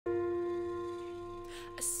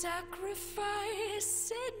a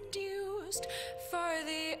sacrifice induced for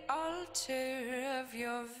the altar of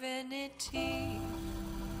your vanity.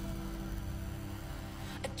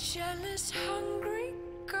 A jealous, hungry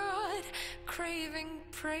God, craving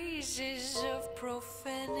praises of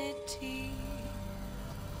profanity.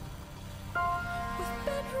 With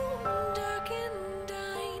bedroom dark and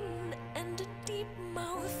dine, and a deep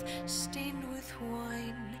mouth stained with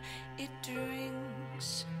wine, it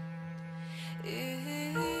drinks its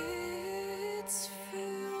fill.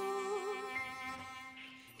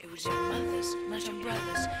 It was your mothers, not your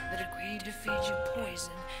brothers, that agreed to feed you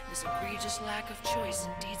poison. This egregious lack of choice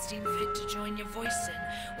indeed seemed fit to join your voice in,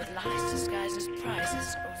 with lies disguised as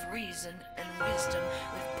prizes of reason and wisdom,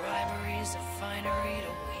 with briberies of finery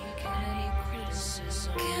to weaken any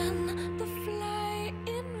criticism. Can the fly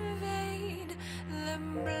invade the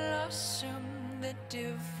blossom that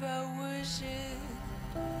devours it?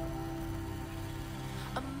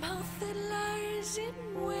 A mouth that lies in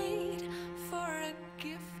wait for a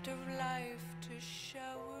gift of life to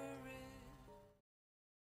shower it.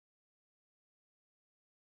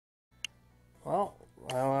 Well,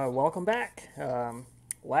 welcome back.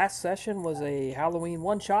 Last session was a Halloween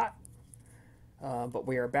one-shot, but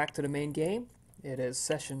we are back to the main game. It is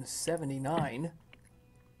session 79.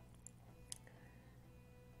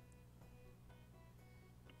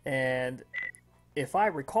 And if I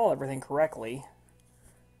recall everything correctly,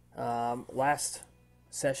 last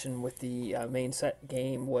session with the main set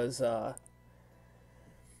game was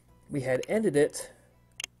we had ended it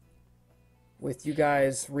with you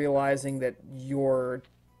guys realizing that your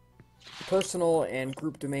personal and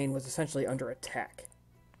group domain was essentially under attack.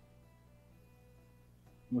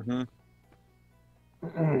 Mm-hmm.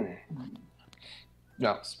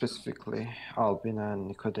 Yeah, specifically Albin and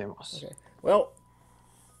Nicodemus. Okay. Well,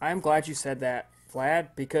 I'm glad you said that, Vlad,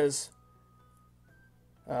 because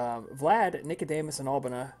Vlad, Nicodemus, and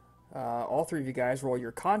Albina, all three of you guys roll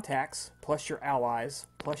your contacts, plus your allies,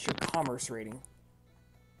 plus your commerce rating.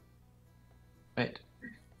 Wait.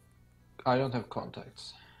 I don't have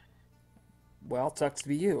contacts. Well, it sucks to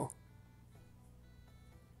be you.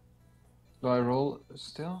 Do I roll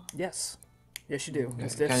still? Yes. Yes, you do. Okay.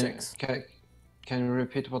 It's diff 6. Can you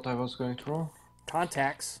repeat what I was going to roll?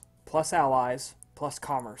 Contacts, plus allies, plus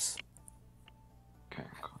commerce. Okay.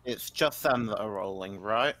 It's just them that are rolling,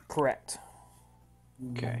 right? Correct.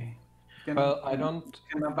 Okay. Can I don't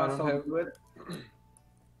have... do it?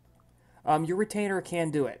 Your retainer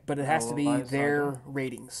can do it, but it has to be Allies, their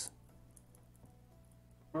ratings.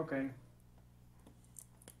 Okay.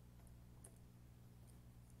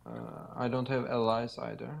 I don't have allies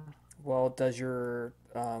either. Well, does your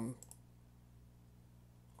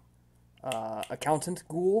accountant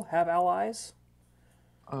ghoul have allies?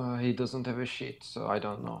 He doesn't have a sheet, so I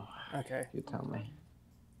don't know. Okay. You tell me.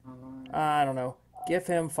 I don't know. Give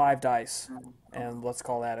him 5 dice, and let's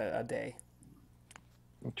call that a day.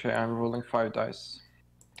 Okay, I'm rolling 5 dice.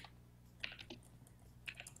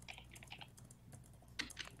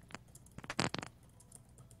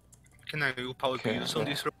 Can I do power Okay, use on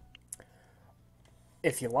this roll?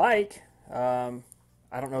 If you like. I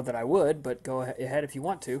don't know that I would, but go ahead if you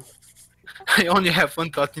want to. I only have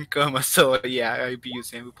one thought in coma, so yeah, I'll be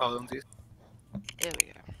using willpower on this. There we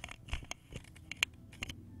go.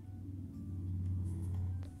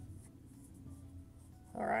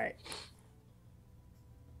 All right.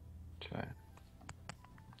 Okay.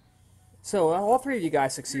 So all three of you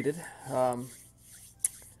guys succeeded.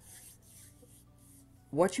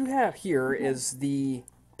 What you have here is the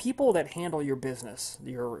people that handle your business,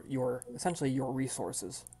 your essentially your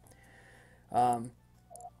resources.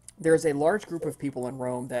 There's a large group of people in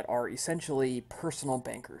Rome that are essentially personal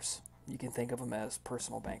bankers. You can think of them as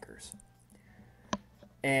personal bankers.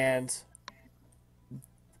 And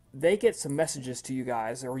they get some messages to you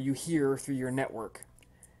guys, or you hear through your network,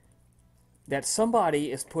 that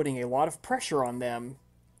somebody is putting a lot of pressure on them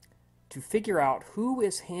to figure out who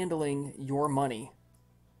is handling your money.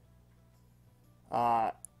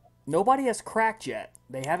 Nobody has cracked yet.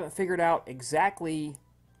 They haven't figured out exactly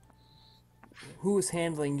who is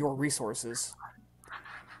handling your resources.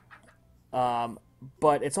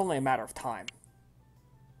 But it's only a matter of time.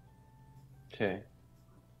 Okay.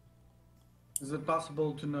 Is it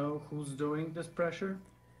possible to know who's doing this pressure?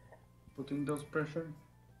 Putting those pressure?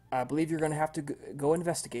 I believe you're going to have to go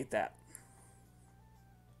investigate that.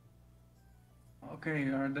 Okay,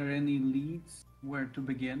 are there any leads where to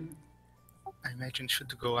begin? I imagine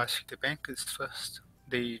should go ask the bankers first.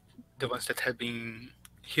 The ones that have been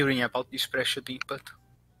hearing about this pressure being put.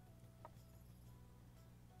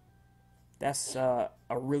 That's a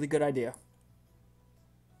really good idea.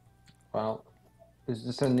 Well, Is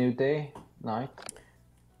this a new day? Night?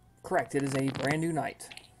 Correct, it is a brand new night.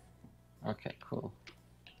 Okay, cool.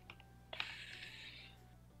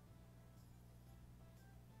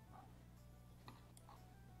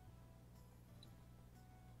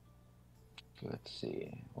 Let's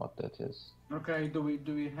see what that is. Okay, do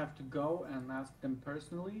we have to go and ask them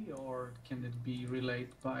personally, or can it be relayed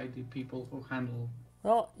by the people who handle?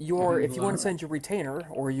 Well, if you want to send your retainer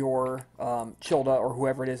or your Childa or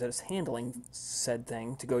whoever it is that is handling said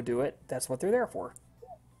thing to go do it, that's what they're there for.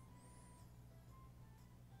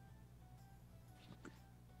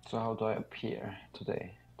 So how do I appear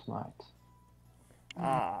tonight?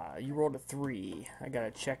 You rolled a 3. I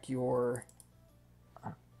gotta check your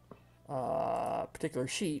particular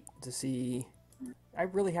sheet to see. I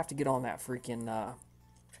really have to get on that freaking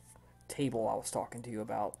table I was talking to you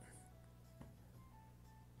about.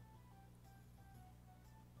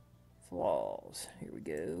 Flaws. Here we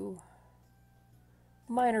go.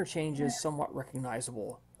 Minor changes, somewhat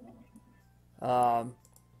recognizable. The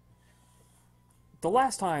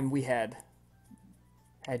last time we had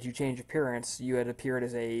you change appearance, you had appeared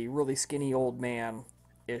as a really skinny old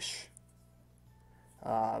man-ish.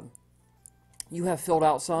 You have filled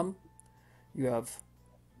out some. Your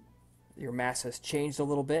mass has changed a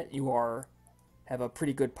little bit. You have a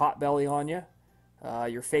pretty good pot belly on you.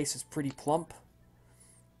 Your face is pretty plump.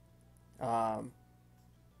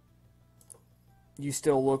 You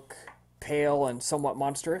still look pale and somewhat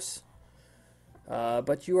monstrous.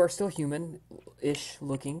 But you are still human-ish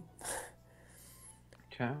looking.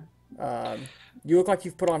 Okay. You look like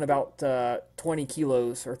you've put on about 20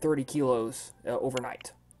 kilos or 30 kilos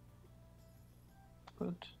overnight.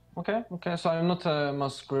 Good. Okay, so I'm not a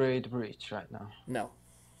Masquerade breach right now. No.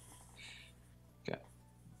 Okay.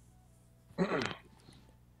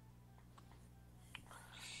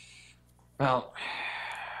 Well,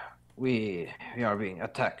 we are being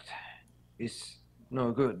attacked. It's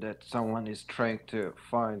no good that someone is trying to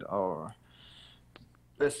find our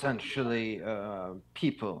essentially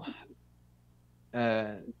people.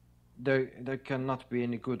 There cannot be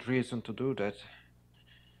any good reason to do that.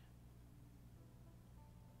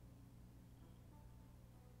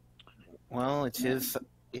 Well, it is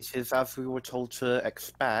as we were told to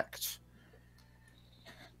expect.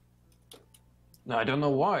 No, I don't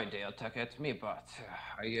know why they attack at me, but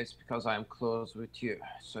I guess because I'm close with you,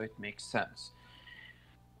 so it makes sense.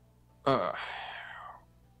 I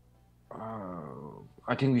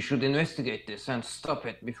think we should investigate this and stop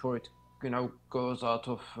it before it, goes out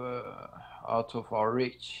of our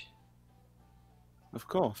reach. Of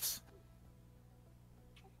course.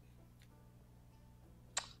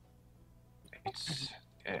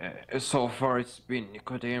 It's so far it's been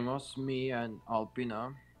Nicodemus, me, and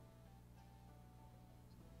Albina.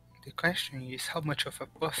 The question is, how much of a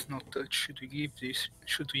personal touch should we give this?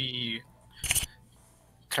 Should we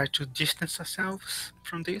try to distance ourselves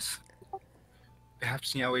from this?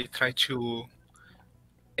 Perhaps in a way try to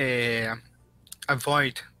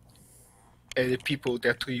avoid the people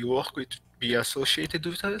that we work with be associated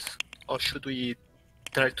with us? Or should we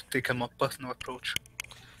try to take a more personal approach?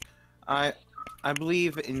 I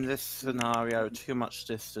believe in this scenario, too much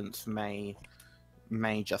distance may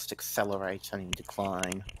just accelerate any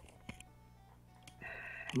decline.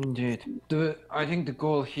 Indeed. I think the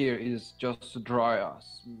goal here is just to dry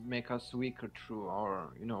us, make us weaker through our,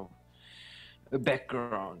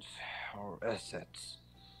 backgrounds, our assets.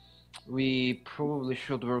 We probably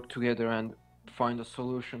should work together and find a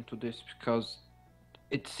solution to this, because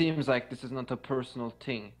it seems like this is not a personal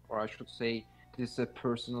thing, or I should say, this is a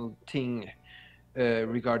personal thing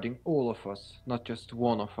regarding all of us, not just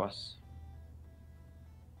one of us.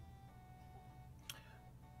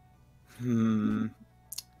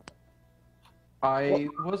 I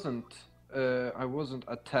wasn't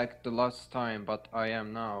attacked the last time, but I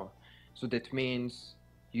am now. So that means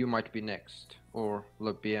you might be next, or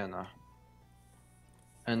Labiana.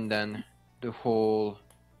 And then the whole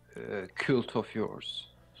cult of yours.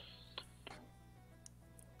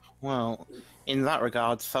 Well, in that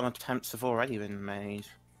regard, some attempts have already been made.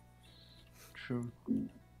 True.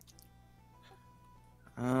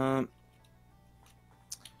 I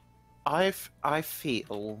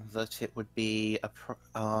feel that it would be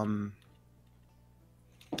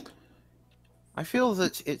I feel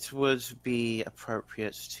that it would be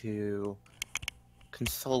appropriate to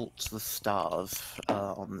consult the stars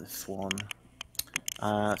on this one.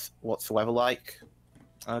 What's the weather like,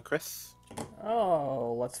 Chris?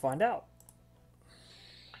 Oh, let's find out.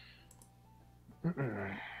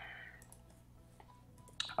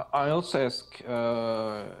 I also ask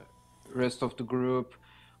rest of the group,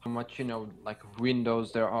 how much, like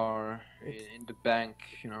windows there are in the bank,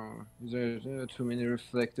 is there too many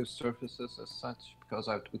reflective surfaces as such? Because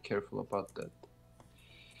I have to be careful about that.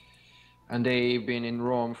 And they've been in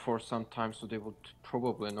Rome for some time, so they would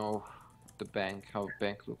probably know how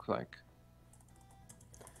bank look like.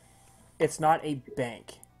 It's not a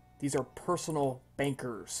bank. These are personal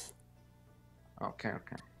bankers. Okay.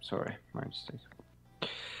 Sorry, my mistake.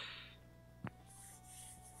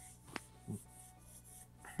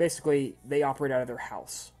 Basically, they operate out of their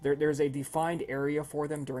house. There's a defined area for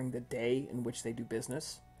them during the day in which they do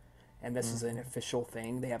business, and this is an official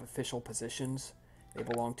thing. They have official positions. They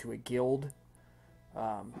belong to a guild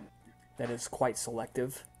that is quite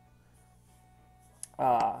selective.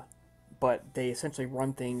 But they essentially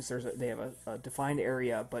run things. They have a defined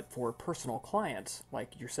area, but for personal clients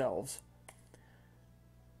like yourselves,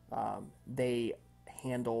 they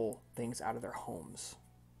handle things out of their homes.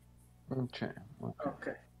 Okay.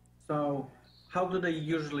 Okay. So, how do they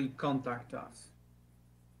usually contact us?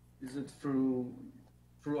 Is it through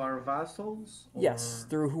our vassals? Or Yes,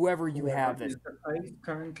 through whoever you have that is the face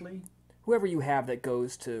currently? whoever you have that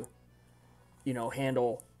goes to,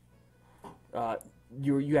 handle.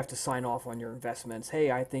 You have to sign off on your investments.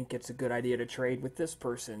 Hey, I think it's a good idea to trade with this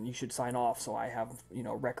person. You should sign off so I have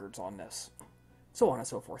records on this, so on and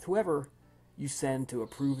so forth. Whoever you send to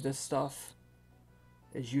approve this stuff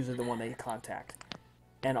is usually the one they contact.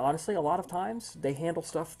 And honestly, a lot of times they handle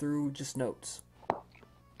stuff through just notes.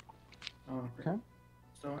 Okay.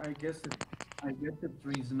 So I guess it's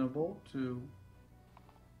reasonable to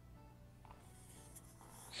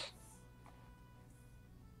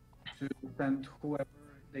send whoever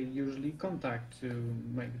they usually contact to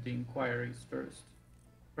make the inquiries first,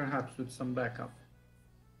 perhaps with some backup.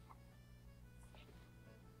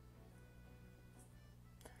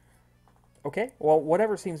 Okay, well,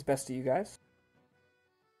 whatever seems best to you guys.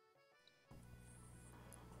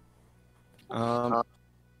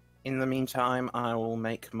 In the meantime, I will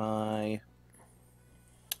make my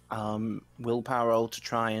willpower roll to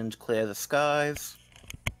try and clear the skies.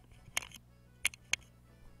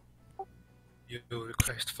 You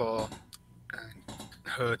request for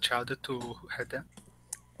her child to head there.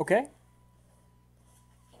 Okay.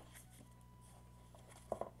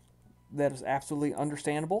 That is absolutely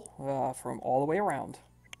understandable from all the way around.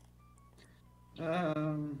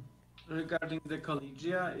 Regarding the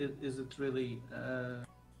collegia, is it really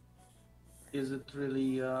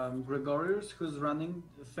Gregorius who's running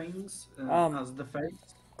things as the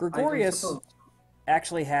face? Gregorius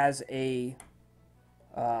actually has an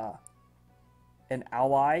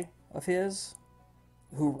ally of his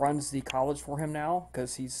who runs the college for him now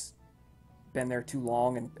because he's been there too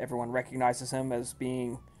long and everyone recognizes him as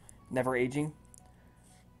being never aging.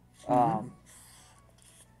 But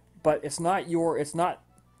it's not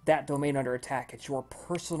that domain under attack. It's your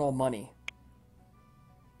personal money.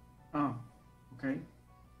 Oh, okay.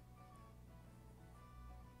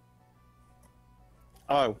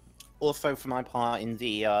 Oh, also for my part in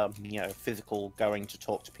the physical going to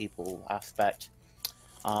talk to people aspect,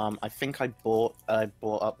 I think I brought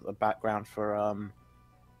up a background for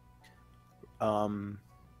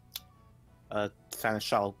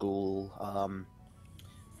Seneschal Ghoul.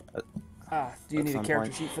 Do you need a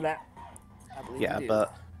character sheet for that? I believe Yeah, you do.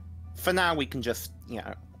 but for now we can just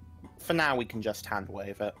hand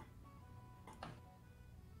wave it.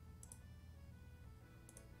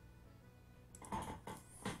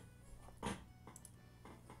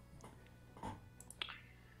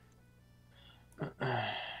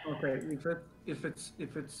 Okay, if it's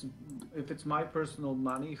my personal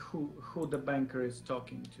money, who the banker is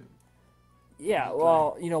talking to? Yeah,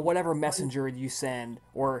 well, whatever messenger you send,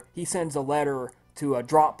 or he sends a letter to a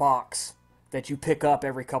Dropbox that you pick up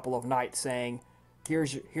every couple of nights saying,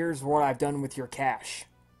 here's what I've done with your cash.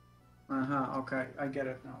 Okay, I get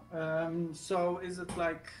it now. So is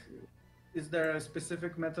there a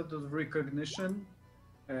specific method of recognition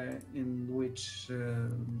in which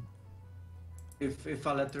if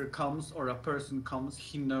a letter comes or a person comes,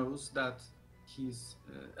 he knows that he's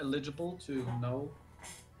eligible to know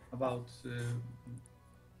about?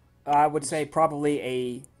 I would say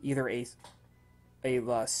probably either a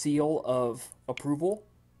seal of approval,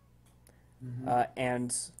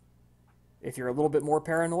 and if you're a little bit more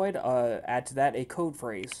paranoid, add to that a code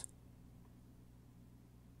phrase.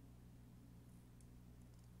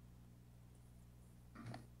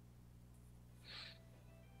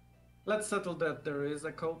 Let's settle that there is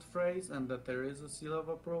a code phrase and that there is a seal of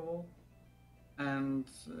approval. And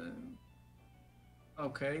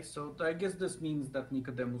okay, so I guess this means that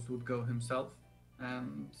Nicodemus would go himself,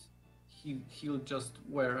 and he'll just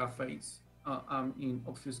wear a face in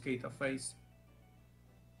obfuscate a face.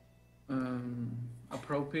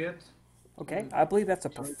 Appropriate. Okay, I believe that's a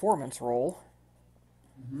performance roll.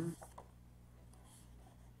 Mm-hmm.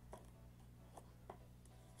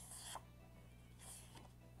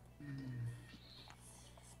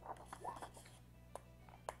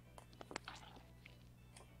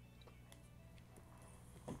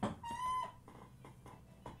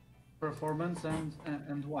 Performance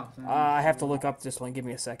and what? I have to look up this one. Give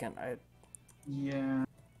me a second. Yeah.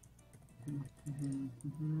 Mhm.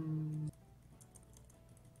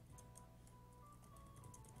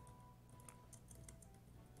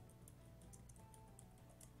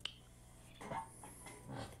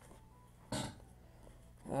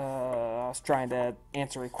 I was trying to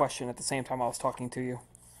answer a question at the same time I was talking to you.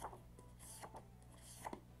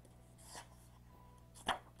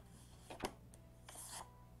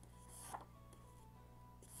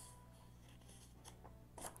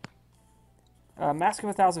 Mask of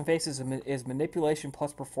a Thousand Faces is manipulation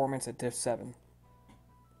plus performance at diff 7.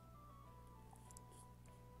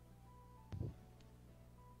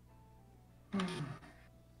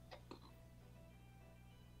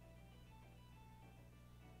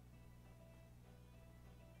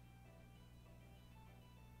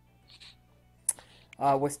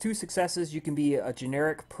 With 2 successes, you can be a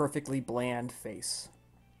generic, perfectly bland face.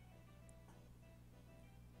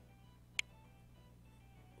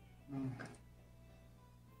 Okay.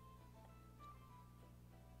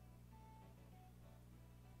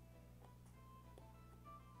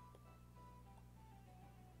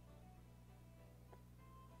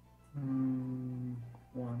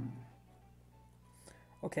 One.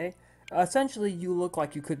 Okay. Essentially, you look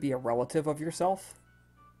like you could be a relative of yourself.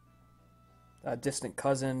 A distant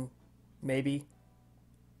cousin, maybe.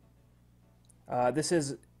 This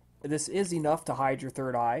is enough to hide your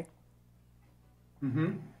third eye.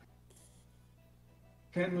 Mm-hmm.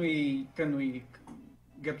 Can we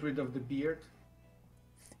get rid of the beard?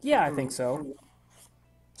 Yeah, I think so.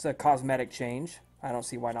 It's a cosmetic change. I don't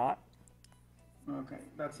see why not. Okay,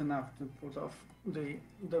 that's enough to put off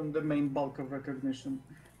the main bulk of recognition.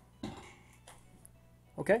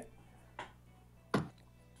 Okay.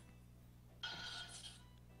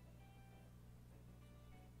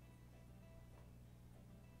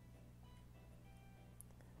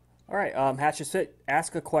 All right, Hatchet,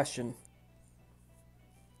 ask a question.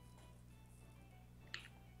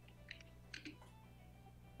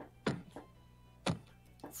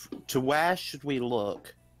 To where should we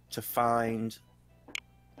look to find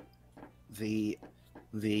the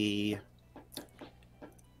ARLtR?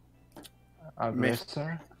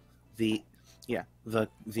 the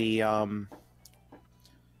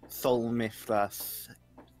soul mythless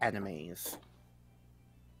enemies?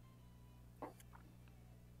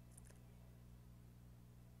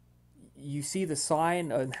 You see the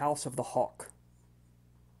sign in House of the Hawk.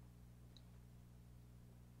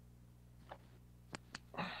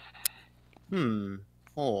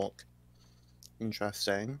 Hawk.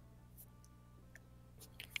 Interesting.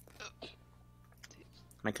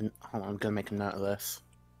 Hold on, I'm gonna make a note of this.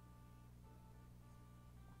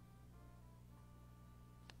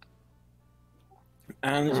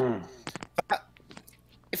 And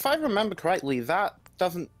if I remember correctly, that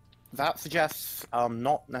suggests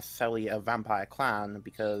not necessarily a vampire clan,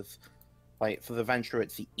 because like for the Venture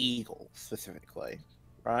it's the eagle specifically,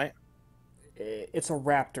 right? It's a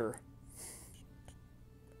raptor.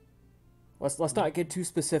 Let's not get too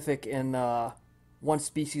specific in one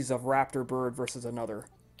species of raptor bird versus another.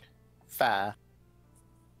 Fair.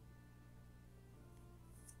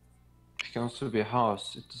 It can also be a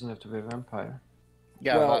house. It doesn't have to be a vampire.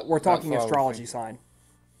 Yeah. Well, we're talking that's what I was astrology thinking. sign.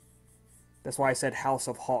 That's why I said House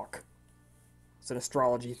of Hawk. It's an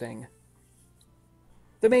astrology thing.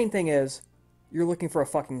 The main thing is, you're looking for a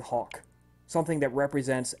fucking hawk. Something that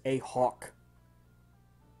represents a hawk.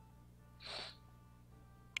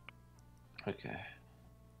 Okay.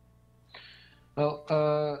 Well,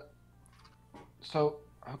 so,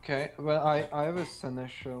 okay. Well, I have a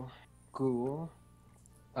seneschal ghoul.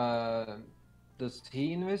 Does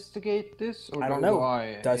he investigate this, or I don't do know.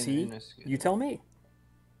 I Does he? investigate You it? tell me.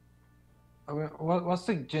 I mean, what's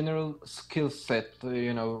the general skill set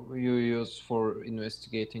you use for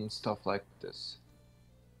investigating stuff like this?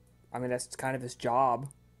 I mean, that's kind of his job.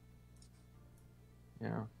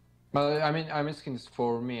 Yeah. Well, I mean, I'm asking this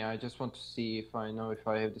for me. I just want to see if I know if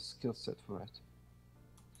I have the skill set for it.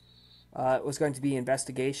 It was going to be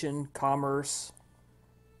investigation, commerce.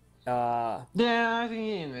 Yeah, I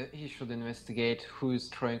think he should investigate who is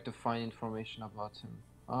trying to find information about him.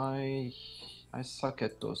 I suck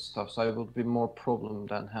at those stuff, so I will be more problem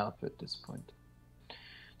than help at this point.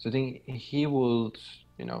 So I think he would,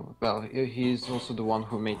 well, he's also the one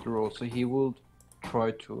who made the role, so he would try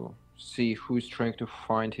to see who's trying to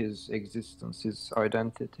find his existence, his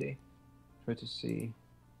identity. Try to see.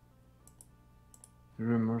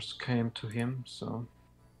 Rumors came to him, so.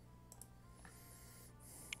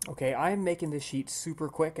 Okay, I am making this sheet super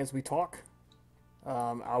quick as we talk.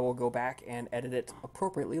 I will go back and edit it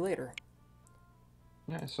appropriately later.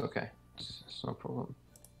 Yeah, it's okay. It's no problem.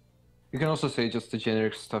 You can also say just the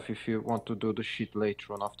generic stuff if you want to do the sheet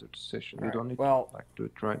later on after the session. You Alright, don't need well, to do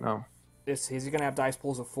it right now. he's going to have dice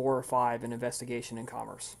pulls of 4 or 5 in investigation and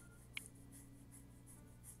commerce.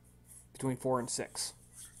 Between 4 and 6.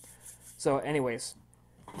 So, anyways,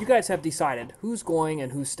 you guys have decided who's going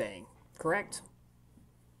and who's staying, correct?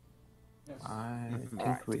 Yes. I think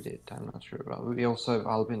Alright. we did. I'm not sure about. We also have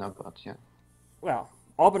Albina, but yeah. Well,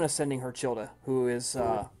 Albina's sending her Childa, who is,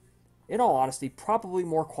 in all honesty, probably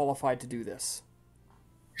more qualified to do this.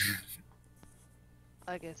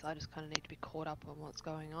 I guess I just kind of need to be caught up on what's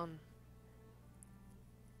going on.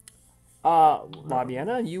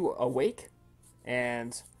 Labiana, you awake,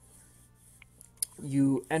 and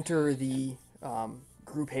you enter the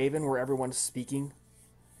group haven where everyone's speaking,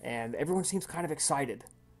 and everyone seems kind of excited,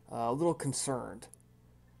 a little concerned.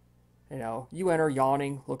 You know, you enter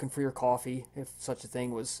yawning, looking for your coffee, if such a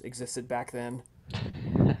thing existed back then.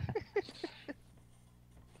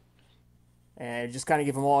 And just kind of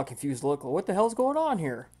give them all a confused look. What the hell's going on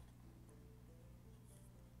here?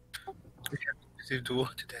 We have to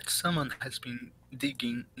that someone has been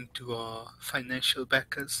digging into our financial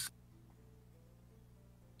backers.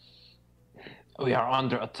 We are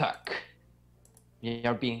under attack. We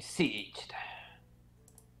are being sieged.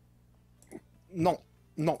 Not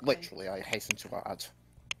literally, I hasten to add.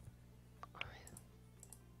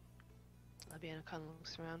 Labiana kind of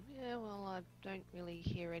looks around. Yeah, well, I don't really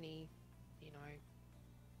hear any,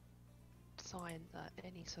 sign,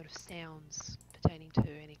 any sort of sounds pertaining to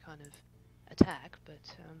any kind of attack, but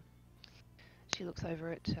she looks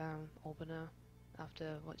over at Albina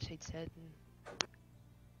after what she'd said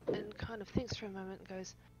and kind of thinks for a moment and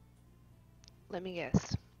goes, let me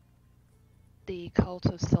guess. The cult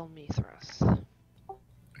of Solmithras.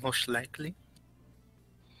 Most likely.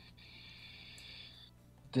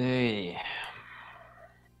 They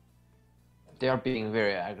are being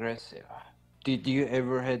very aggressive. Did you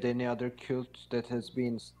ever had any other cult that has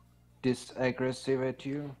been this aggressive at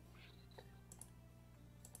you?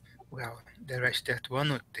 Well, there is that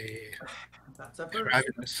one with That's a the first.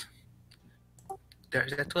 ravenous.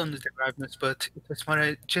 There's that one with the ravenous, but it was more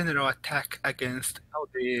a general attack against how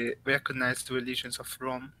they recognize the religions of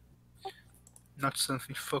Rome. Not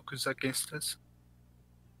something focused against us.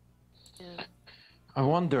 Yeah. I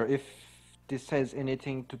wonder if this has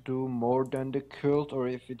anything to do more than the cult, or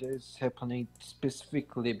if it is happening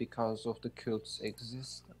specifically because of the cult's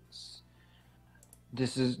existence.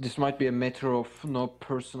 This might be a matter of no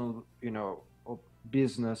personal, of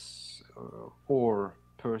business or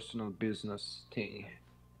personal business thing.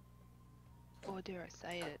 Or dare I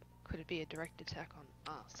say it, could it be a direct attack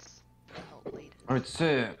on us, the cult leaders? Or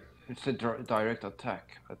it's a direct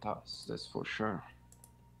attack at us. That's for sure.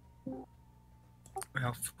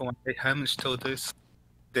 Well, from what Helmut told us,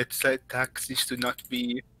 that attacks used to not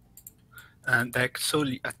be direct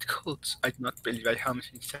solely at cults. I do not believe Helmut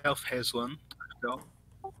himself has one, though,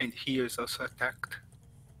 and he is also attacked.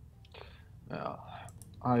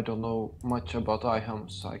 I don't know much about Iham,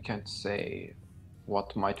 so I can't say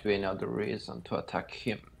what might be another reason to attack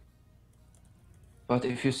him. But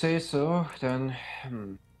if you say so, then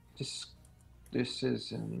this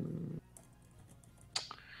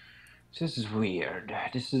is weird.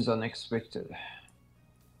 This is unexpected.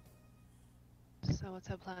 So what's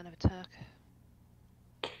our plan of attack?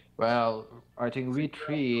 Well, I think we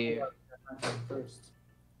three, First.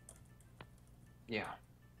 yeah,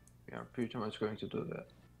 we are pretty much going to do that.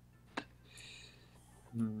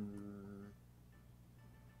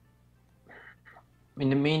 In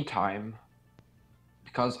the meantime,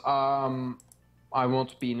 because I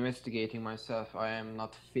won't be investigating myself. I am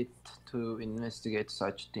not fit to investigate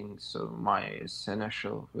such things, so my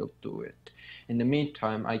seneschal will do it. In the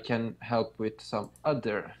meantime, I can help with some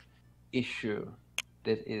other issue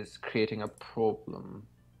that is creating a problem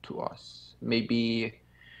to us. Maybe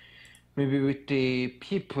with the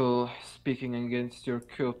people speaking against your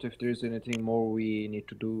cult, if there's anything more we need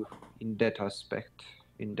to do in that aspect,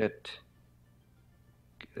 in that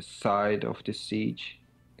side of the siege.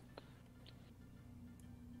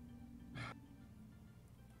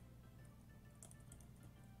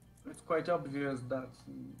 It's quite obvious that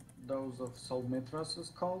those of Solmithras is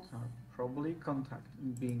called are probably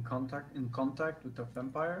being in contact with a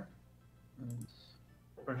vampire. And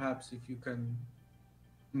perhaps if you can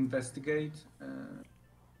investigate,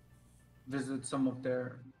 visit some of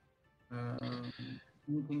their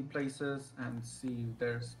meeting places and see if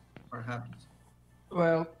there's perhaps.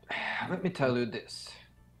 Well, let me tell you this.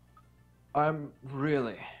 I'm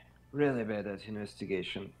really, really bad at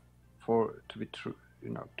investigation, to be true,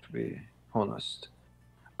 to be honest.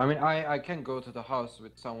 I mean, I can go to the house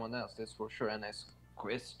with someone else, that's for sure, and ask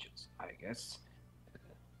questions, I guess.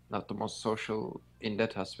 Not the most social in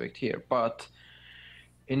that aspect here, but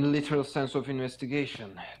in the literal sense of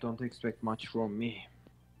investigation, don't expect much from me.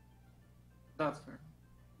 That's fair.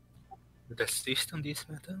 To assist on this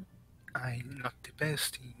matter, I'm not the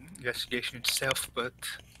best in investigation itself, but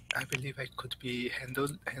I believe I could be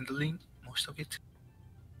handling most of it.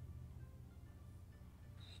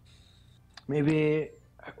 Maybe,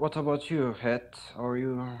 what about you, Het? Are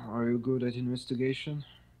you good at investigation?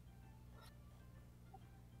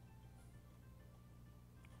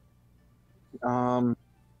 I'm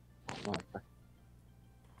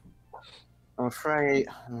afraid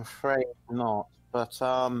not. But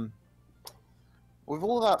with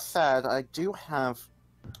all that said, I do have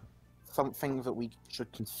something that we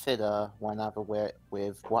should consider whenever we're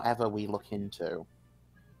with whatever we look into.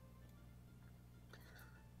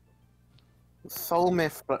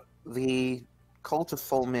 The cult of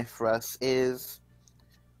Solmithras is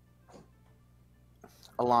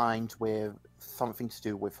aligned with something to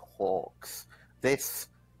do with hawks. It's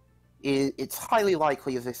highly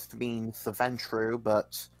likely this means the Ventru,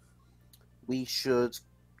 but we should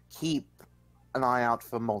keep an eye out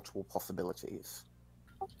for multiple possibilities.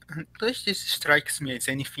 Does this strikes me as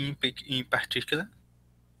anything in particular?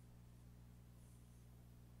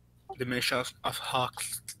 The mention of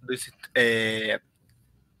hawks, does it,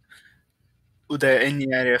 would there any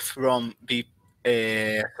area from be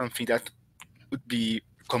something that would be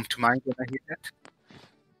come to mind when I hear that?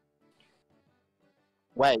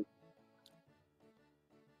 Wait.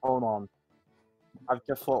 Hold on. I've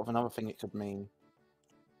just thought of another thing it could mean.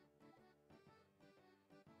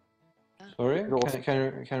 Sorry, It also-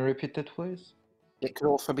 can you repeat that, please? It could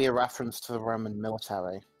also be a reference to the Roman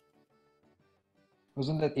military.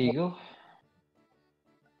 Wasn't that eagle?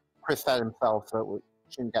 Chris said himself that we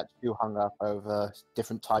shouldn't get too hung up over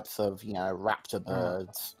different types of, raptor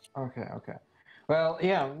birds. Okay. Well,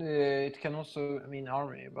 yeah, it can also mean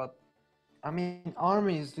army, but I mean,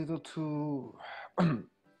 army is a little too.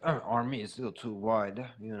 Army is a little too wide,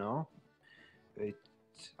 I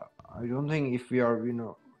don't think if we are,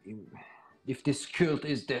 if this cult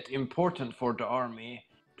is that important for the army,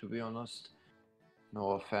 to be honest.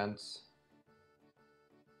 No offense.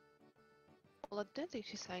 Well, I don't think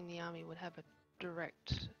she's saying the army would have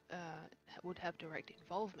direct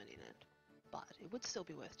involvement in it, but it would still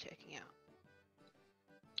be worth checking out.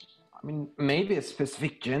 I mean, maybe a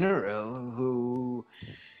specific general who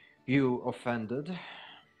you offended.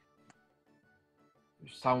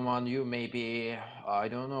 Someone you maybe, I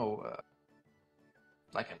don't know,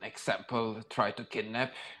 like an example, try to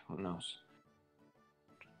kidnap. Who knows?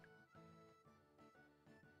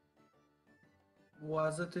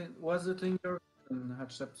 Was it in your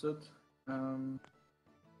Hatshepsut?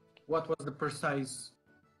 What was the precise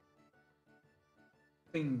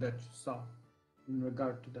thing that you saw in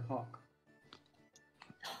regard to the hawk?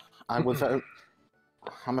 I'm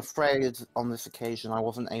afraid on this occasion I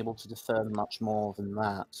wasn't able to discern much more than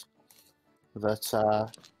that. That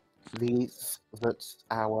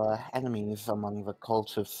our enemies among the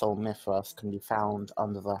cult of Solmithras can be found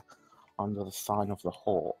under the sign of the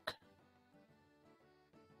hawk.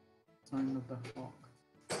 Sign of the hawk.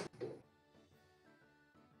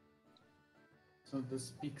 So this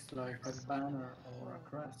speaks like a banner or a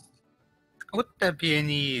crest. Would there be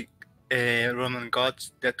any Roman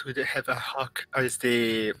gods that would have a hawk as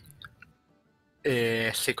the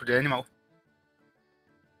sacred animal?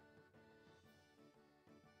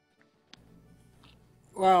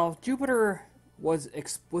 Well, Jupiter was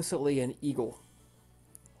explicitly an eagle.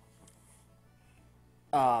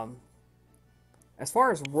 As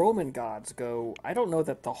far as Roman gods go, I don't know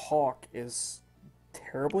that the hawk is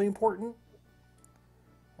terribly important.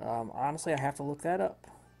 Honestly, I have to look that up.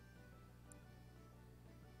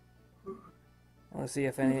 I want to see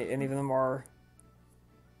if any of them are.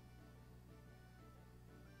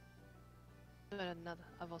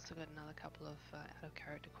 I've also got another couple of out of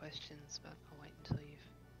character questions, but I'll wait until you've.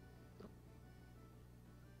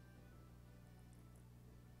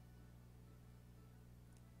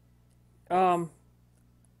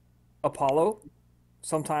 Apollo,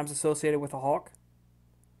 sometimes associated with a hawk.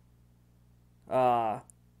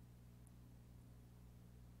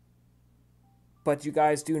 but you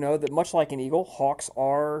guys do know that much like an eagle, hawks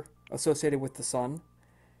are associated with the sun,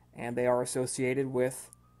 and they are associated with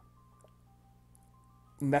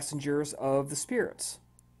messengers of the spirits.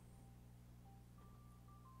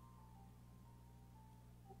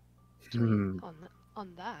 Hmm.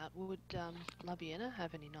 On that, would Labiena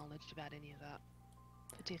have any knowledge about any of that,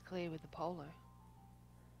 particularly with Apollo?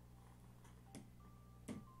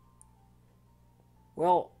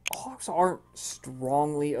 Well, hawks aren't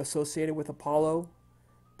strongly associated with Apollo,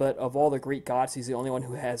 but of all the Greek gods, he's the only one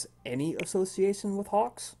who has any association with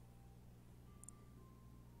hawks.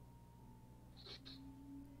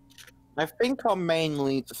 I think our main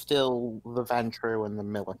leads are still the Ventru and the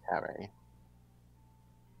military.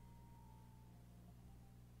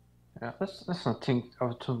 Yeah, let's not think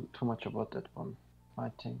of too much about that one. I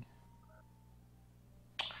think.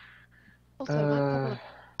 Also, my couple of...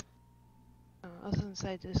 I was going to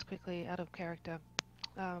say, just quickly, out of character,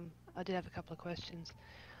 I did have a couple of questions.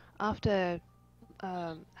 After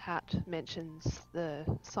Hat mentions the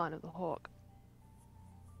sign of the hawk,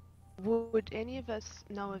 would any of us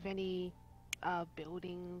know of any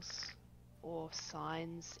buildings or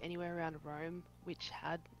signs anywhere around Rome which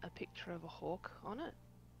had a picture of a hawk on it?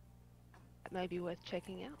 That may be worth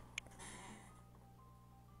checking out.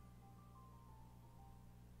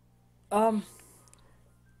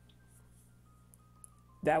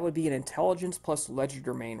 That would be an intelligence plus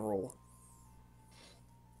legerdemain roll.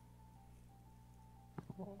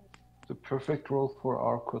 The perfect role for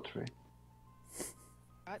our coterie.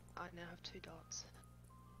 Right, I now have 2 dots.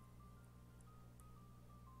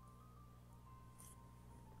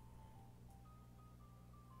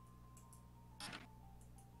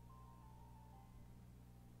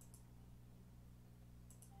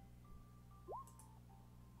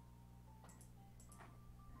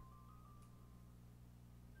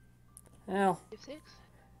 Now, 6?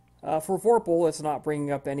 for Vorpal, it's not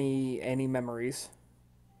bringing up any memories.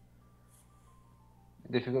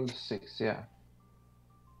 Difficulty 6, yeah.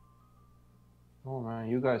 Oh man,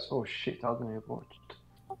 you guys, oh shit, how do you watch it?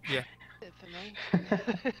 Yeah. Good for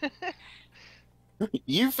me.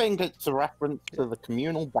 You think it's a reference to the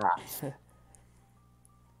communal bath?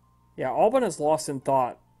 Yeah, Alban is lost in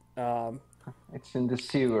thought. It's in the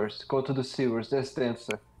sewers. Go to the sewers, that's the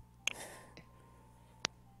answer.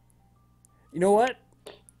 You know what?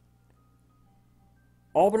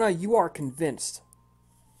 Albana, you are convinced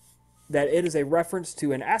that it is a reference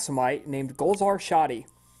to an Assamite named Golzar Shadi.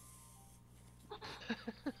 Oh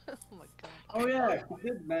my god. Oh yeah, he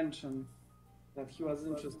did mention that he was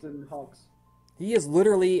interested in hawks. He is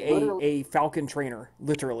literally a falcon trainer,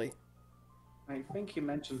 literally. I think he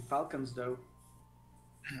mentioned falcons though.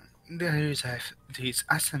 There is this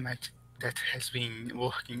Assamite that has been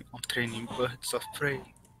working on training birds of prey.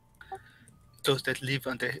 Those that live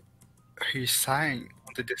under his sign,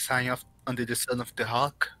 under the son of the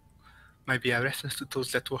hawk, might be a reference to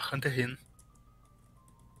those that work under him.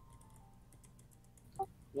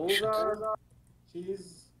 Wolgar,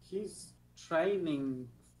 he's training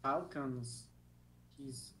falcons.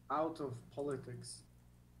 He's out of politics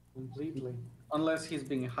completely, unless he's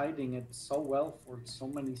been hiding it so well for so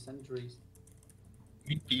many centuries.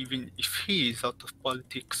 Maybe even if he is out of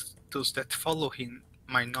politics, those that follow him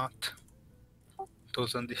might not.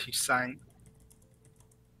 Those under his sign.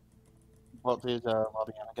 What did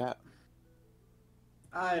Labiana get?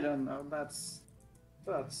 I don't know. That's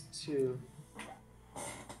too.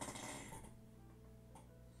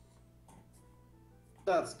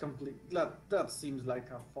 That's complete. That seems like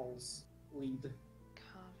a false lead.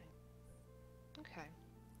 Carving. Okay.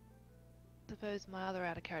 Suppose my other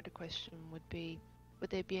out of character question would be, would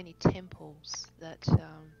there be any temples that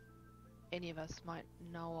any of us might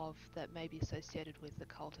know of that may be associated with the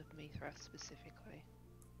cult of Mithras specifically?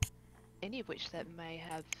 Any of which that may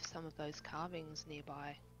have some of those carvings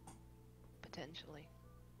nearby, potentially.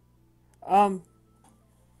 I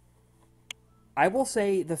will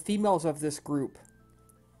say the females of this group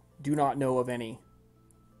do not know of any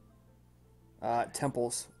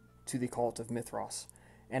temples to the cult of Mithras.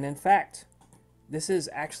 And in fact, this is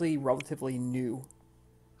actually relatively new.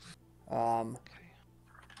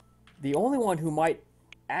 The only one who might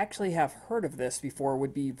actually have heard of this before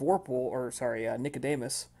would be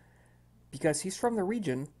Nicodemus, because he's from the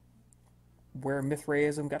region where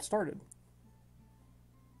Mithraism got started.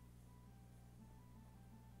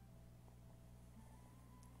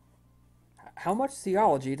 How much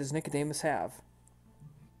theology does Nicodemus have?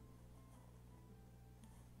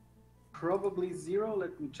 Probably 0.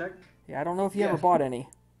 Let me check. Yeah, I don't know if he ever bought any.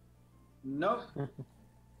 No.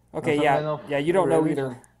 Okay, yeah, you don't know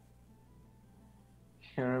either.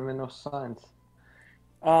 Here are no signs.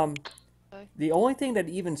 The only thing that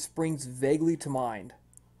even springs vaguely to mind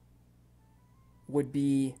would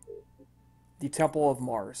be the Temple of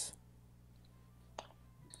Mars.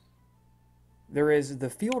 There is the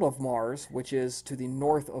Field of Mars, which is to the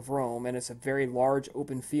north of Rome, and it's a very large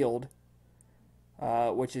open field,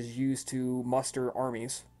 which is used to muster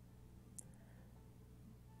armies.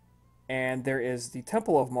 And there is the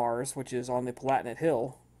Temple of Mars, which is on the Palatinate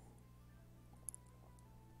Hill.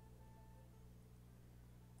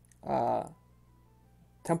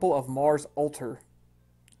 Temple of Mars ARLtR,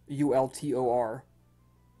 ULTOR.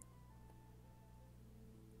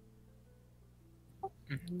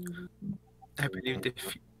 I believe the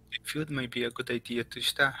field might be a good idea to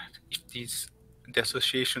start. The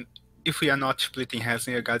association, if we are not splitting hairs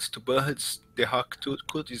in regards to birds, the hawk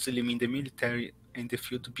could easily mean the military, and the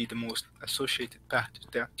field would be the most associated part to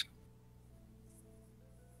that.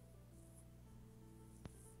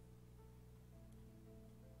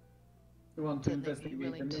 You want to Certainly be investigate the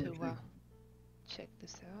willing to military? check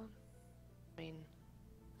this out. I mean,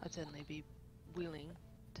 I'd certainly be willing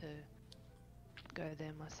to go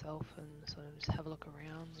there myself and sort of just have a look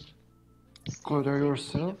around and see Go if there there's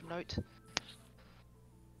yourself? anything of note.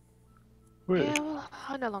 Really? Yeah, well,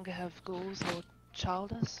 I no longer have ghouls or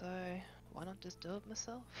childer, so why not just do it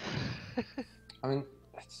myself? I mean,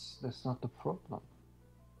 that's not the problem.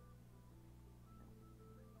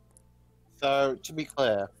 So, to be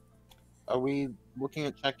clear, are we looking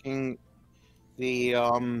at checking the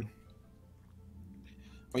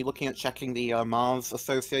Mars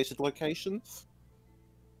associated locations?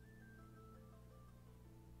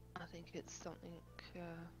 I think it's something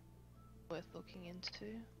worth looking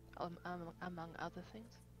into, among other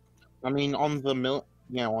things. I mean, on the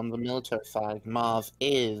military side, Mars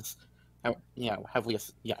is, heavily,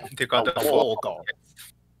 The god of war war. god.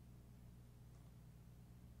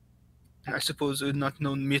 I suppose we've not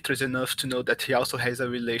known Mithras enough to know that he also has a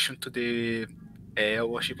relation to the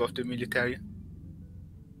worship of the military.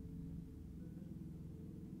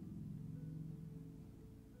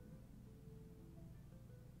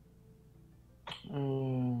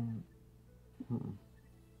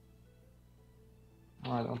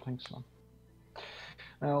 I don't think so.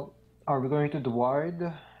 Well, are we going to divide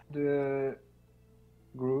the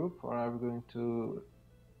group, or are we going to,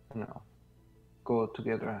 go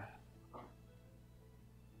together?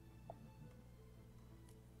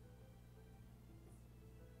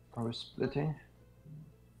 Are we splitting?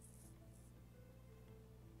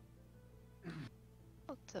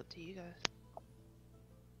 Well, it's up to you guys.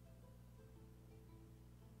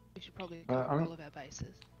 We should probably I cover mean- all of our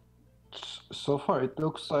bases. So far, it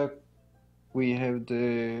looks like we have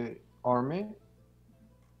the army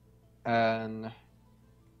and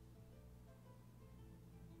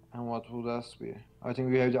what would else be? I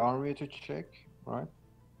think we have the army to check, right?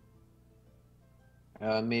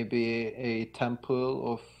 Maybe a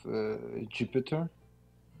temple of Jupiter.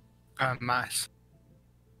 Mars.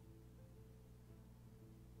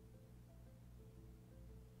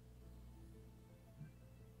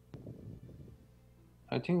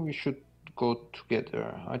 I think we should go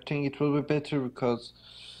together. I think it will be better because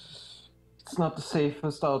it's not the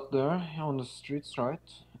safest out there on the streets, right?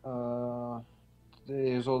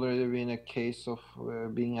 There's already been a case of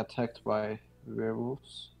being attacked by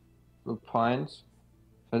werewolves, lupines.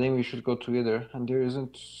 I think we should go together, and there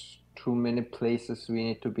isn't too many places we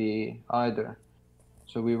need to be either,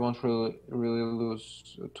 so we won't really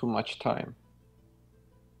lose too much time.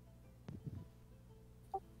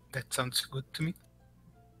 That sounds good to me.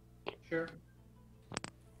 Sure.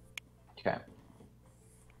 Okay.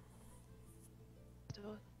 Do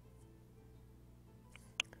it.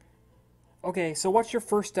 Okay, so what's your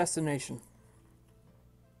first destination?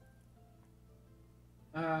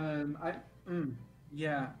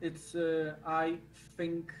 Yeah, it's. I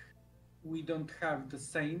think we don't have the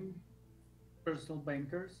same personal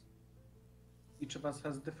bankers. Each of us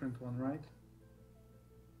has a different one, right?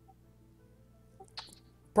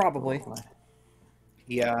 Probably.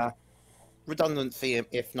 Yeah. Redundancy,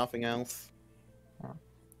 if nothing else.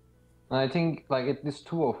 And I think like at least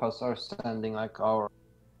two of us are sending like our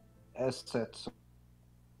assets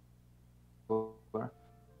over.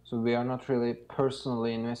 So we are not really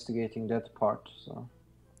personally investigating that part. So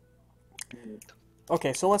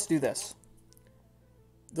Okay, so let's do this.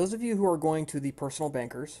 Those of you who are going to the personal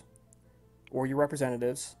bankers or your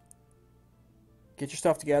representatives, get your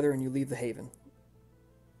stuff together and you leave the haven.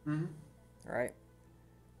 Mm-hmm. All right.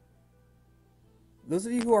 Those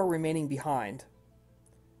of you who are remaining behind,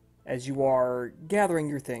 as you are gathering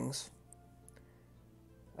your things,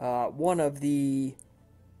 one of the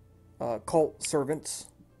cult servants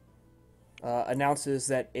announces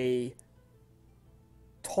that a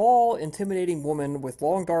tall, intimidating woman with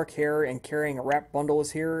long dark hair and carrying a wrapped bundle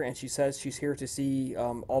is here, and she says she's here to see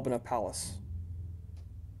Albina Palace.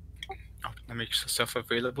 Albina makes herself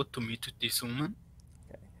available to meet this woman.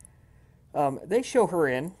 They show her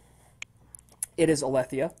in. It is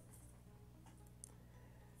Alethea.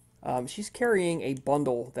 She's carrying a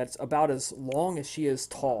bundle that's about as long as she is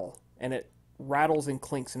tall, and it rattles and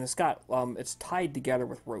clinks, and it's tied together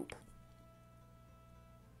with rope.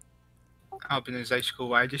 Albina's eyes go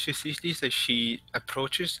wide as she sees this. As she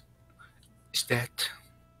approaches, is that...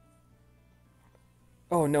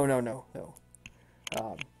 Oh, no.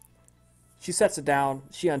 She sets it down.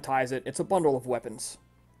 She unties it. It's a bundle of weapons.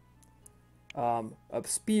 A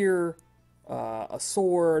spear, a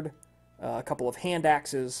sword, a couple of hand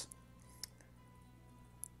axes.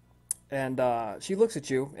 And she looks at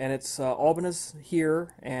you, and it's Albina's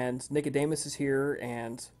here, and Nicodemus is here,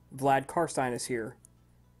 and Vlad Karstein is here.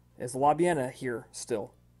 Is Labiena here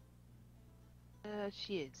still?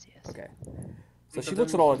 She is, yes. Okay. So she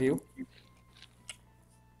looks at all of you.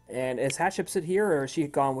 And is Hatshepsut here, or is she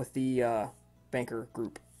gone with the banker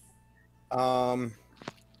group?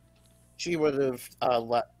 She would have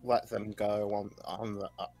let them go on the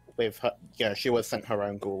with her. Yeah, she would have sent her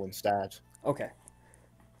own ghoul instead. Okay.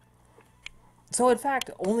 So in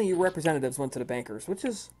fact, only your representatives went to the bankers, which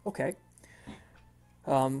is okay.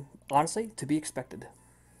 Honestly, to be expected.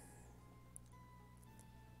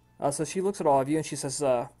 So she looks at all of you and she says,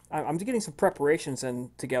 I'm getting some preparations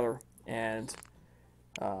in together, and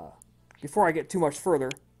before I get too much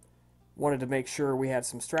further, wanted to make sure we had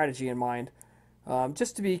some strategy in mind.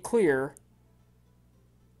 Just to be clear,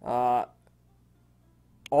 all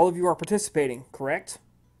of you are participating, correct?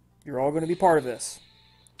 You're all going to be part of this.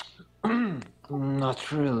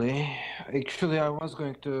 Not really. Actually, I was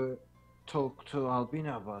going to talk to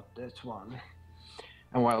Albina about that one.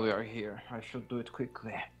 And while we are here, I should do it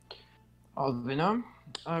quickly. Albina,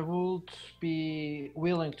 I would be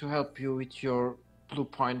willing to help you with your Blue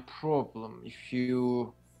Pine problem if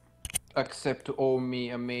you accept to owe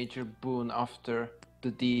me a major boon after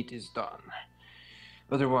the deed is done.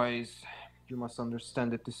 Otherwise, you must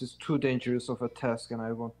understand that this is too dangerous of a task and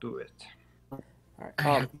I won't do it. All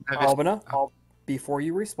right. Albina, before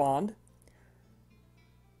you respond,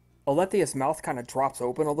 Alethea's mouth kind of drops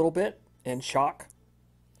open a little bit in shock.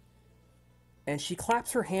 And she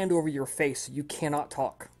claps her hand over your face so you cannot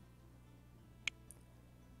talk.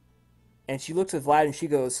 And she looks at Vlad and she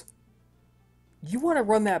goes, you want to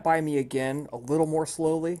run that by me again a little more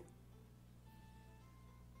slowly?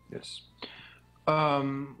 Yes.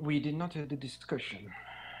 We did not have the discussion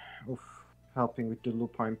of helping with the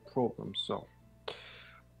lupine problem, so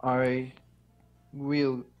I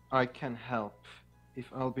can help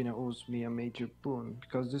if Albina owes me a major boon,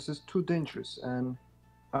 because this is too dangerous and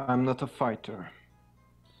I'm not a fighter.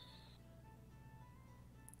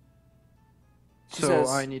 She so says,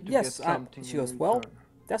 I need to yes, get something. She goes, well,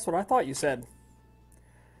 that's what I thought you said.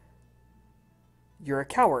 You're a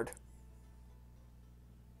coward.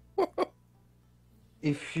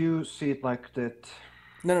 If you see it like that...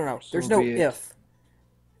 No. There's no if.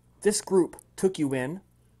 This group took you in.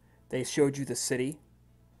 They showed you the city.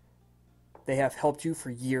 They have helped you for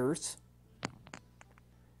years.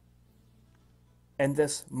 And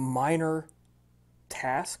this minor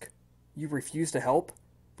task, you refuse to help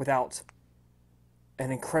without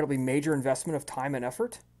an incredibly major investment of time and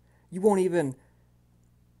effort? You won't even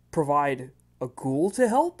provide a ghoul to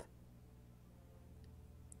help?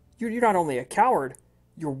 You're not only a coward,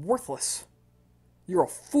 you're worthless. You're a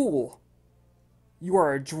fool. You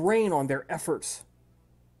are a drain on their efforts.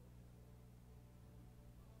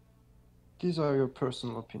 These are your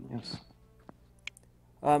personal opinions.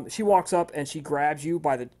 She walks up and she grabs you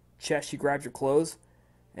by the chest. She grabs your clothes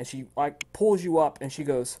and she pulls you up and she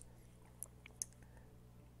goes,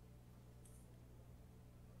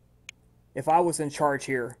 if I was in charge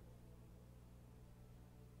here,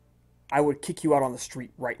 I would kick you out on the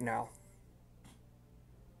street right now.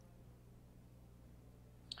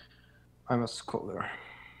 I'm a scholar.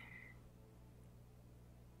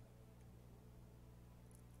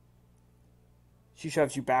 She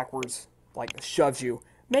shoves you backwards, shoves you.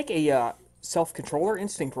 Make a self-control or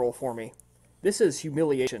instinct roll for me. This is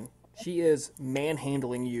humiliation. She is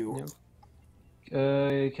manhandling you.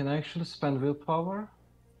 Yep. Can I actually spend willpower?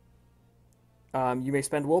 You may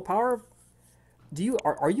spend willpower.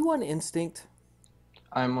 Are you on instinct?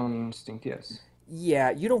 I'm on instinct, yes.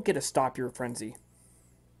 Yeah, you don't get to stop your frenzy.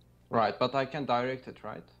 Right, but I can direct it,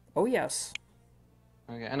 right? Oh, yes.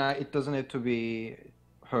 Okay, and it doesn't have to be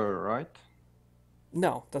her, right?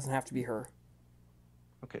 No, doesn't have to be her.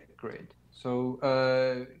 Okay, great. So,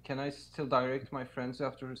 can I still direct my friends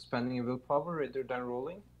after spending a willpower rather than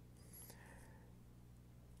rolling?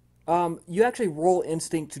 You actually roll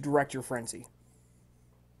instinct to direct your frenzy.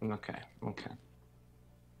 Okay, okay.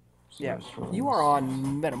 So Yeah, let's roll you are this.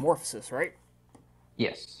 on metamorphosis, right?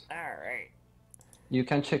 Yes. All right. You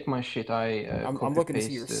can check my shit. I I'm copy looking to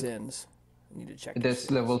see your pasted. sins. I need to check your That's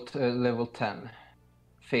sins. level 10.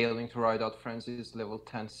 Failing to ride out frenzy is level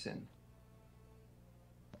 10 sin.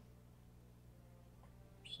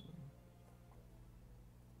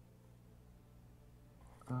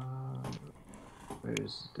 Where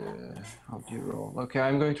is the... How do you roll? Okay,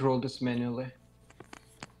 I'm going to roll this manually.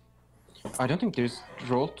 I don't think there's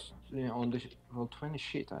roll on the roll 20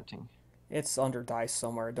 sheet, I think. It's under dice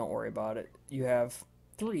somewhere. Don't worry about it. You have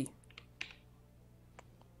 3.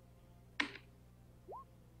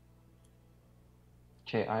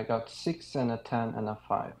 Okay, I got 6 and a 10 and a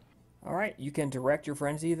 5. All right, you can direct your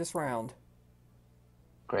frenzy this round.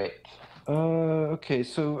 Great. Okay,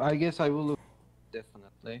 so I guess I will look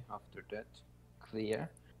definitely after that. Clear.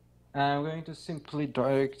 I'm going to simply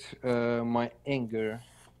direct my anger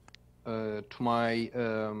to my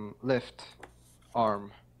left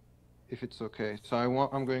arm, if it's okay. So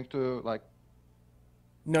I'm going to like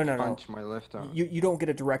No. punch my left arm. You don't get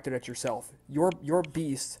it directed at yourself. Your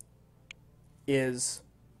beast is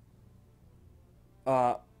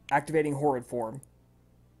activating horrid form,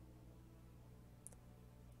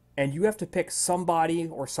 and you have to pick somebody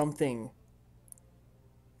or something.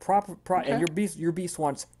 Okay. And your beast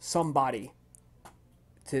wants somebody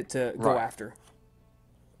to go Right. after.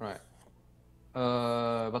 Right.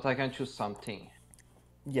 But I can choose something.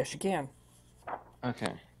 Yes, you can.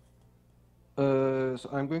 Okay. So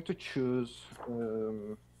I'm going to choose.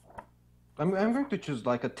 I'm going to choose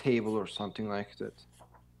like a table or something like that.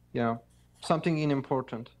 Yeah, something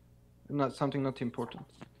unimportant, not something not important.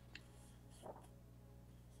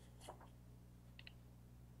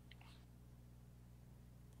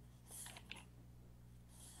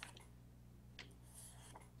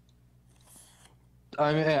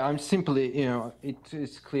 I'm simply, it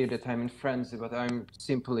is clear that I'm in frenzy, but I'm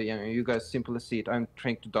simply, you guys simply see it. I'm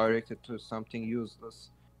trying to direct it to something useless,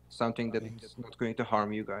 something that is not going to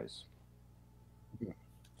harm you guys.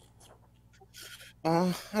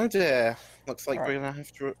 Oh dear. Looks like All we're right. gonna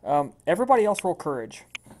have to. Everybody else roll courage.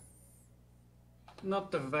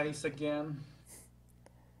 Not the vase again.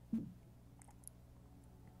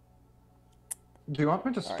 Do you want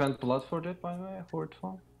me to spend blood for that, by the way, horde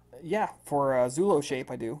form? Yeah, for Zulo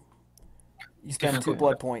shape, I do. You spend 2 Difficult.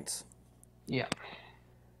 blood points. Yeah.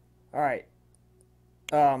 All right.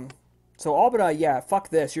 So Albina, yeah, fuck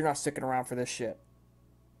this. You're not sticking around for this shit.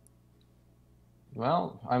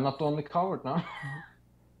 Well, I'm not the only coward now.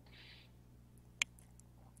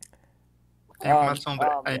 I'm not somber.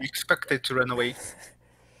 I expected to run away.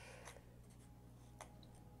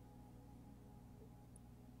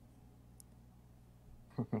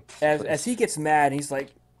 As he gets mad, he's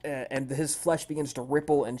like, and his flesh begins to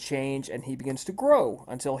ripple and change, and he begins to grow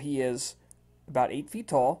until he is about 8 feet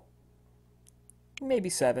tall, maybe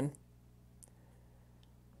 7.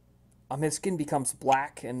 His skin becomes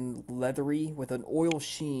black and leathery with an oil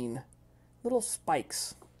sheen. Little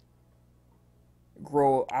spikes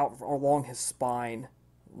grow out along his spine,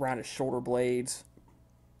 around his shoulder blades.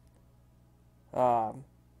 Okay.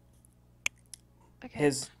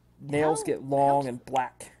 His nails How- get long and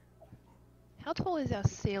black. How tall is our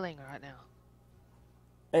ceiling right now?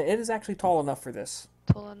 It is actually tall enough for this.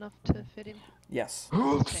 Tall enough to fit him? Yes.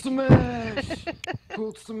 Hulk Just checking. smash!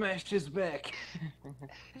 Hulk smash is back.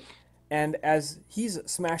 And as he's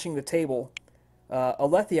smashing the table,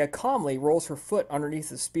 Alethea calmly rolls her foot underneath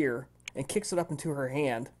the spear and kicks it up into her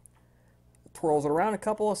hand, twirls it around a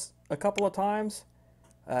couple of times,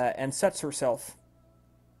 and sets herself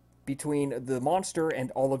between the monster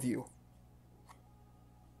and all of you.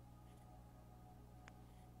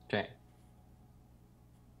 Okay.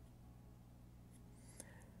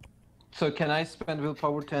 So can I spend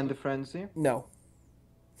willpower to end the frenzy? No.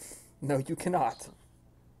 No, you cannot.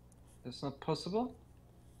 That's not possible?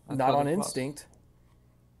 I Not thought on it was. instinct.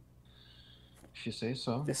 If you say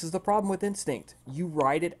so. This is the problem with instinct. You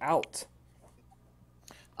ride it out.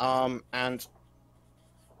 And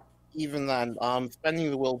even then, spending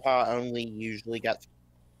the willpower only usually gets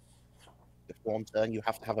one turn. You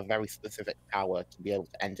have to have a very specific power to be able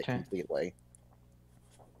to end it Okay. completely.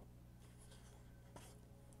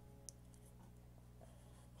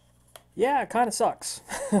 Yeah, it kind of sucks.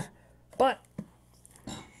 But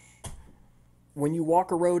when you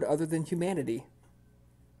walk a road other than humanity,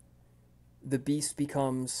 the beast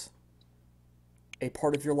becomes a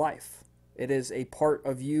part of your life. It is a part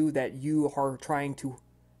of you that you are trying to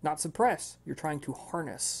not suppress, you're trying to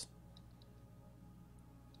harness.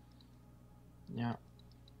 Yeah.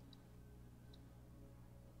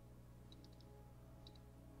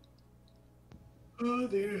 Oh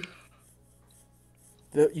dear.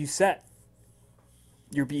 You set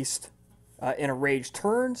your beast in a rage,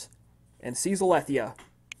 turns and sees Alethea.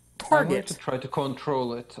 I'm going to Target. try to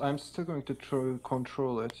control it. I'm still going to try to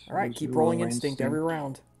control it. All right, Use keep roll rolling my instinct every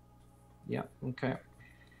round. Yeah, okay.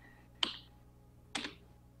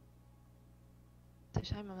 It's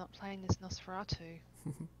a shame I'm not playing this Nosferatu.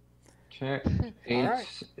 Okay. All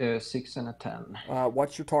 8, 6, and a 10.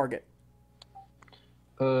 What's your target?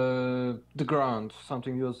 The ground.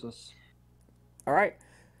 Something useless. All right.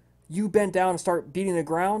 You bend down and start beating the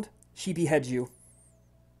ground. She beheads you.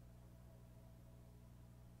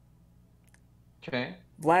 Okay.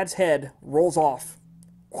 Vlad's head rolls off.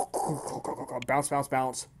 Bounce, bounce,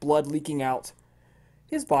 bounce. Blood leaking out.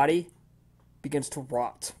 His body begins to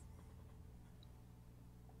rot.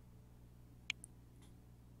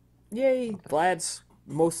 Yay, Vlad's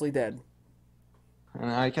mostly dead. And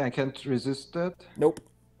I can't resist that. Nope.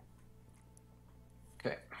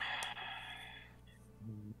 Okay.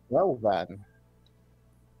 Well then.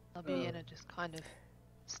 Labiena just kind of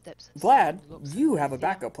steps aside Vlad, and looks at you have a Alethea.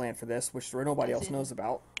 backup plan for this, which nobody As else in- knows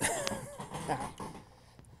about.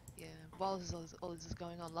 Yeah, while all this is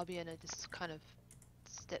going on, Labiena just kind of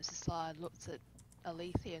steps aside, looks at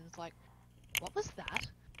Alethea and is like, what was that?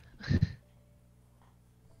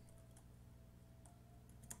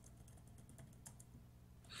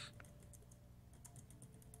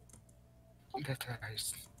 That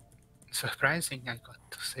is surprising, I got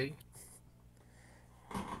to say.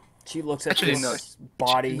 She looks at Actually, this no,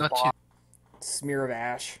 body, Not you. smear of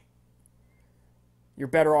ash. You're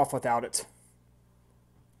better off without it.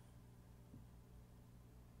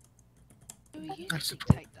 Do you I usually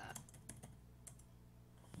suppose. take that?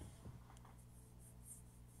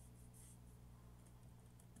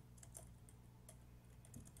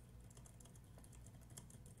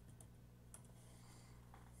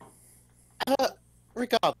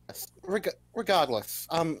 Regardless,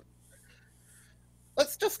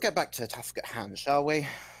 let's just get back to the task at hand, shall we?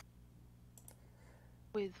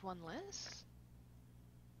 With one less?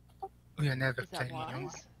 We are never Is that playing anymore.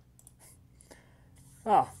 wise?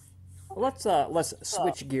 Ah, well, let's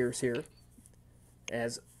switch gears here,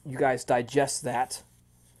 as you guys digest that.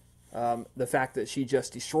 The fact that she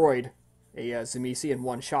just destroyed a Zamisi in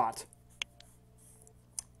one shot.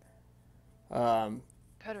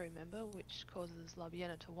 Gotta remember, which causes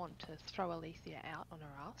Labiena to want to throw Alethea out on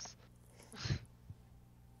her ass.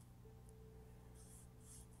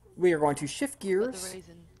 We are going to shift But gears. the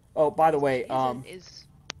reason Oh, by the way, is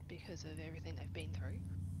because of everything they've been through.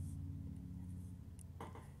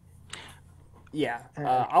 yeah,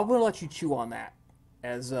 I'm going to let you chew on that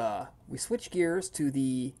as we switch gears to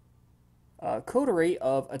the coterie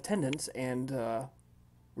of attendants and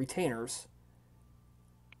retainers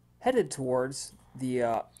headed towards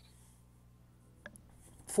the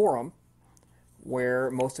forum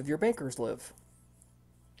where most of your bankers live.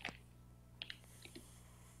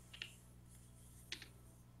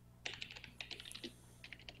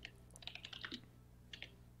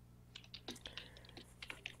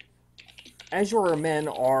 As your men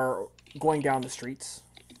are going down the streets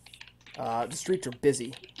are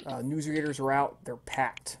busy. Newsreaders are out. They're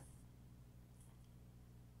packed.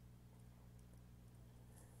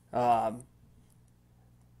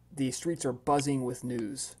 The streets are buzzing with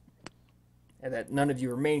news and that none of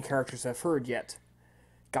your main characters have heard yet.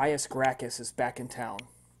 Gaius Gracchus is back in town.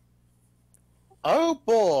 Oh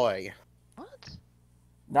boy! What?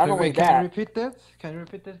 Not Wait, only wait, can you that, repeat that? Can you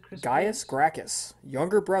repeat that, Chris? Gaius please? Gracchus,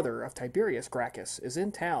 younger brother of Tiberius Gracchus, is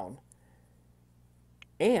in town.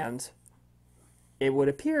 And it would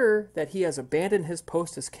appear that he has abandoned his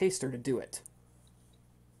post as caster to do it.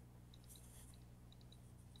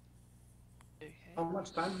 Okay. How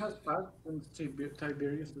much time has passed since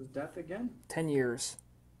Tiberius' death again? 10 years.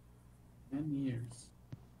 10 years.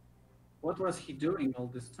 What was he doing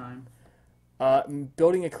all this time?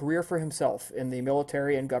 Building a career for himself in the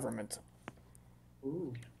military and government.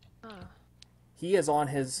 Ooh. Ah, He is on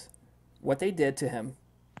his... What they did to him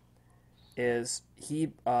is he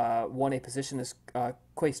won a position as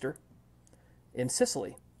quaestor in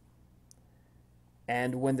Sicily.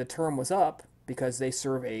 And when the term was up, because they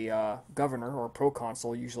serve a governor or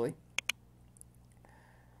proconsul usually,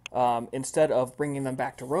 instead of bringing them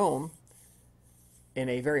back to Rome, in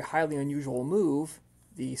a very highly unusual move,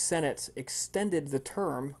 the Senate extended the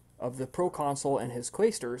term of the proconsul and his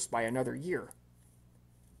quaestors by another year.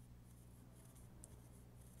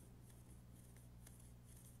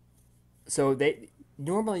 So they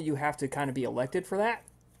normally you have to kind of be elected for that,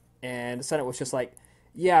 and the Senate was just like,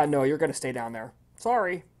 yeah, no, you're going to stay down there.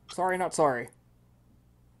 Sorry, sorry, not sorry.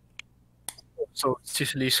 So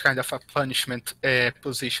Sicily is kind of a punishment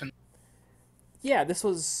position. Yeah,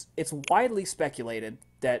 it's widely speculated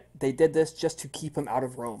that they did this just to keep him out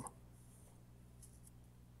of Rome.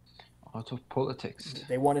 Out of politics.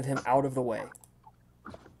 They wanted him out of the way.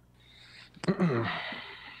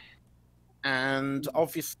 And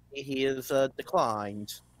obviously he has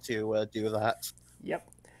declined to do that. Yep.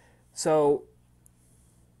 So,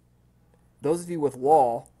 those of you with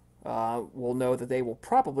law will know that they will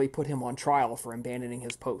probably put him on trial for abandoning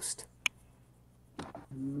his post.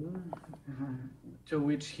 To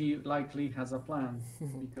which he likely has a plan,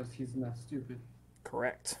 because he's not stupid.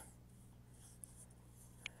 Correct.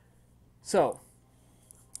 So,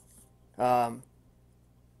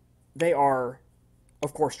 they are,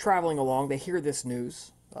 of course, traveling along. They hear this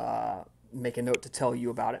news, make a note to tell you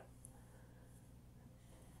about it.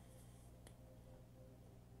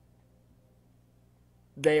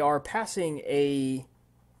 They are passing a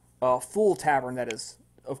full tavern that is,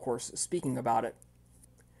 of course, speaking about it.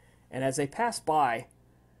 And as they pass by,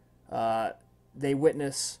 they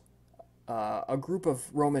witness a group of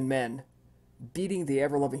Roman men beating the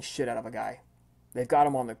ever-loving shit out of a guy. They've got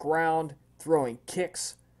him on the ground, throwing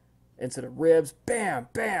kicks into the ribs. Bam,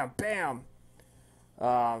 bam, bam.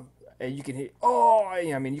 And you can hear,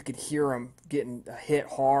 you could hear him getting hit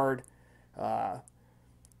hard.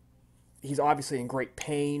 He's obviously in great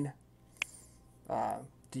pain.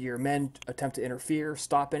 Do your men attempt to interfere,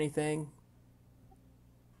 stop anything?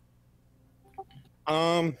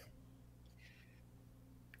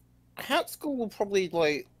 Hatskull will probably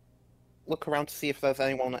look around to see if there's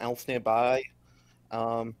anyone else nearby.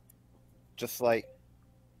 Just any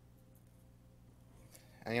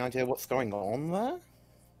idea what's going on there?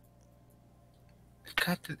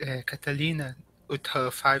 Catalina, with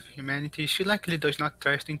her 5 humanity, she likely does not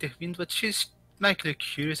try to intervene, but she's likely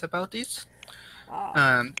curious about this.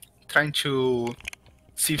 Trying to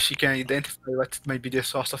see if she can identify what might be the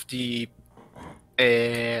source of the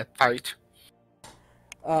fight.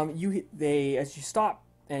 As you stop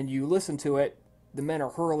and you listen to it, the men are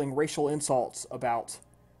hurling racial insults about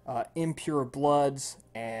impure bloods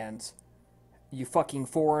and you fucking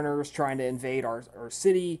foreigners trying to invade our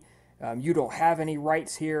city. You don't have any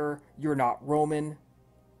rights here. You're not Roman.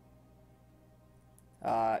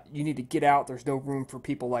 You need to get out. There's no room for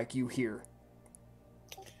people like you here.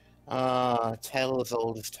 Tale as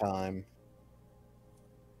old as time.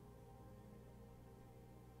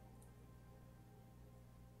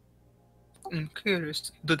 I'm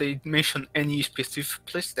curious, do they mention any specific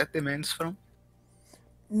place that the man's from?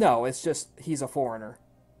 No, it's just he's a foreigner.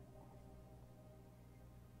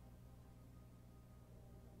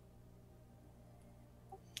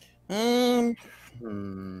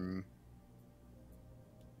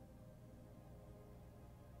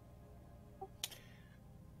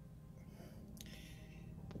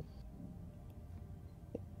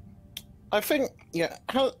 I think, yeah,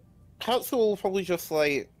 Hatskull will probably just,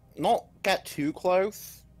 not get too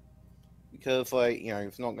close, because,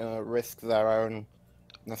 it's not gonna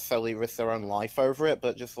necessarily risk their own life over it,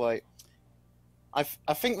 but just, I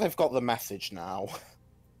think they've got the message now.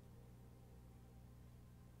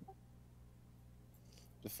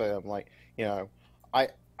 Just say,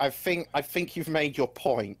 I think you've made your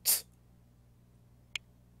point.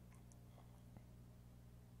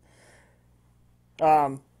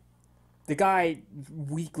 The guy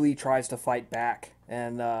weakly tries to fight back,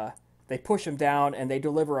 and they push him down, and they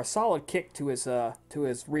deliver a solid kick to his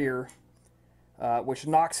rear, which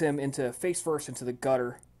knocks him face first into the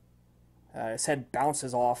gutter. His head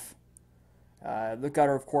bounces off. The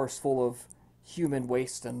gutter, of course, full of human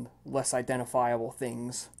waste and less identifiable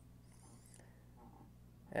things.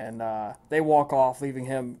 And they walk off, leaving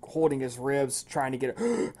him holding his ribs, trying to get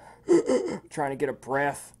a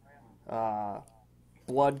breath.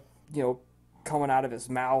 Blood, coming out of his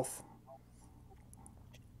mouth.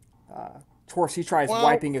 Of course, he tries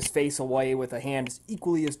wiping his face away with a hand that's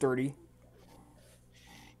equally as dirty.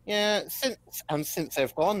 Yeah, since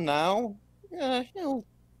they've gone now, yeah, he'll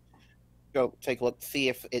go take a look, see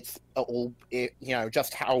if it's all,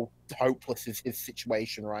 just how hopeless is his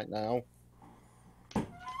situation right now.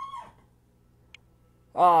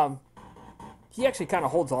 He actually kind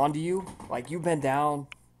of holds on to you, like you bend down,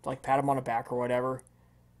 like pat him on the back or whatever,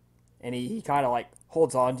 and he kind of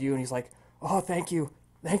holds on to you, and he's like, "Oh, thank you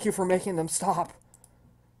for making them stop."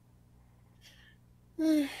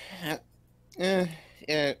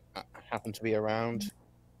 Yeah, I happen to be around.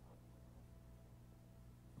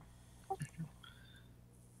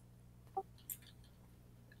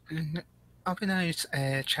 Albina's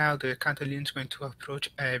child, Catalina, is going to approach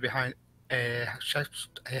behind Half-Chef's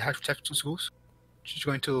goose. She's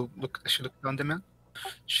going to look. She looks down the man.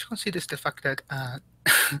 She considers the fact that I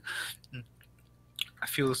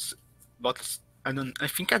feels but I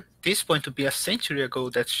think at this point to be a century ago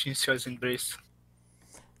that she was embraced.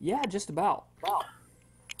 Yeah, just about.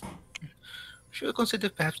 She will consider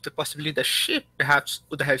perhaps the possibility that she perhaps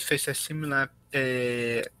would have faced a similar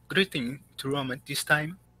greeting to Rome at this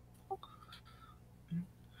time.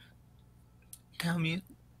 Tell me,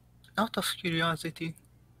 out of curiosity,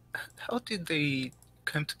 how did they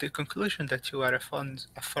come to the conclusion that you are a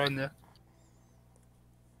foreigner?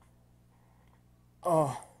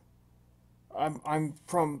 Oh, I'm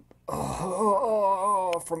from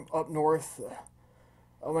from up north.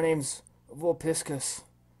 My name's Volpiscus.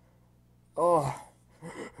 Oh,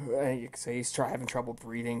 and you can say he's having trouble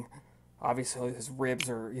breathing. Obviously, his ribs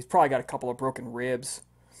are. He's probably got a couple of broken ribs.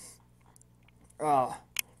 Uh,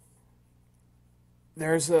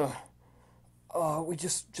 there's a. We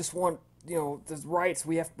just want the rights.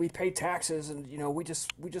 We pay taxes, and we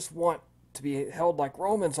just want to be held like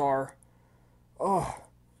Romans are. Oh,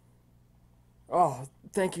 oh,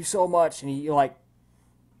 thank you so much. And he like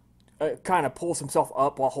kind of pulls himself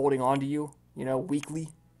up while holding on to you, weakly.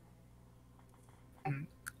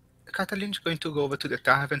 Catalina's going to go over to the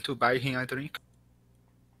tavern to buy him a drink.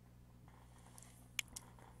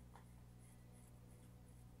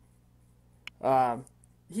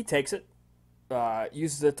 He takes it,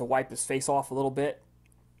 uses it to wipe his face off a little bit,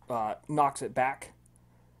 knocks it back.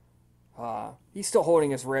 He's still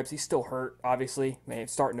holding his ribs. He's still hurt, obviously. Maybe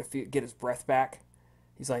starting to get his breath back.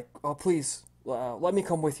 He's like, "Oh, please, let me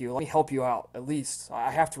come with you. Let me help you out. At least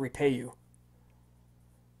I have to repay you."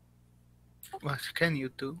 What can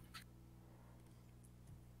you do?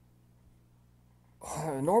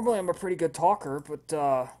 Normally, I'm a pretty good talker, but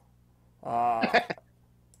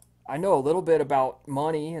I know a little bit about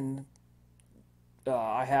money, and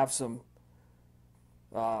I have some.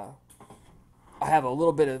 I have a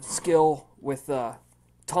little bit of skill with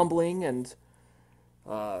tumbling, and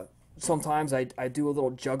sometimes I do a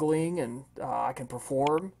little juggling, and I can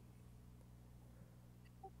perform.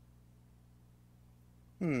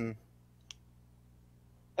 We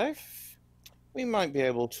might be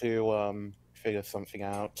able to figure something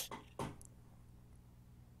out.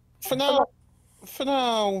 For now,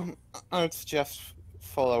 I would suggest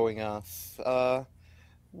following us.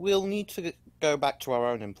 We'll need to go back to our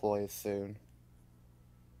own employers soon.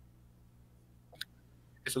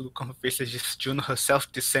 There's a look on her face as if Juno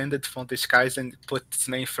herself descended from the skies and put its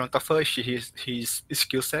name in front of her. His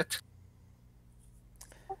skill set.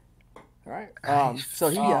 All right. So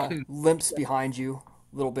he limps behind you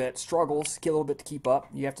a little bit, struggles, get a little bit to keep up.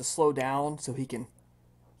 You have to slow down so he can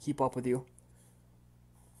keep up with you.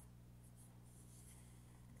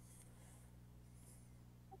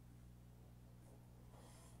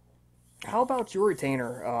 How about your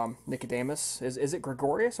retainer, Nicodemus? Is it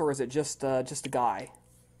Gregorius or is it just a guy?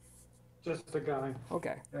 Just a guy.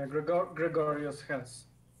 Okay. Gregorius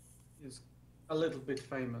is a little bit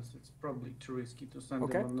famous. It's probably too risky to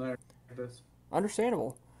send him on there like this.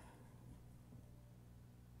 Understandable.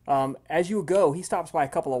 As you go, he stops by a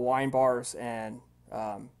couple of wine bars, and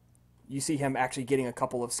you see him actually getting a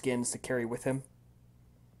couple of skins to carry with him.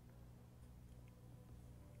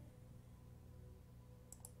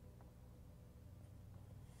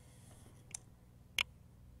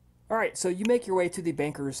 All right, so you make your way to the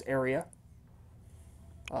banker's area.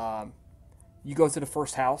 You go to the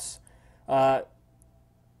first house.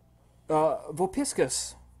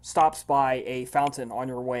 Vopiscus stops by a fountain on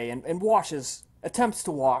your way and attempts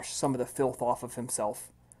to wash some of the filth off of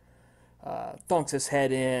himself. Dunks his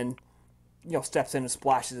head in, steps in and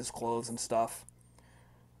splashes his clothes and stuff.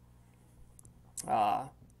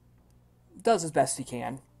 Does his best he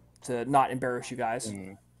can to not embarrass you guys.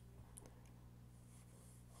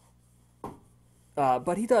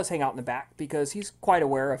 But he does hang out in the back because he's quite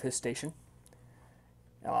aware of his station.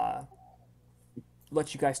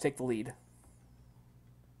 Let you guys take the lead.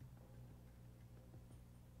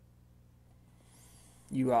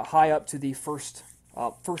 You high up to the first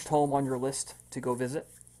home on your list to go visit.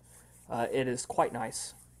 It is quite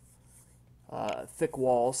nice. Thick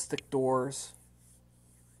walls, thick doors,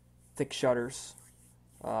 thick shutters,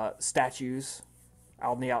 statues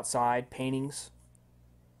out on the outside, paintings.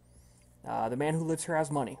 The man who lives here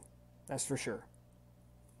has money, that's for sure.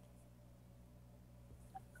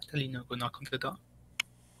 Catalina will knock on the door.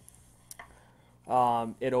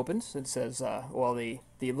 It opens. It says, the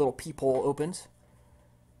little peephole opens.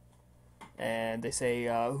 And they say,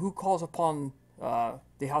 who calls upon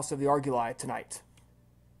the house of the ARLtR tonight?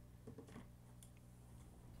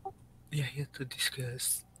 We are here to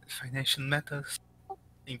discuss financial matters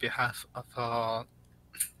in behalf of our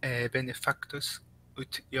benefactors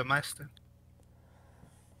with your master.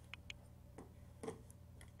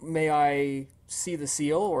 May I see the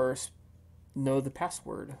seal or know the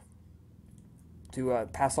password to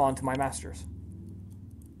pass on to my masters?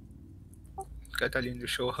 Catalin, you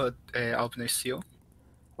show her Albina's seal.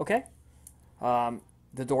 Okay.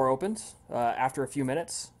 The door opens after a few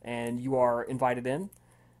minutes, and you are invited in.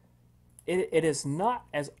 It is not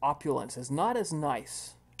as opulent, is not as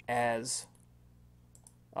nice as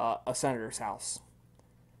a senator's house.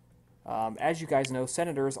 As you guys know,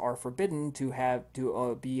 senators are forbidden to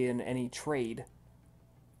be in any trade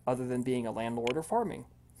other than being a landlord or farming.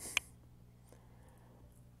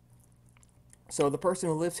 So the person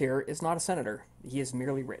who lives here is not a senator. He is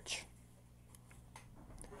merely rich.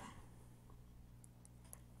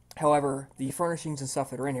 However, the furnishings and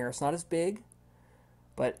stuff that are in here, it's not as big,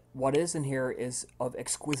 but what is in here is of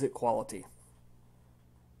exquisite quality.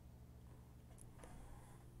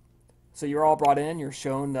 So you're all brought in, you're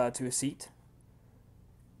shown to a seat.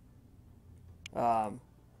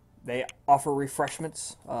 They offer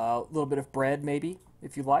refreshments, a little bit of bread maybe,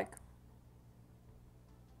 if you like.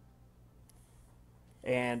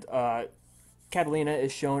 And Catalina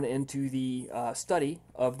is shown into the study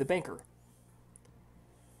of the banker.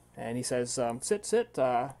 And he says, sit.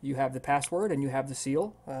 You have the password and you have the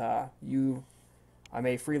seal. I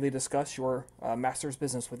may freely discuss your master's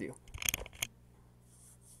business with you.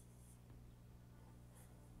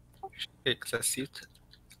 She takes a seat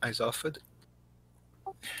as offered.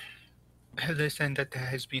 I understand that there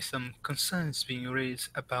has been some concerns being raised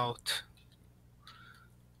about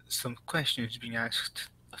some questions being asked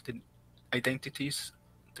of the identities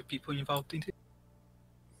of the people involved in it.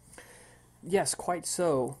 Yes, quite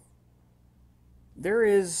so. There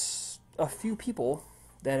is a few people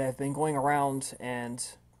that have been going around and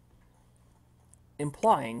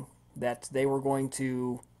implying that they were going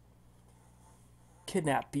to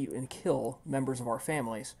kidnap, beat, and kill members of our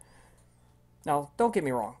families. Now, don't get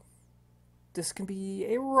me wrong. This can be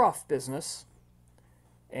a rough business,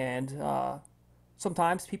 and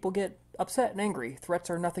sometimes people get upset and angry. Threats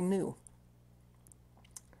are nothing new.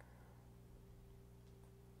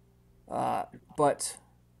 But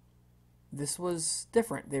this was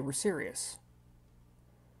different. They were serious.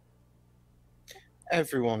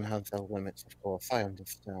 Everyone has their limits, of course, I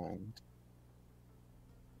understand.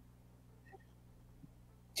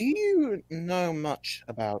 Do you know much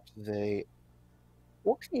about the...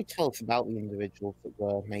 What can you tell us about the individuals that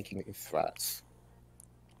were making these threats?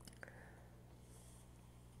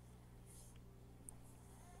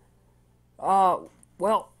 Well,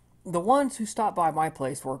 the ones who stopped by my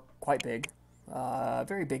place were quite big.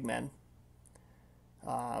 Very big men.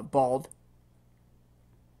 Bald.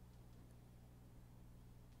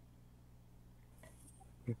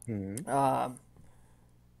 Mm-hmm.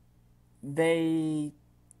 They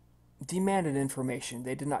demanded information.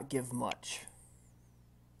 They did not give much.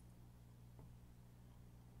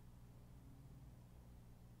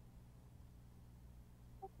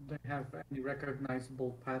 Do they have any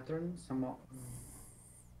recognizable patterns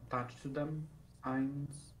attached to them?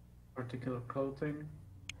 Signs, particular clothing,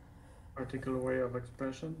 particular way of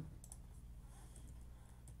expression?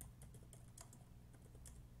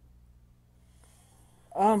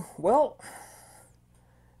 Well,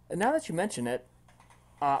 now that you mention it,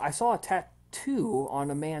 I saw a tattoo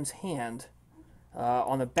on a man's hand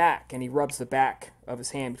on the back, and he rubs the back of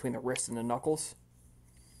his hand between the wrist and the knuckles.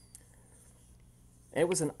 And it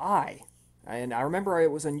was an eye, and I remember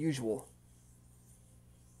it was unusual.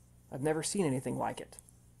 I've never seen anything like it.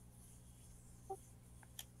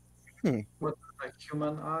 Was it a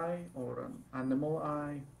human eye or an animal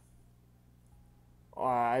eye?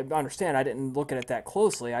 I understand I didn't look at it that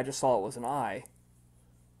closely, I just saw it was an eye.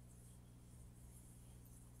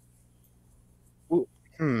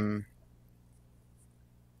 Hmm.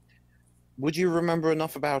 Would you remember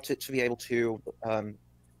enough about it to be able to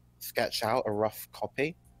sketch out a rough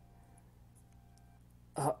copy?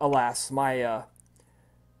 Alas, my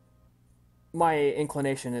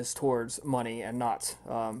inclination is towards money and not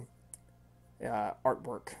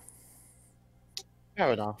artwork.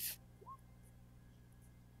 Fair enough.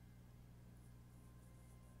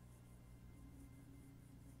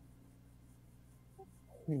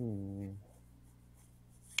 Hmm.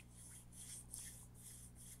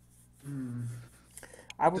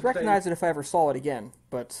 I would Did they- recognize it if I ever saw it again,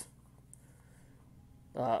 but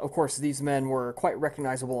of course these men were quite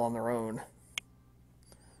recognizable on their own.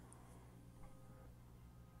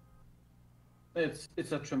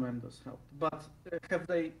 It's a tremendous help. But have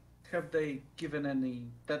they have they given any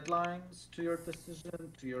deadlines to your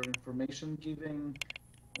decision, to your information giving?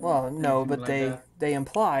 Well, no, Anything but like that? they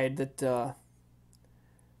implied that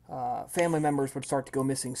family members would start to go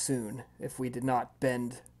missing soon if we did not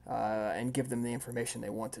bend and give them the information they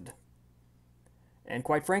wanted. And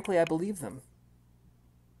quite frankly, I believe them.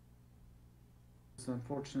 It's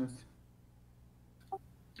unfortunate.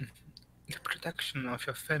 The protection of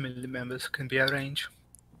your family members can be arranged.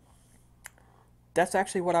 That's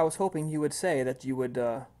actually what I was hoping you would say, that you would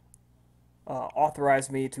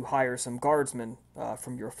authorize me to hire some guardsmen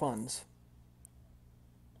from your funds.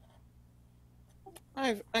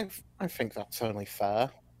 I think that's only fair.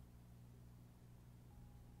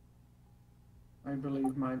 I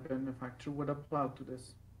believe my benefactor would applaud to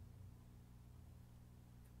this.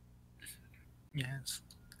 Yes,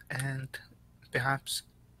 and perhaps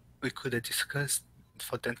we could have discussed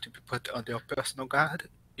for them to be put on your personal guard,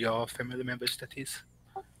 your family members, that is,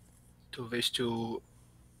 to wish to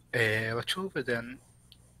watch over them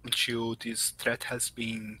until this threat has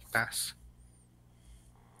been passed.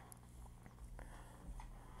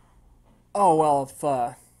 Oh well, if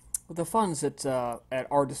with the funds at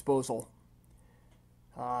our disposal,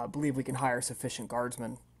 I believe we can hire sufficient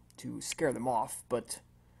guardsmen to scare them off. But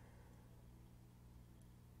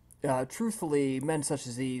truthfully, men such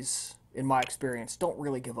as these, in my experience, don't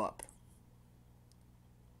really give up.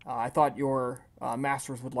 I thought your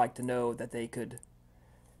masters would like to know that they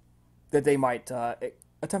might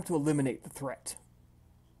attempt to eliminate the threat.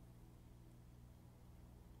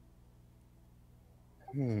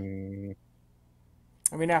 I mean,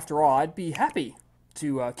 after all, I'd be happy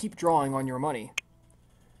to keep drawing on your money.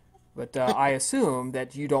 But I assume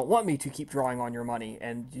that you don't want me to keep drawing on your money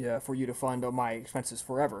and for you to fund my expenses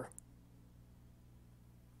forever.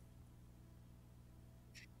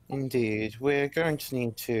 Indeed, we're going to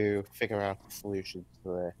need to figure out a solution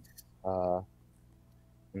to this,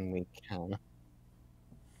 when we can.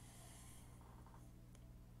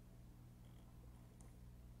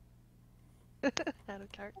 Out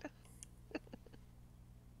of character.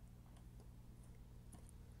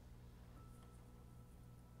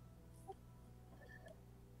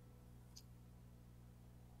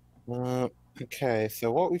 Okay,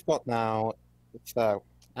 so what we've got now, so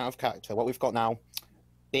out of character, what we've got now,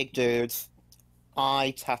 big dudes,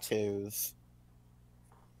 eye tattoos.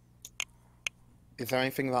 Is there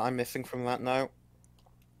anything that I'm missing from that note?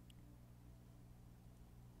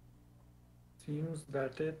 Seems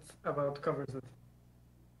that it about covers it.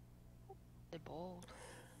 They're bald.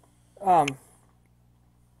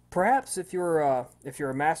 Perhaps if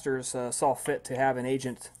your masters saw fit to have an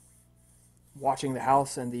agent watching the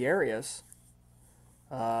house and the areas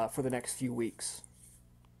for the next few weeks,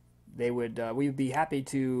 we would be happy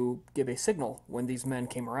to give a signal when these men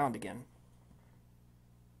came around again.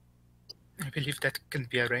 I believe that can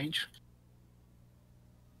be arranged.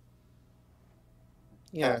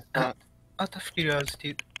 Yeah. Out of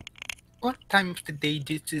curiosity, what time of the day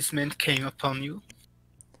did these men came upon you?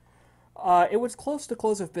 It was close to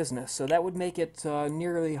close of business, so that would make it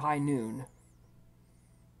nearly high noon.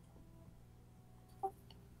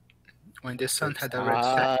 When the sun had already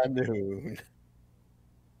set. Noon.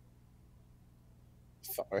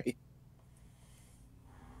 Sorry.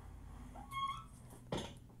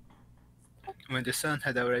 When the sun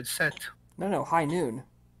had already set. No, high noon.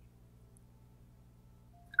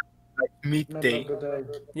 Midday. Middle of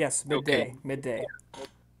the day. Yes, midday. Midday.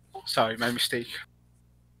 Sorry, my mistake.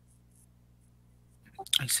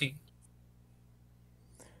 I see.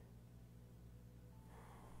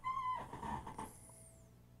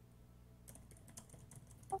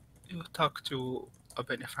 You will talk to our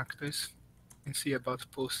benefactors and see about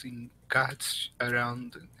posting guards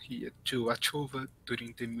around here to watch over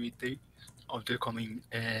during the midday of the coming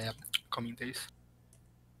days.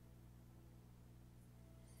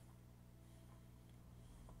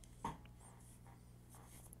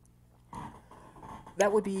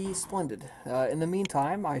 That would be splendid. In the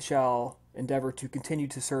meantime, I shall endeavor to continue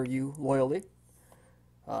to serve you loyally.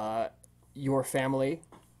 Your family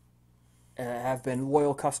have been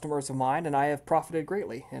loyal customers of mine, and I have profited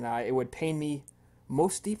greatly. And it would pain me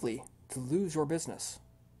most deeply to lose your business.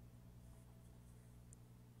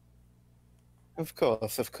 Of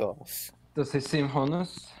course, of course. Does he seem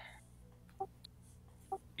honest?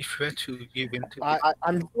 If you were to give in to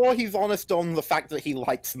I'm sure he's honest on the fact that he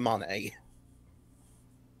likes money.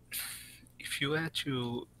 if you were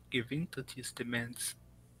to give in to these demands,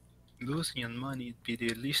 losing your money would be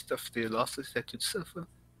the least of the losses that you'd suffer.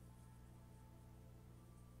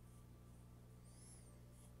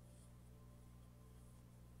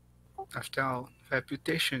 After all,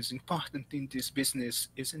 reputation is important in this business,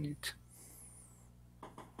 isn't it?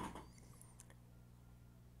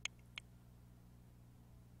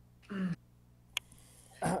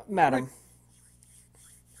 Madam,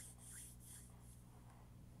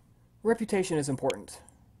 reputation is important.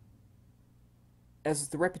 As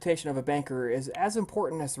the reputation of a banker is as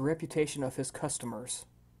important as the reputation of his customers.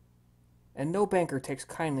 And no banker takes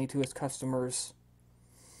kindly to his customers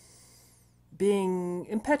being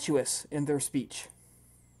impetuous in their speech.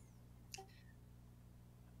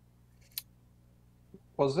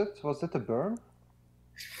 Was it a burn?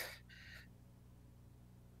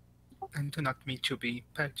 I do not mean to be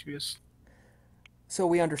impetuous. So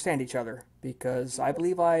we understand each other, because I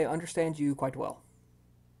believe I understand you quite well.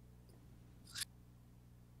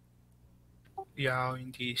 We are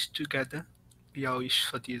in this together. We all wish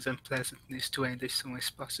for this unpleasantness to end as soon as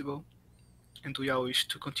possible, and we all wish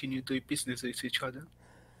to continue doing business with each other.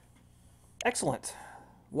 Excellent.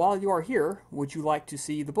 While you are here, would you like to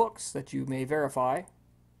see the books that you may verify?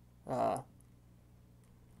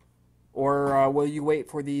 Or will you wait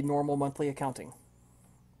for the normal monthly accounting?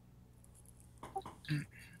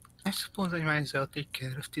 I suppose I might as well take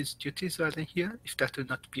care of these duties while I'm here, if that would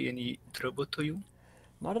not be any trouble to you.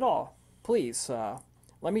 Not at all. Please,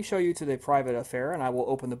 let me show you to the private affair, and I will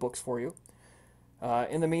open the books for you.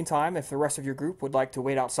 In the meantime, if the rest of your group would like to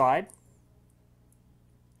wait outside.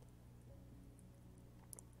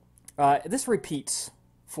 This repeats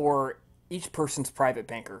for each person's private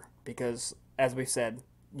banker, because, as we said,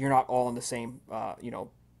 you're not all in the same,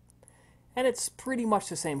 and it's pretty much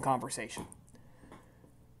the same conversation.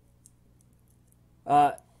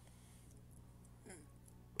 As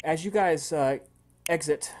you guys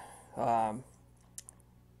exit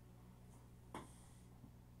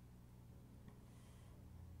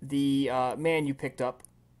the man you picked up,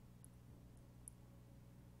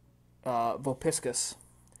 Vopiscus,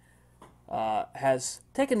 has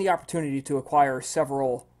taken the opportunity to acquire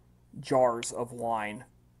several jars of wine.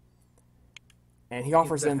 And he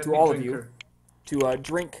offers them to all of you to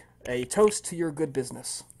drink a toast to your good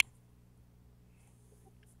business.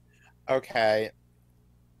 Okay.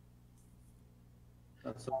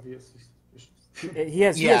 That's obviously suspicious. He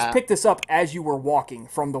has picked this up as you were walking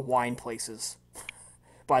from the wine places.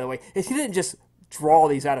 By the way, he didn't just draw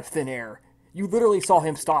these out of thin air. You literally saw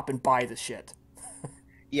him stop and buy the shit.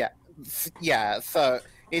 Yeah, so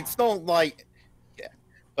it's not like... Yeah,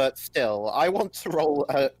 but still, I want to roll...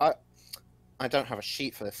 I don't have a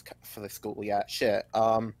sheet for this school yet. Shit.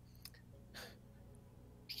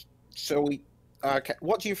 Shall we... Okay,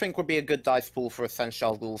 what do you think would be a good dice pool for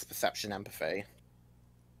Essential Rules Perception Empathy?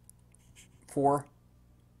 4.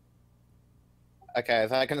 Okay,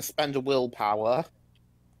 they're going to spend a willpower.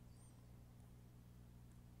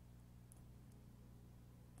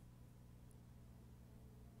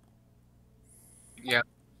 Yeah,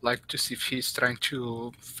 like to see if he's trying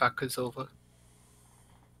to fuck us over.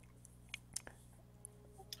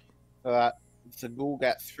 The ghoul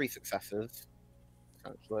gets 3 successes,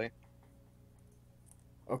 essentially.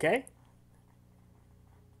 Okay.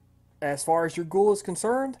 As far as your ghoul is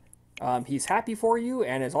concerned, he's happy for you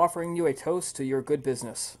and is offering you a toast to your good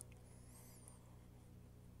business.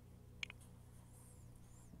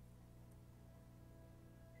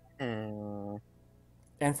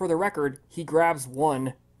 And for the record, he grabs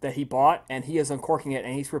one that he bought and he is uncorking it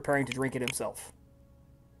and he's preparing to drink it himself.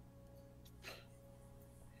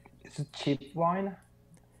 Is it cheap wine?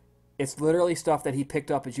 It's literally stuff that he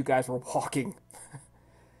picked up as you guys were walking.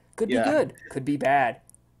 Could be Yeah. good, could be bad.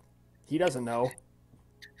 He doesn't know.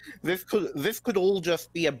 This could all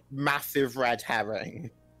just be a massive red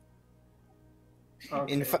herring.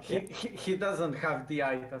 Okay. He doesn't have the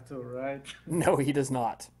eye tattoo, right? No, he does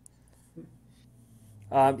not.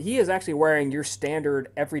 He is actually wearing your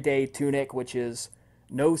standard everyday tunic, which is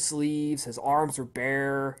no sleeves. His arms are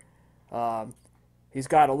bare. He's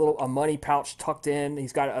got a money pouch tucked in.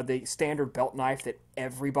 He's got the standard belt knife that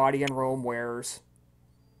everybody in Rome wears.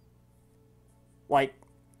 Like,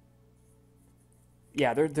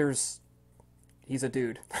 yeah, he's a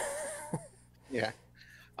dude. Yeah.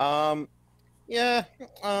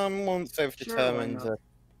 Once they've Sure, determined why not?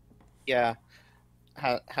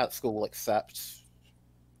 that, how school will accept.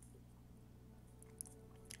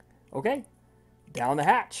 Okay, down the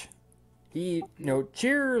hatch. He,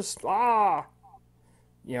 cheers,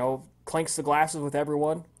 clinks the glasses with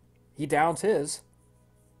everyone. He downs his.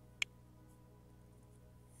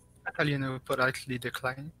 Italian will politely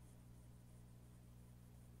decline.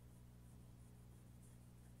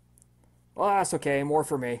 Well, that's okay, more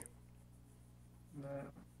for me.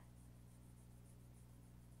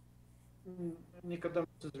 Nicodemus'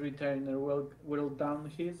 retainer will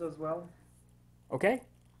down his as well. Okay.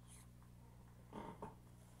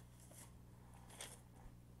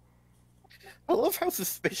 I love how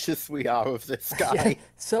suspicious we are of this Yeah, guy.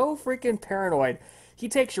 so freaking paranoid. He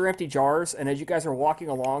takes your empty jars, and as you guys are walking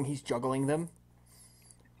along, he's juggling them.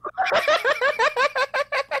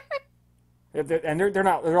 And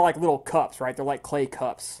they're like little cups, right? They're like clay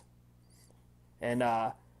cups. And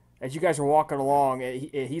as you guys are walking along,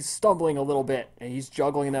 he's stumbling a little bit, and he's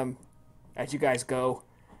juggling them as you guys go.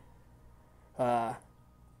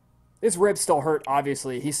 His ribs still hurt,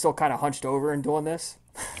 obviously. He's still kind of hunched over and doing this.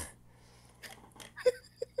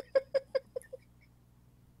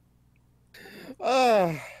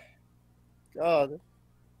 Oh, God.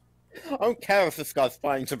 I don't care if this guy's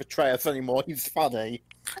planning to betray us anymore. He's funny.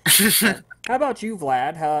 How about you,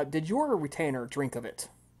 Vlad? Did your retainer drink of it?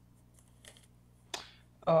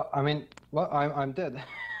 I mean, well, I'm dead.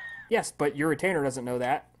 Yes, but your retainer doesn't know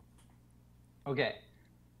that. Okay.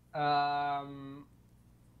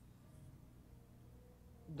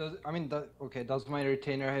 Does my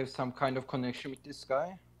retainer have some kind of connection with this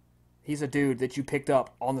guy? He's a dude that you picked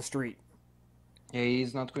up on the street, Yeah,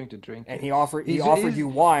 he's not going to drink and it. he offered He's- you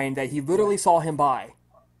wine that he literally saw him buy.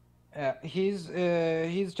 He's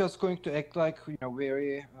just going to act like,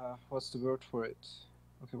 very, what's the word for it?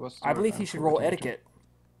 Okay, what's the I word? believe I'm he should roll forgetting it. etiquette.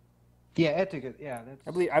 Yeah, etiquette, yeah, that's...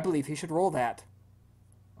 I believe he should roll that.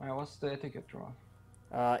 What's the etiquette roll?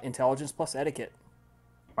 Intelligence plus etiquette.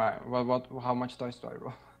 Alright, well, how much dice do I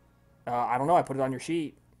roll? I don't know. I put it on your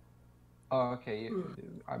sheet. Oh, okay,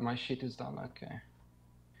 my sheet is done, okay.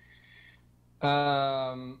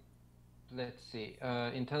 Let's see,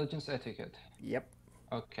 intelligence etiquette. Yep.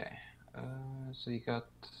 Okay, so you got...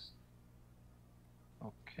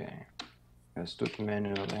 Okay, let's do it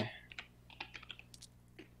manually.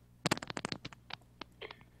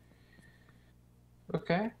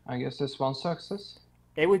 Okay, I guess that's one success.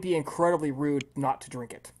 It would be incredibly rude not to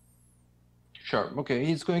drink it. Sure, okay,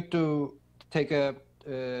 he's going to take a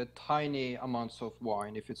tiny amounts of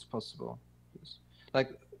wine if it's possible. Like,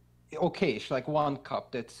 okay, it's like 1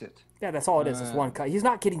 cup, that's it. Yeah, that's all it is. It's 1 cup. He's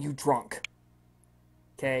not getting you drunk.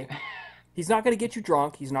 Okay? He's not going to get you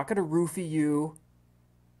drunk. He's not going to roofie you.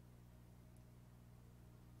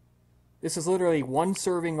 This is literally 1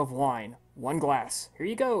 serving of wine. 1 glass. Here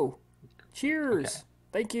you go. Cheers. Okay.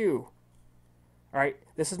 Thank you. All right.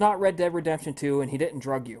 This is not Red Dead Redemption 2, and he didn't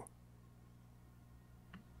drug you.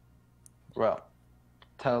 Well,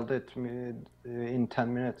 tell that to me in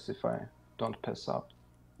 10 minutes if I don't pass out.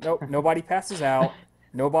 Nope. Nobody passes out.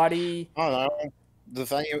 Nobody. I don't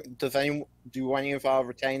know. Do any of our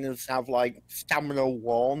retainers have, like, stamina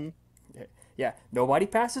 1? Yeah. Nobody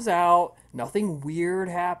passes out. Nothing weird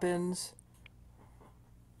happens.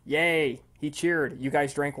 Yay. He cheered. You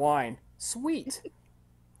guys drank wine. Sweet.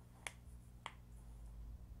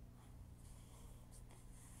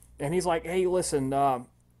 And he's like, hey, listen, I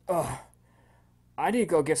need to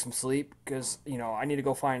go get some sleep because, I need to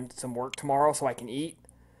go find some work tomorrow so I can eat.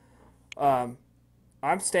 I'm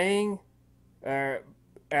staying at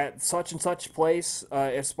such and such place.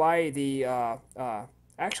 It's by the,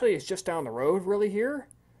 actually, it's just down the road really here.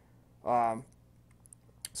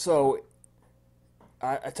 So,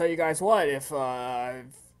 I tell you guys what, if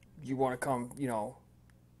you want to come,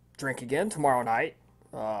 drink again tomorrow night,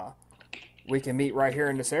 we can meet right here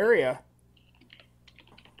in this area.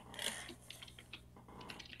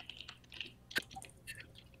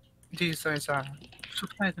 This is a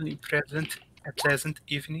surprisingly pleasant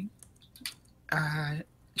evening.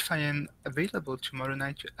 If I am available tomorrow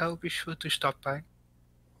night, I'll be sure to stop by.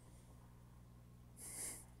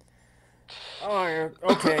 Oh,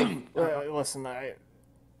 okay. Listen, I'm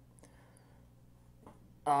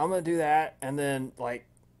gonna do that, and then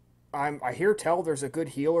I hear tell there's a good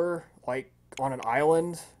healer on an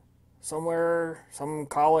island somewhere, some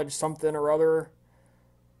college, something or other.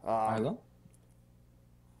 Island?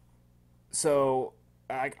 So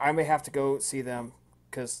I may have to go see them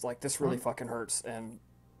because this really fucking hurts, and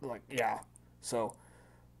yeah. So,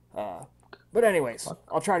 but anyways,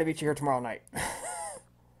 I'll try to meet you here tomorrow night.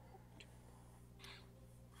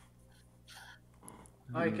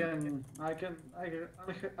 I can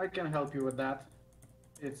help you with that.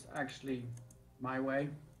 It's actually my way.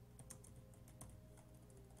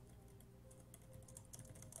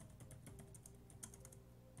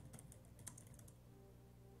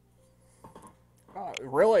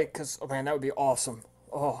 Really? Because man, that would be awesome.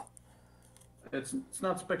 Oh. It's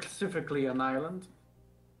not specifically an island.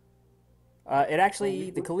 It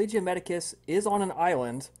actually, the Collegium Medicus is on an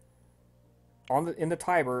island in the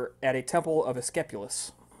Tiber at a temple of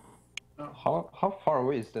Asclepius. How far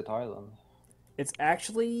away is that island? It's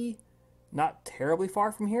actually not terribly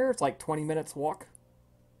far from here. It's like 20 minutes walk.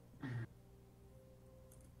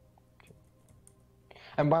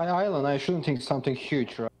 And by island, I shouldn't think something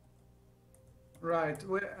huge, right? Right.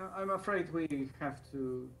 I'm afraid we have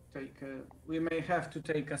to we may have to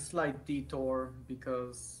take a slight detour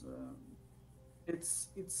because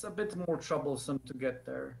it's a bit more troublesome to get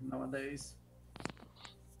there nowadays.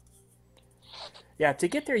 Yeah, to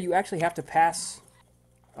get there, you actually have to pass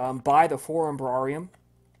by the Forum Brarium,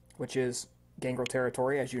 which is Gangrel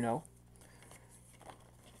territory, as you know.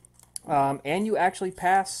 And you actually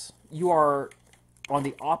pass. You are on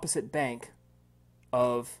the opposite bank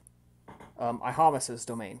of Ihamas's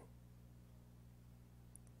domain.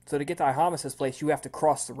 So to get to Ihamas's place, you have to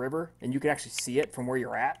cross the river, and you can actually see it from where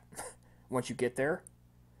you're at once you get there.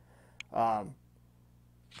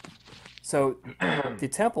 So the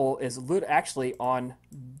temple is actually on,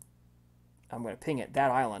 I'm going to ping it, that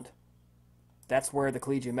island. That's where the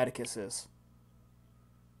Collegium Medicus is.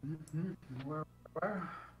 Mm-hmm. Where?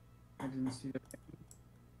 I didn't see it.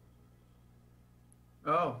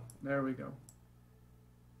 Oh, there we go.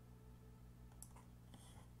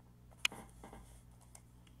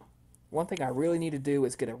 One thing I really need to do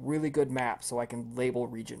is get a really good map so I can label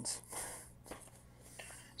regions.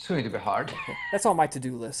 It's going to be hard. That's on my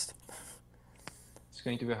to-do list. It's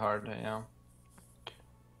going to be hard, yeah.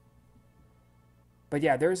 But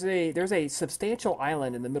yeah, there's a substantial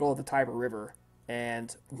island in the middle of the Tiber River,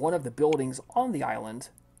 and one of the buildings on the island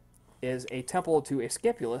is a temple to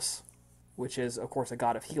Asclepius, which is, of course, a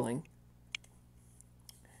god of healing.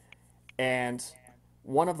 And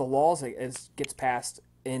one of the laws that gets passed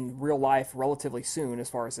in real life relatively soon, as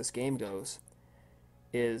far as this game goes,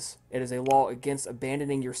 is it is a law against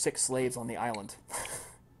abandoning your sick slaves on the island.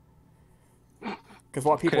 Because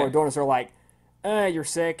what people are doing is they're like, you're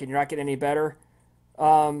sick and you're not getting any better.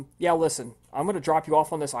 Yeah, listen, I'm going to drop you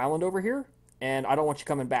off on this island over here, and I don't want you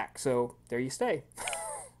coming back, so there you stay.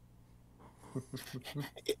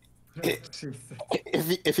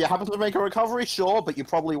 If you happen to make a recovery, sure, but you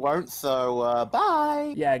probably won't, so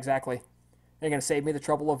bye! Yeah, exactly. They're going to save me the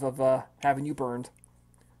trouble of having you burned.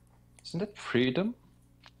 Isn't that freedom?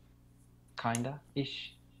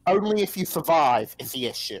 Kinda-ish. Only if you survive is the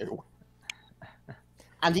issue.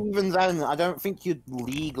 And even then, I don't think you'd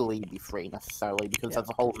legally be free necessarily, because there's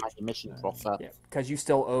a whole mission process. Yeah, because you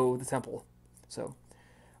still owe the temple. So,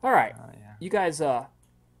 all right, Yeah. you guys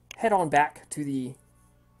head on back to the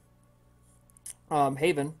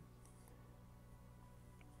haven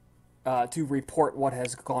to report what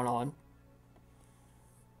has gone on.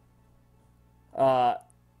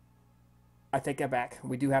 I take that back.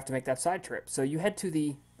 We do have to make that side trip. So you head to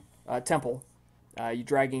the temple. You're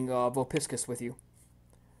dragging Vopiscus with you.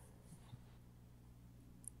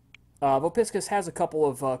 Vopiscus has a couple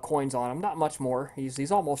of coins on him, not much more.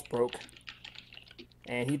 He's almost broke.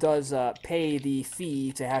 And he does pay the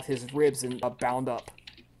fee to have his ribs bound up.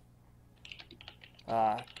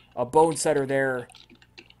 A bone setter there,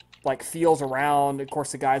 like, feels around. Of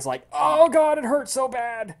course, the guy's like, "Oh God, it hurts so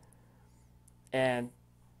bad!" And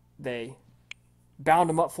they bound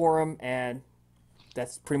him up for him, and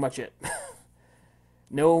that's pretty much it.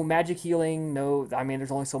 No magic healing. I mean,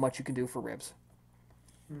 there's only so much you can do for ribs.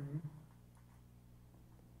 Mm-hmm.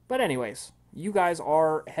 But anyways, you guys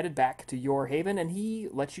are headed back to your haven, and he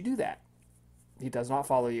lets you do that. He does not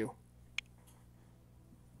follow you.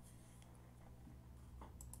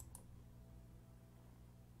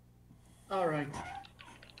 All right.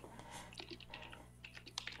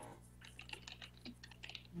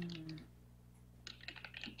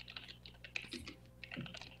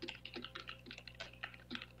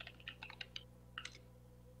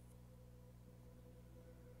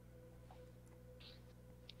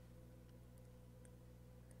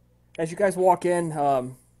 As you guys walk in,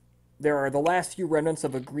 there are the last few remnants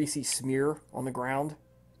of a greasy smear on the ground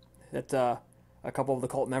that a couple of the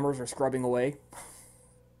cult members are scrubbing away.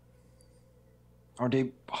 Are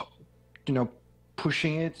they,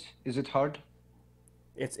 pushing it? Is it hard?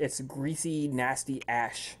 It's greasy, nasty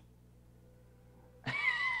ash.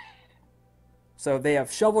 So they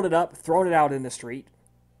have shoveled it up, thrown it out in the street,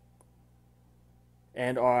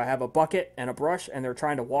 and have a bucket and a brush, and they're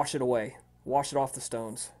trying to wash it away, wash it off the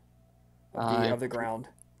stones of the ground.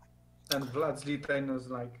 And Vlad's detained was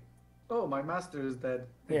like, "Oh, my master is dead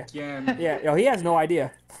Yeah. again." Yeah, he has no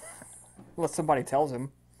idea. Unless somebody tells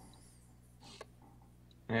him.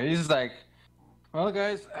 Yeah, he's like, "Well,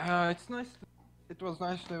 guys, it's nice. It was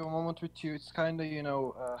nice to have a moment with you. It's kind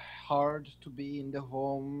of, hard to be in the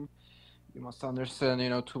home. You must understand,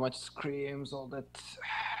 too much screams, all that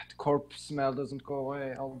corpse smell doesn't go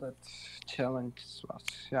away. All that challenge. But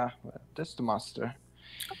yeah, well, that's the master.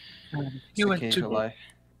 It's You the went key to to life.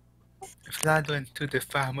 Vlad went to the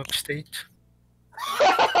farm upstate.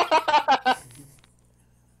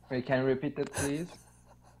 Wait, can you repeat that, please?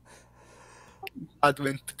 Vlad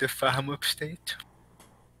went to the farm upstate.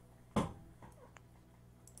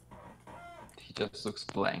 He just looks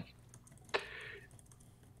blank.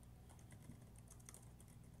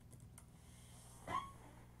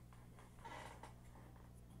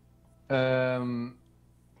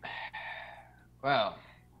 Well,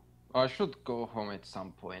 I should go home at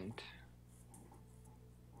some point.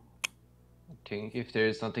 I think if there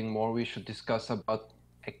is nothing more we should discuss about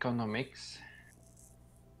economics.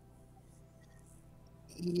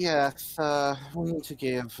 Yes, we need to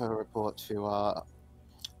give a report to our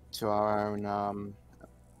own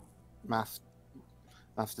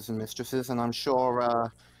masters and mistresses, and I'm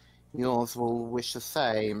sure yours will wish the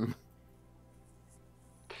same.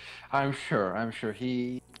 I'm sure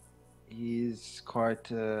he's quite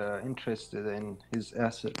interested in his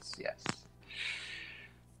assets. Yes.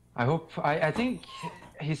 I think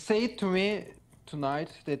he said to me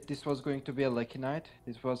tonight that this was going to be a lucky night.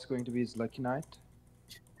 This was going to be his lucky night.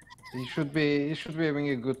 He should be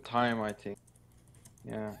having a good time, I think.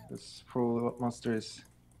 Yeah, that's probably what Master is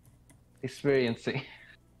experiencing.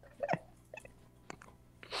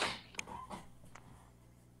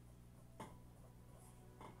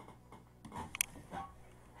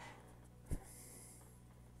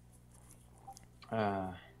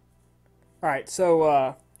 All right,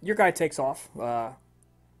 so your guy takes off,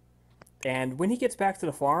 and when he gets back to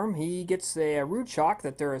the farm, he gets a rude shock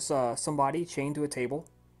that there is somebody chained to a table,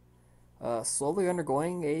 slowly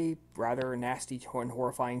undergoing a rather nasty and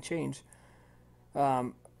horrifying change.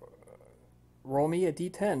 Roll me a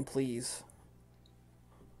d10, please.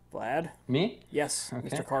 Vlad? Me? Yes, Okay.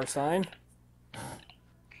 Mr. Karstein.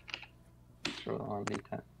 Sure, I'll be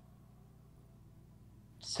 10.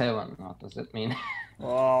 7, what does that mean?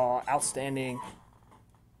 Oh, outstanding.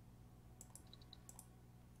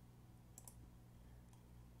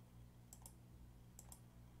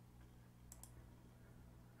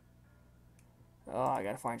 Oh, I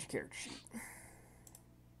gotta find your character sheet.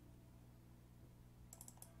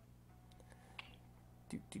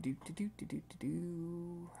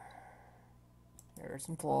 Do. There are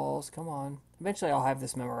some flaws. Come on. Eventually, I'll have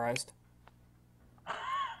this memorized.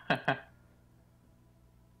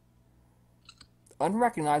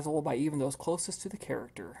 Unrecognizable by even those closest to the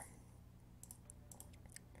character.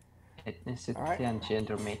 Ethnicity All right. and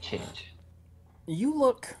gender may change. You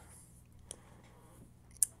look.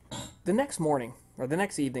 The next morning, or the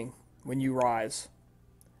next evening, when you rise,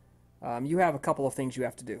 you have a couple of things you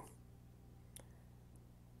have to do.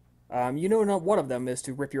 You know one of them is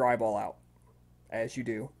to rip your eyeball out, as you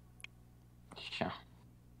do. Sure.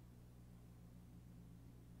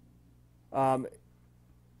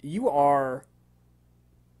 You are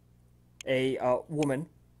a woman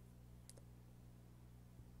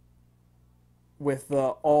with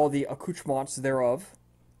all the accoutrements thereof.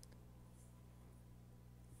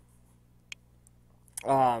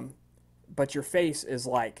 But your face is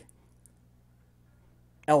like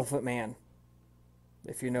Elephant Man,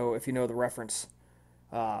 if you know the reference.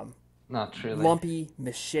 Not really. Lumpy,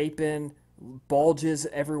 misshapen, bulges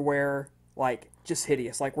everywhere, like just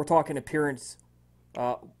hideous. Like we're talking appearance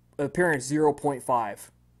 0.5.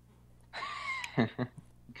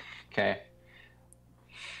 Okay.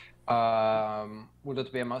 Would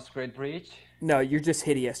it be a masquerade breach? No, you're just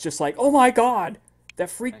hideous. Just like, oh my god, that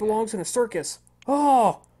freak belongs in a circus.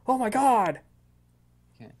 Oh my god.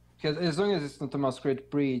 Okay. Because as long as it's not a masquerade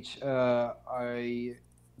breach, I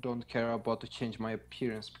don't care about to change my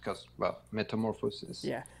appearance because, well, metamorphosis.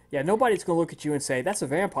 Yeah. Nobody's gonna look at you and say that's a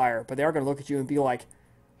vampire, but they are gonna look at you and be like,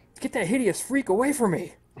 get that hideous freak away from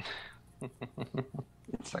me.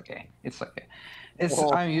 It's okay.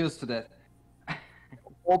 Well- I'm used to that.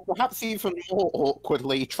 Or perhaps even more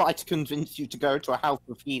awkwardly, try to convince you to go to a house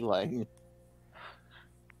of healing.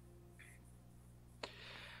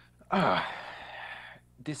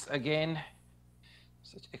 This again,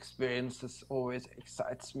 such experiences always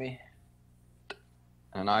excites me.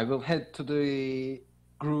 And I will head to the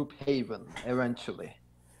group haven eventually.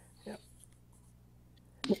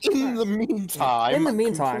 In the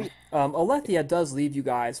meantime, Alethea does leave you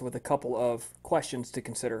guys with a couple of questions to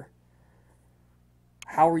consider.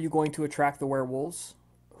 How are you going to attract the werewolves?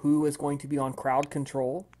 Who is going to be on crowd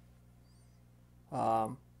control?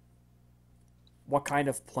 What kind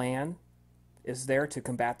of plan is there to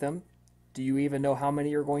combat them? Do you even know how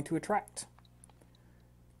many you're going to attract?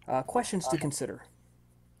 Questions to consider.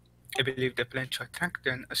 I believe the plan to attack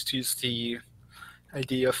them is to use the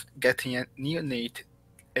idea of getting a neonate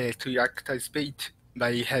to act as bait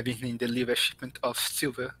by having him deliver a shipment of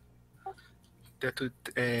silver that would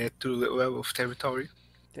to the werewolf territory.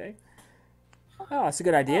 Okay. Oh, that's a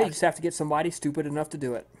good idea. You just have to get somebody stupid enough to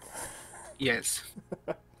do it. Yes.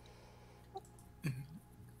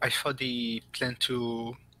 I saw the plan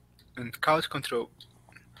to crowd control.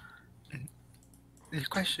 The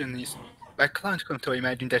question is, by crowd control,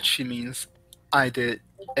 imagine that she means either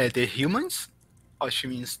the humans or she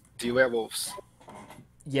means the werewolves.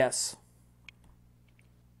 Yes,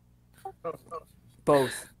 Both.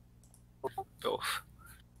 both. Both.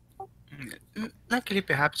 Luckily,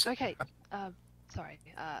 perhaps. Okay. Sorry.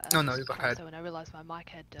 I No, was no, just go trying to ahead. say when I realised my mic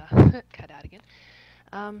had cut out again.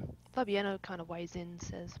 Fabiano kind of weighs in,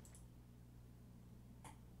 says,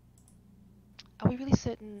 "Are we really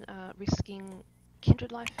certain risking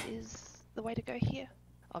kindred life is the way to go here?"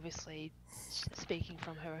 Obviously, speaking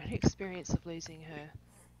from her own experience of losing her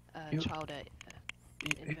You- child You,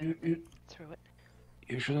 inadvertently through it.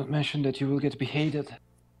 you shouldn't mention that you will get beheaded.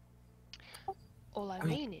 All I I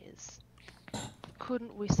mean- mean is,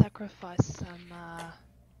 couldn't we sacrifice some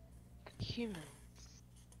humans?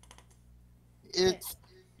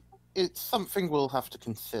 It's something we'll have to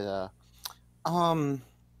consider.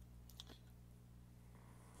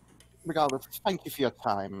 Regardless, thank you for your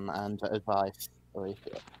time and advice,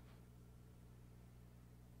 Alicia.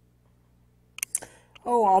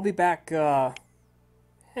 Oh, I'll be back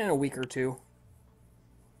in a week or two.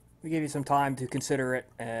 We give you some time to consider it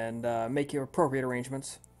and make your appropriate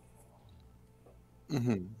arrangements.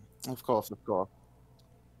 Of course, of course.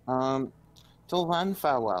 Till then,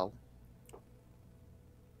 farewell.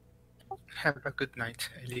 Have a good night,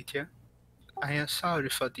 Alicia. I am sorry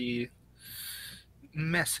for the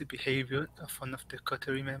messy behavior of one of the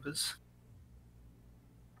coterie members.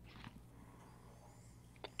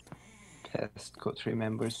 Past coterie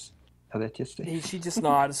members. Let you say. She just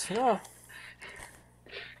nods. Oh.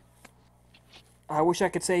 I wish I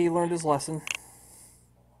could say he learned his lesson.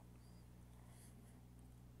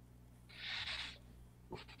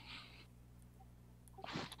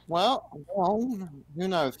 Well, who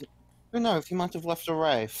knows? Who knows? He might have left a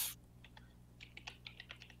wraith.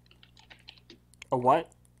 A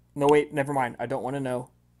what? No, wait, never mind. I don't want to know.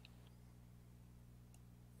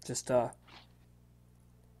 Just,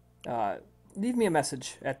 leave me a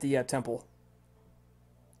message at the temple.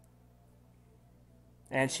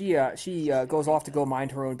 And she goes off to go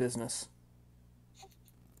mind her own business.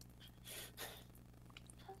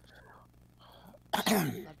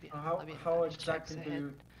 How exactly do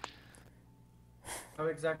you how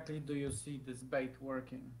exactly do you see this bait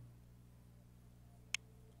working?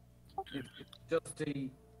 If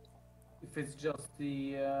it's just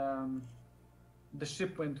the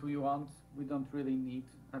shipment we want, we don't really need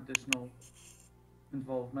additional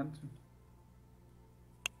involvement.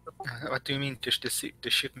 What do you mean, just the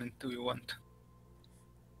shipment do you want?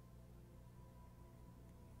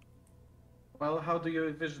 Well, how do you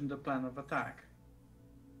envision the plan of attack?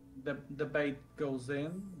 The bait goes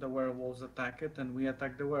in, the werewolves attack it, and we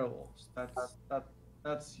attack the werewolves.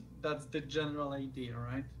 That's the general idea,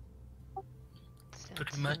 right? Sounds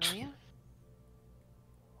Pretty much. familiar.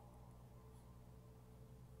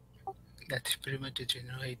 That's pretty much the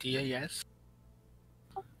general idea, yes.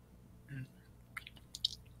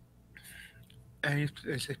 I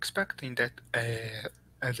was expecting that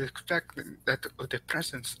with the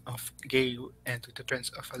presence of Gale and with the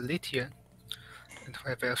presence of Alicia and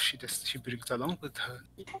whoever else she brings along with her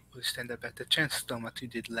will stand a better chance than what we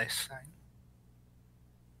did last time.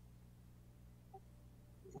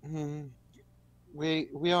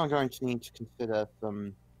 We are going to need to consider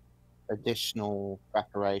some additional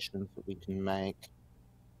preparations that we can make,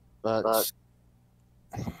 but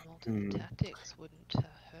Some alternate tactics wouldn't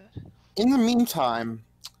hurt. in the meantime,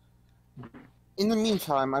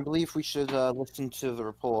 I believe we should listen to the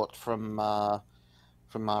report from our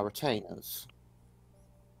retainers.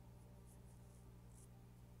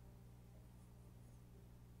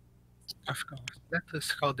 Of course, let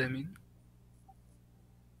us call them in.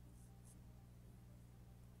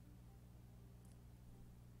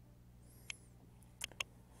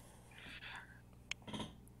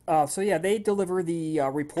 So yeah, they deliver the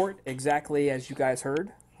report exactly as you guys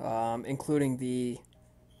heard, including the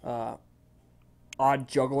odd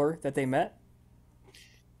juggler that they met,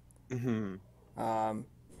 and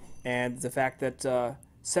the fact that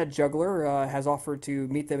said juggler has offered to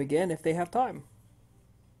meet them again if they have time.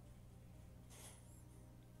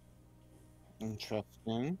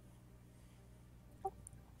 Interesting.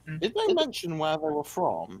 Did they mention where they were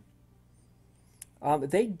from?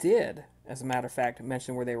 They did, as a matter of fact,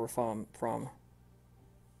 mention where they were from.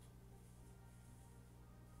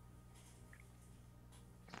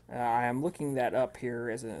 I am looking that up here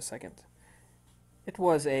as in a second. It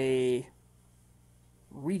was a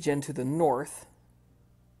region to the north.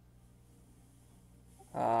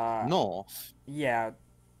 North. Yeah,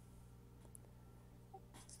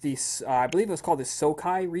 I believe it was called the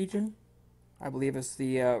Sokai region. I believe is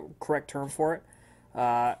the correct term for it.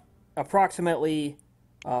 Approximately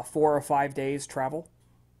 4 or 5 days travel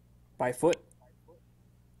by foot.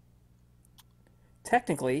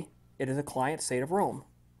 Technically, it is a client state of Rome.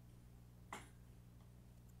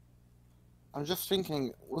 I'm just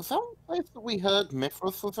thinking, was that a place that we heard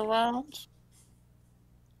Mithras was around?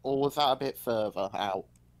 Or was that a bit further out?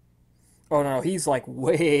 Oh no, he's like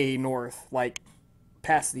way north, like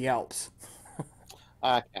past the Alps.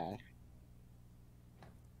 Okay.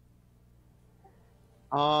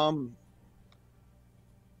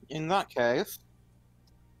 In that case,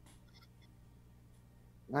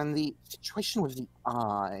 and the situation with the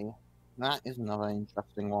eye, that is another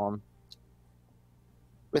interesting one.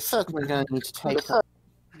 We're certainly going to need to take up.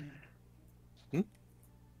 Go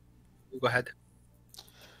ahead.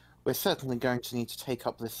 We're certainly going to need to take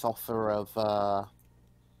up this offer of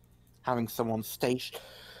having someone stationed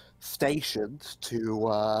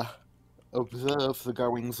to observe the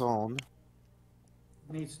goings on.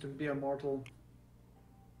 Needs to be a mortal,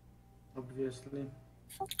 obviously.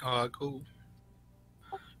 Go.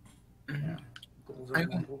 Yeah, goals I are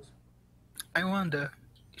won- mortals. I wonder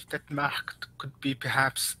if that mark could be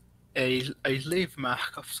perhaps a slave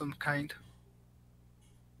mark of some kind.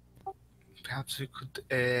 Perhaps we could,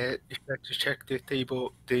 if we had to check the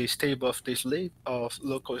stable of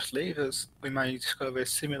local slavers, we might discover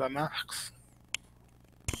similar marks.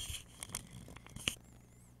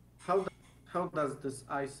 How does this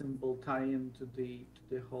eye symbol tie into the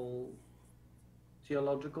whole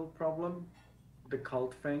theological problem, the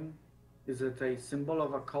cult thing? Is it a symbol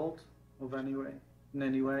of a cult of in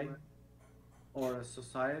any way, or a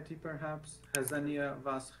society perhaps? Has any of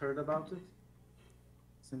us heard about it?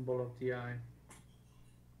 Symbol of the eye.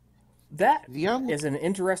 That The only is an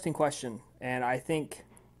interesting question, and I think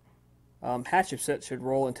Hatshepsut should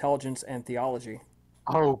roll intelligence and theology.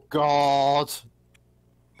 Oh God!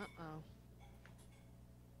 Uh-oh.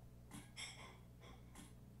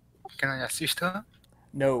 Can I assist her?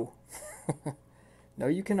 No. No,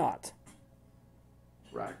 you cannot.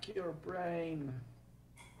 Rack your brain.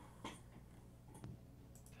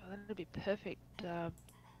 Oh, that'd be perfect.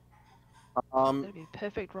 Um, That'd be a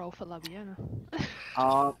perfect role for Labiana.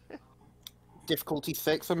 difficulty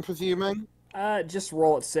 6, I'm presuming. Just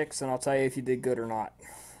roll at 6, and I'll tell you if you did good or not.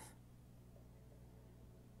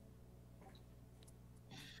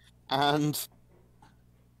 And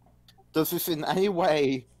does this in any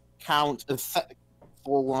way count as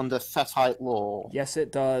fall under Setite law? Yes,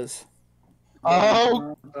 it does.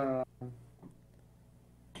 Oh,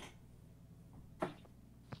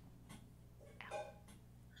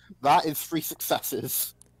 that is 3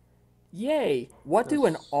 successes. Yay! What do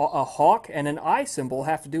a hawk and an eye symbol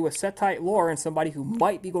have to do with Setite lore and somebody who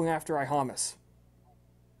might be going after Ihamus?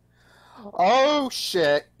 Oh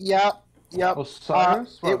shit! Yep.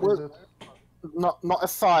 Osiris? It What was is it? not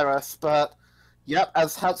Osiris, but yep.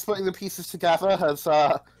 As Hat's putting the pieces together, as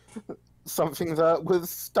something that was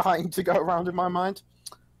starting to go around in my mind.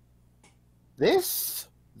 This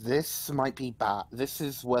might be bad. This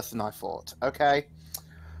is worse than I thought.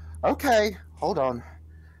 Okay, hold on.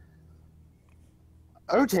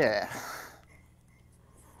 Oh dear.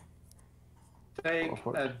 Take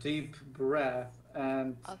a deep breath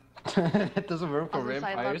and It doesn't work I for was gonna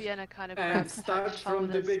say vampires. Labiana kind of and grabs start Hat's from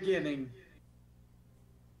the shoulders. beginning.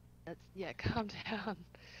 Yeah, calm down.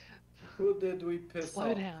 Who did we piss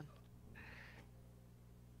Slow off? down.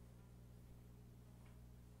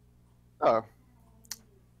 Oh.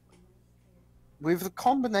 With the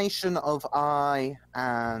combination of eye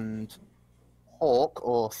and hawk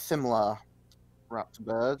or similar raptor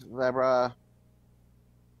bird, there are.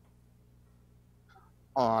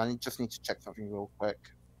 Oh, I just need to check something real quick.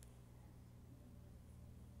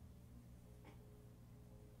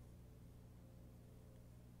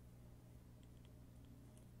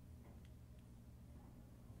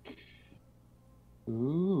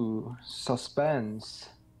 Ooh, suspense.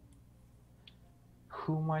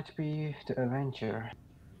 Who might be the Avenger?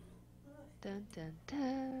 Dun dun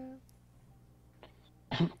dun.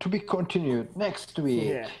 To be continued next week.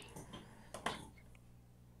 Yeah.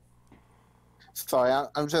 Sorry,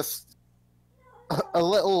 I'm just a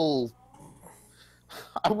little.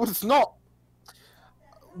 I was not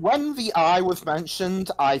when the eye was mentioned,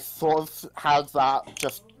 I sort of had that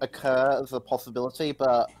just occur as a possibility,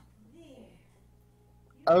 but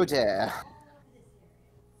oh dear.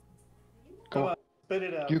 Come on, spit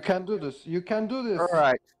it out. You can do this. You can do this. All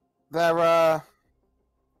right, there are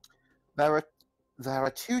there are there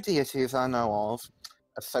are two deities I know of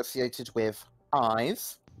associated with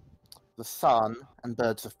eyes, the sun, and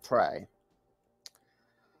birds of prey.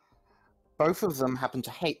 Both of them happen to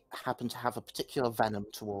have a particular venom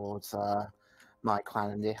towards my clan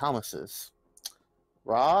and the Helmuses.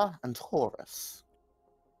 Ra and Taurus.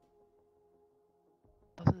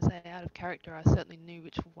 I was going to say, out of character, I certainly knew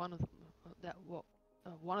which one of them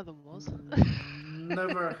one of them was.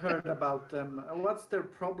 Never heard about them. What's their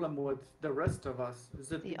problem with the rest of us?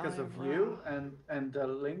 Is it The because of ARLtR. you and the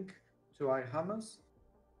link to Ihamas?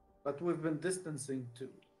 But we've been distanced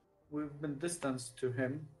to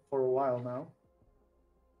him for a while now.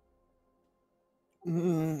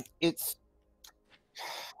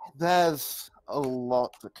 There's a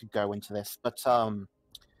lot that could go into this, but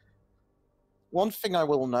one thing I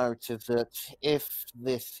will note is that if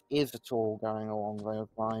this is at all going along those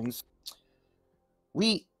lines,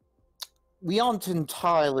 we aren't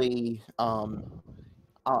entirely our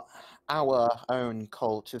own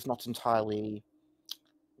cult is not entirely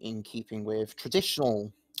in keeping with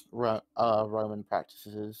traditional Roman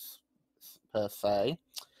practices per se,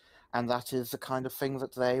 and that is the kind of thing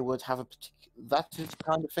that they would have a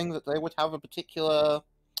particular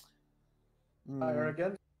Fire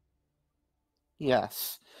again?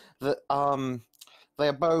 Yes, that they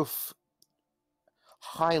are both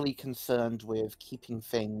highly concerned with keeping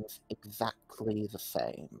things exactly the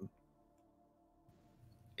same.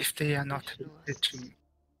 If they are not related to, Traditionalists.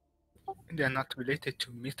 they are not related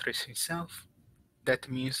to Mithras himself, that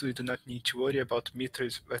means we do not need to worry about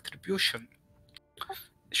Mithras' retribution.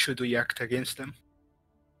 Should we act against them?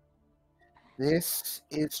 This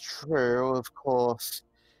is true, of course.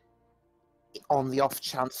 On the off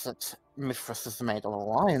chance that Mithras has made an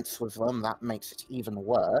alliance with them, that makes it even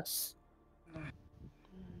worse.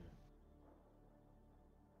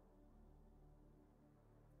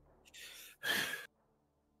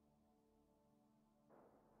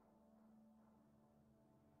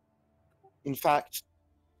 In fact,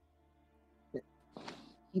 he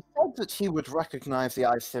said that he would recognize the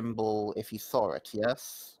eye symbol if he saw it,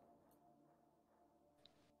 yes?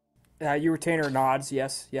 Your retainer nods.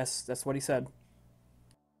 Yes, that's what he said.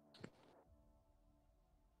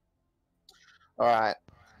 Alright,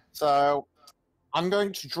 so I'm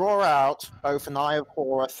going to draw out both an Eye of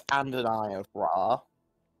Horus and an Eye of Ra,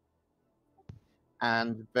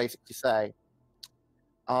 and basically say,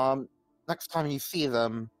 next time you see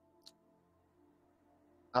them,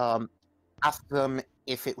 ask them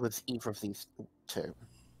if it was either of these two.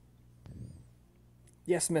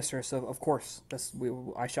 Yes, mistress. Of course.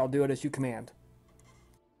 I shall do it as you command.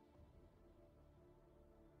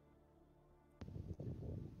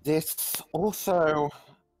 This also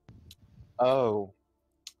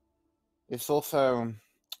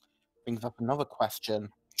brings up another question.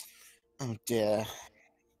 Oh dear.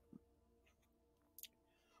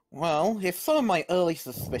 Well, if some of my early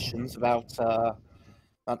suspicions about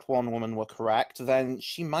that one woman were correct, then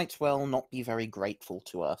she might well not be very grateful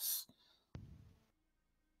to us.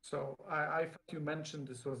 So I thought you mentioned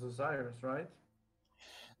this was Osiris, right?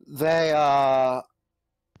 They are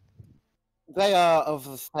of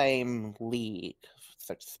the same league,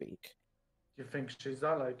 so to speak. You think she's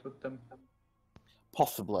allied with them?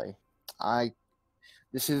 Possibly.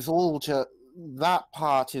 This is all just... That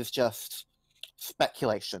part is just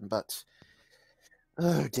speculation, but...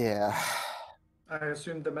 Oh dear. I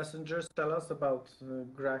assume the messengers tell us about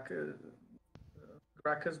Gracchus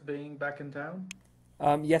being back in town?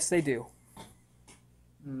 Yes, they do.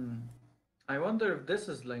 I wonder if this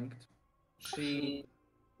is linked. She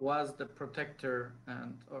was the protector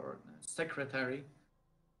or secretary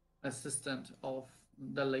assistant of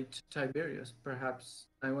the late Tiberius. Perhaps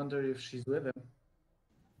I wonder if she's with him.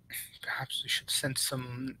 Perhaps we should send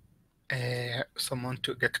someone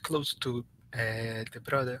to get close to the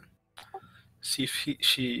brother. See if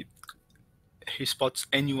he spots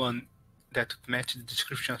anyone that would match the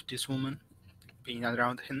description of this woman being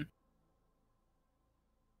around him.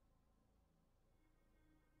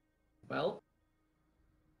 Well,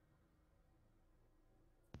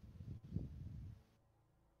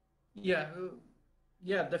 yeah,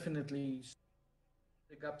 definitely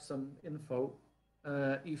pick up some info.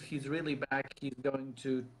 If he's really back, he's going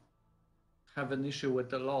to have an issue with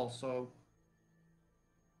the law. So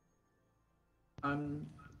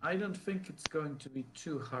I don't think it's going to be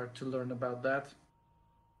too hard to learn about that.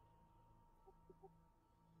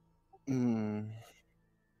 Hmm.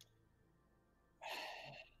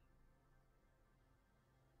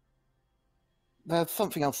 There's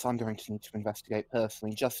something else I'm going to need to investigate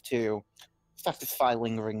personally, just to satisfy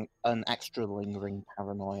an extra lingering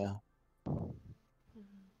paranoia.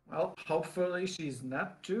 Well, hopefully she's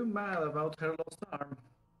not too mad about her lost arm.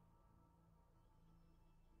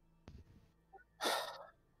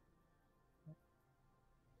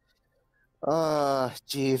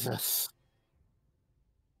 Jesus.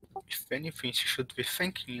 If anything, she should be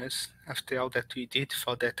thanking us after all that we did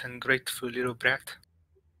for that ungrateful little brat.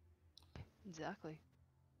 Exactly.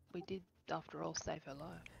 We did, after all, save her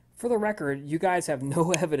life. For the record, you guys have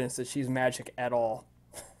no evidence that she's magic at all.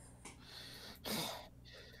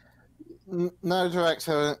 No,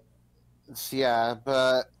 Director. Yeah,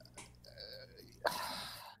 but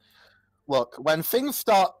look, when things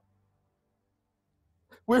start,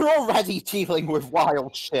 we're already dealing with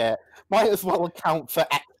wild shit. Might as well account for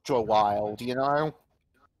extra wild, you know?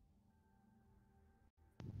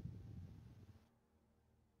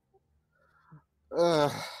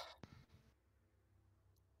 Ugh.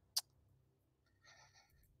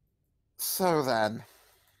 So then,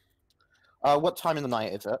 what time in the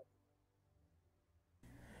night is it?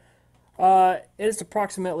 It is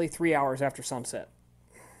approximately 3 hours after sunset.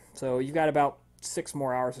 So you've got about 6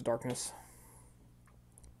 more hours of darkness.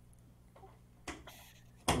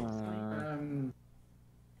 Um,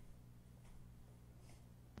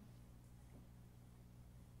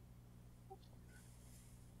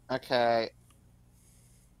 Okay.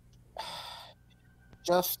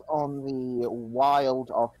 Just on the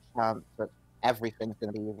wild off chance that everything's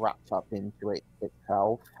going to be wrapped up into it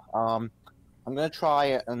itself, I'm going to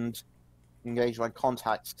try and engage my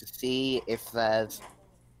contacts to see if I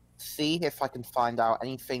can find out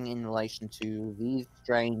anything in relation to these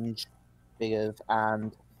strange figures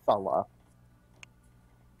and Fuller.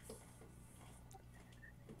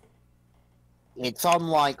 It's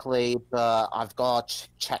unlikely, but I've got to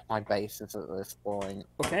check my bases at this point.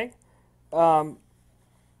 Okay.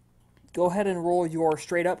 Go ahead and roll your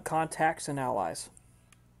straight up contacts and allies.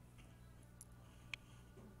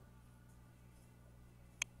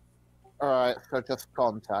 Alright, so just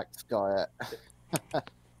contacts, got it.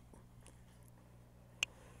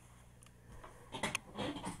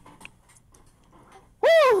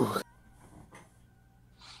 Woo!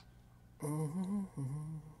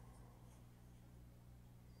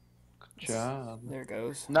 Good job. There it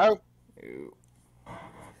goes. No. Ooh.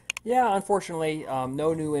 Yeah, unfortunately,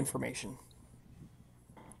 no new information.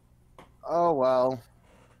 Oh well.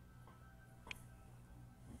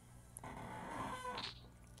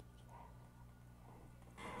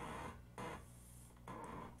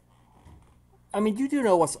 I mean, you do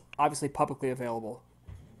know what's obviously publicly available.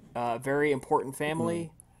 Very important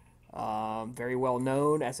family, very well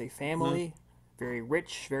known as a family, very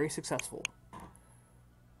rich, very successful.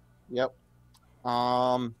 Yep.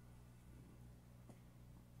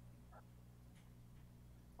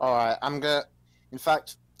 Alright, I'm gonna. In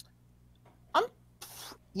fact, I'm.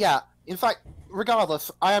 Yeah, in fact, regardless,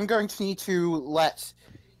 I am going to need to let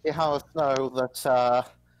Iharis know that,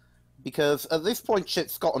 because at this point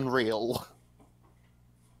shit's gotten real.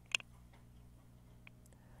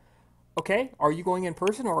 Okay, are you going in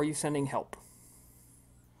person or are you sending help?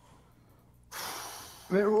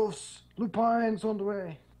 Werewolves, lupines on the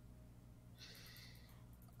way.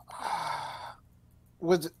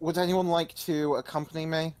 Would anyone like to accompany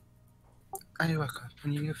me? I will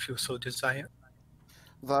accompany you if you so desire.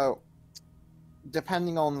 Though,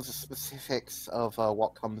 depending on the specifics of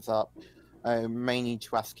what comes up, I may need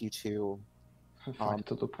to ask you to Fight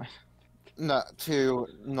the lupine. to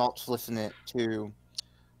not listen it to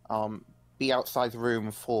be outside the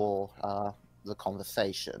room for the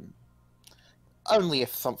conversation. Only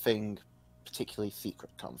if something particularly secret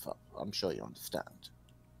comes up. I'm sure you understand.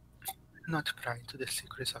 Not pry into the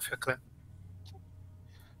secrets of your clan.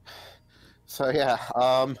 So yeah,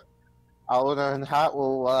 Aluna and Hat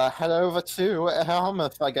will head over to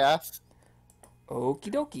Helmuth, I guess.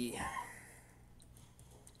 Okie dokie.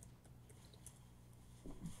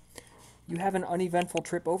 You have an uneventful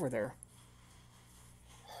trip over there.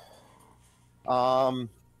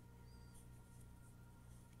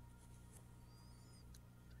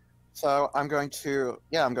 So I'm going to,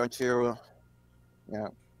 you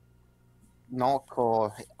know, knock,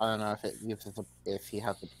 or I don't know if he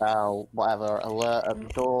has a bell, whatever, alert at the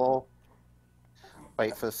door.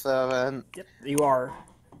 Wait for the servant. Yep, you are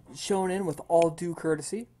shown in with all due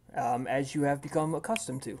courtesy, as you have become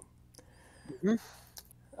accustomed to.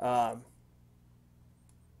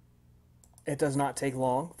 It does not take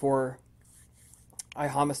long for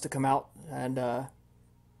Ihamus to come out, and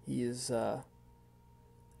He is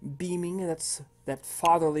beaming. That's that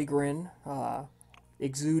fatherly grin,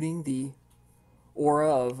 exuding the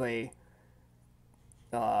aura of a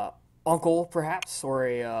uncle, perhaps, or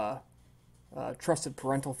a trusted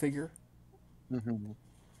parental figure. Hmm.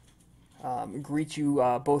 Greet you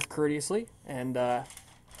both courteously, and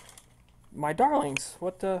my darlings,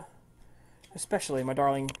 what, especially my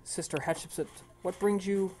darling sister Hatshepsut, what brings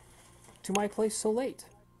you to my place so late?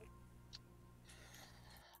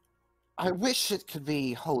 I wish it could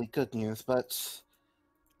be wholly good news, but,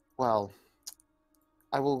 well,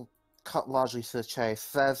 I will cut largely to the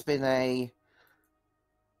chase. There's been a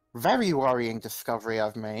very worrying discovery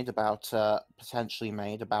I've made about, potentially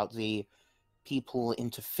made, about the people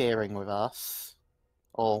interfering with us.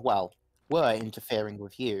 Or, well, were interfering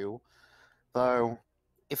with you. Though,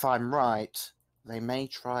 if I'm right, they may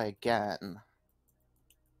try again.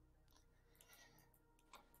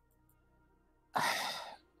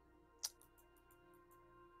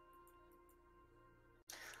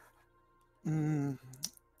 Hmm.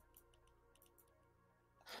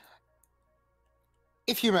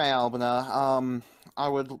 If you may, Albina, I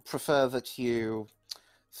would prefer that you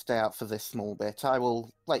stay out for this small bit. I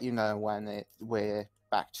will let you know when we're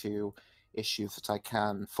back to issues that I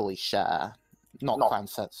can fully share. Not crime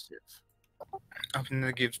sensitive.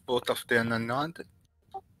 Abner gives both of them a nod,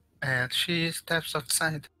 and she steps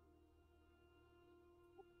outside.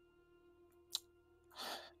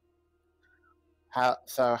 How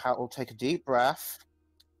will take a deep breath.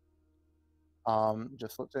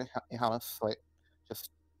 Just look to Johannes, like, just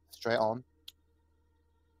straight on.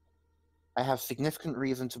 I have significant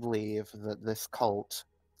reason to believe that this cult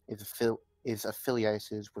is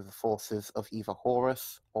affiliated with the forces of either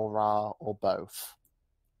Horus or Ra or both.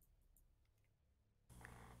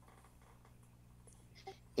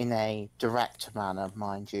 In a direct manner,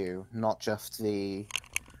 mind you, not just the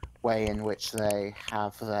way in which they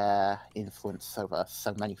have their influence over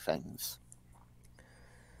so many things.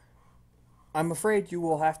 I'm afraid you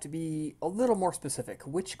will have to be a little more specific.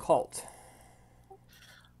 Which cult?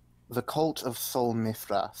 The cult of Sol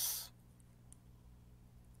Mithras.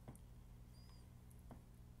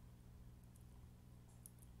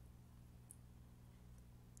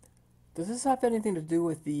 Does this have anything to do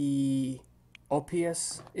with the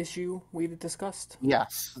OPS issue we discussed?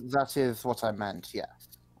 Yes, that is what I meant, yes.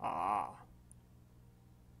 Ah.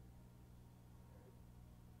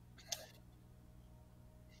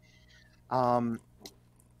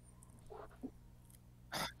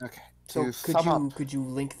 Okay. So To sum up, could you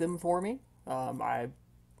link them for me? well,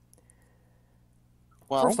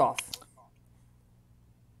 First off,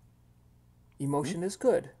 emotion is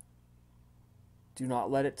good. Do not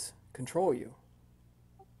let it control you.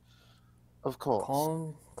 of course.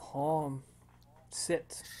 Calm,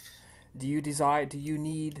 sit. Do you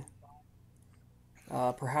need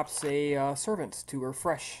perhaps a servant to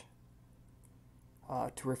refresh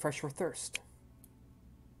your thirst?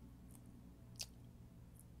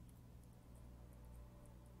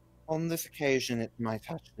 On this occasion, it might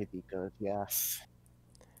actually be good, yes.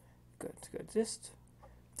 Good, good. Just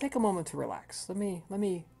take a moment to relax. Let me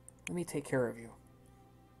take care of you.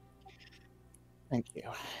 Thank you.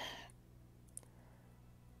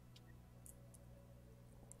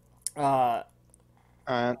 A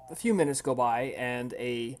few minutes go by, and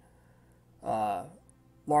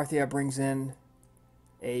Larthia brings in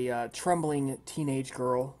a trembling teenage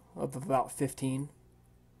girl of about 15.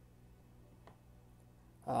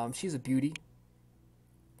 She's a beauty.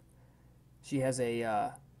 She has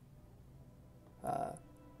a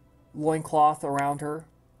loincloth around her,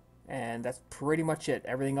 and that's pretty much it.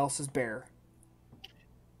 Everything else is bare.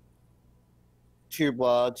 Two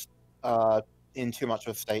Bloods, in too much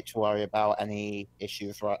of a state to worry about any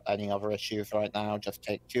other issues right now. Just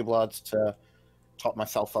take Two Bloods to top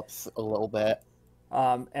myself up a little bit.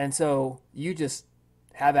 And so you just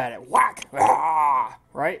have at it. Whack! Ah!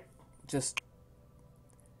 Right? Just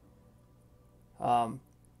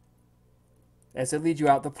as it leads you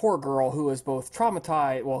out, the poor girl who is both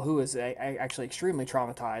traumatized, well, who is actually extremely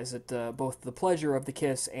traumatized at both the pleasure of the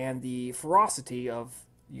kiss and the ferocity of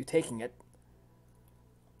you taking it.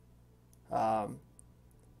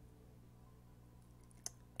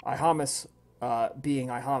 Ihamus, being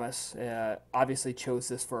Ihamus, obviously chose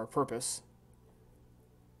this for a purpose,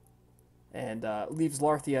 and leaves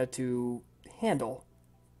Larthia to handle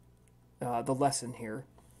the lesson here.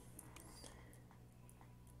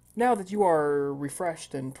 Now that you are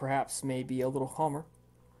refreshed and perhaps maybe a little calmer,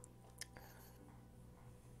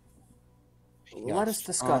 Yes. let us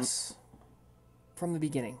discuss from the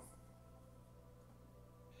beginning.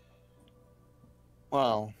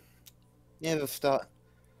 Well, near the start,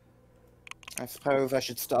 I suppose I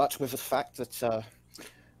should start with the fact that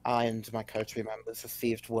I and my coterie members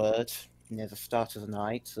received word near the start of the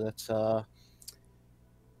night that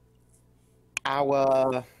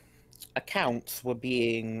our accounts were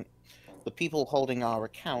being, the people holding our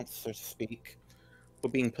accounts, so to speak, were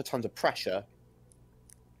being put under pressure,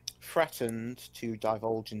 threatened to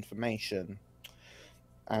divulge information,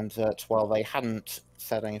 and that while they hadn't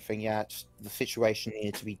said anything yet, the situation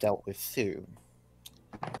needed to be dealt with soon.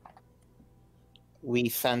 We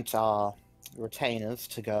sent our retainers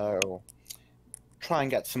to go try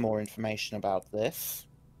and get some more information about this.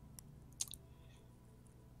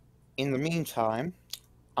 In the meantime,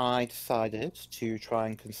 I decided to try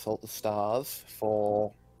and consult the stars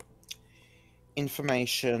for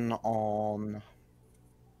information on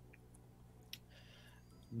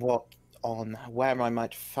where I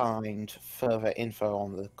might find further info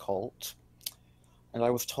on the cult. And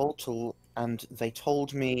I was told to, and they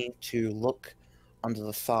told me to look under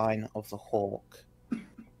the sign of the hawk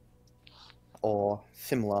or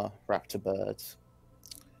similar raptor birds.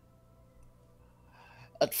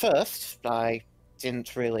 At first, I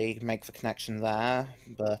didn't really make the connection there,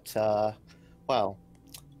 but, well,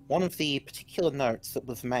 one of the particular notes that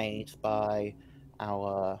was made by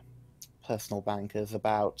our personal bankers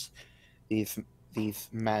about these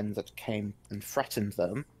men that came and threatened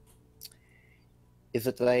them is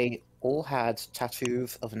that they all had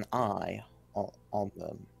tattoos of an eye on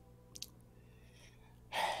them.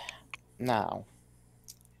 Now,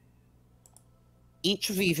 each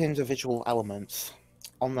of these individual elements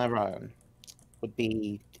on their own would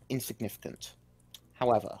be insignificant.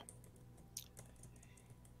 However,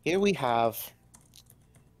 here we have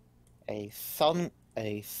a sun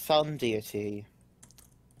deity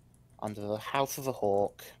under the House of the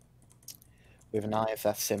Hawk with an eye as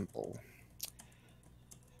their symbol.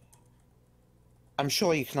 I'm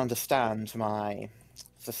sure you can understand my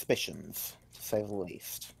suspicions, to say the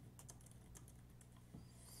least.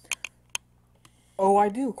 Oh, I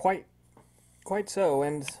do, quite so.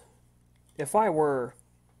 And if I were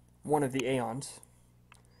one of the Aeons,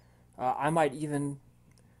 I might even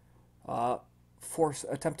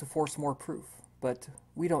attempt to force more proof. But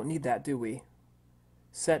we don't need that, do we?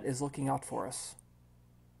 Set is looking out for us.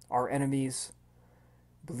 Our enemies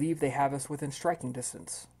believe they have us within striking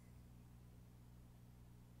distance.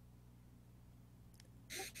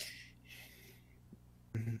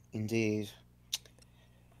 Indeed.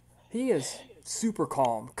 He is super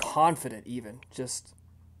calm, confident even. Just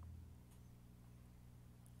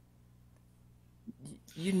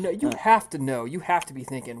you know, you have to know. You have to be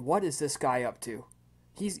thinking, what is this guy up to?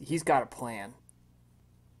 He's got a plan.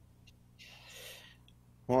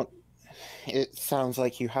 Well, it sounds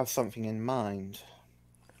like you have something in mind.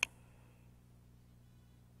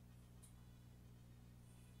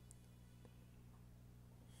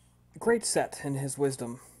 Great Set, in his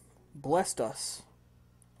wisdom, blessed us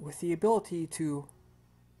with the ability to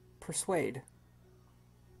persuade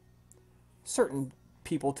certain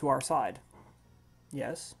people to our side.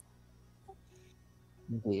 Yes.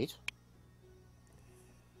 Indeed.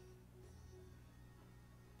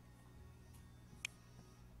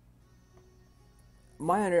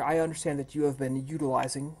 I understand that you have been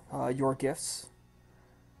utilizing your gifts.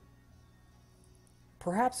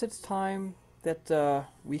 Perhaps it's time that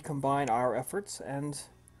we combine our efforts and,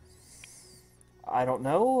 I don't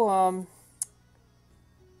know,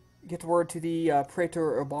 get word to the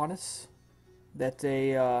Praetor Urbanus that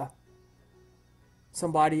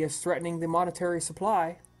somebody is threatening the monetary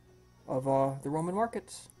supply of the Roman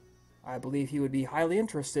markets. I believe he would be highly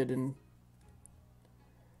interested in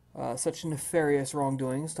such nefarious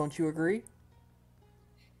wrongdoings. Don't you agree?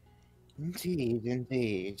 Indeed,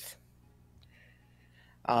 indeed.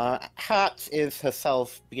 Hat is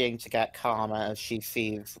herself beginning to get calmer as she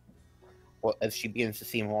begins to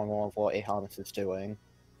see more and more of what Aharmus is doing.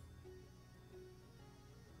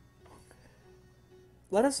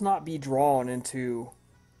 Let us not be drawn into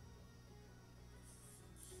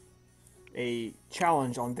a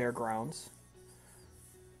challenge on their grounds.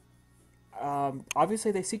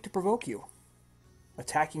 Obviously, they seek to provoke you,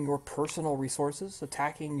 attacking your personal resources,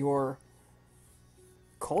 attacking your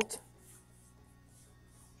cult.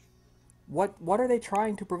 What are they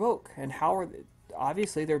trying to provoke, and how are they?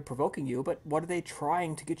 Obviously, they're provoking you, but what are they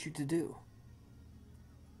trying to get you to do?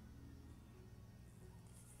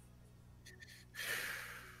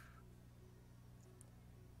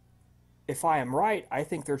 If I am right, I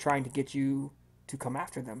think they're trying to get you to come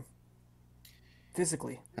after them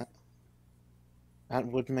physically. That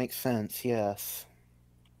would make sense, yes.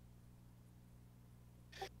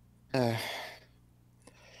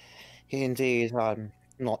 Indeed, I'm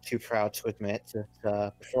not too proud to admit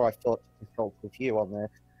that before I thought to consult with you on this,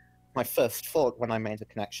 my first thought when I made the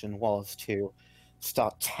connection was to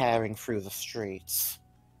start tearing through the streets.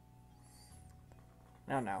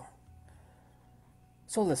 Now.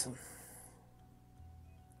 So listen.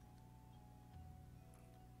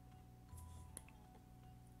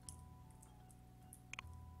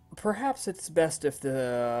 Perhaps it's best if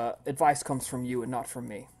the advice comes from you and not from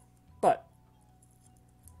me. But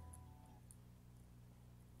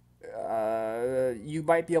you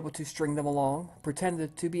might be able to string them along,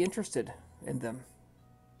 pretend to be interested in them.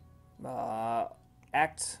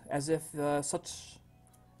 Act as if such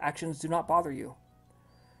actions do not bother you.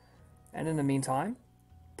 And in the meantime,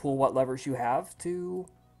 pull what levers you have to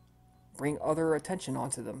bring other attention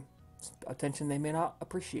onto them. Attention they may not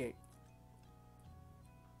appreciate.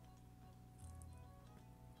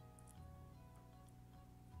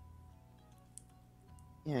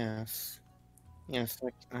 Yes. Yes,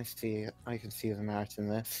 I see. I can see the merit in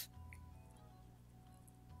this.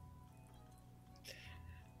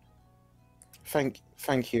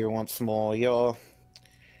 Thank you once more. Your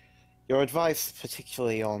advice,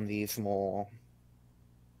 particularly on these more,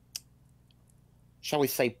 shall we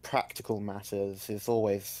say, practical matters, is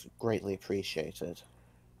always greatly appreciated.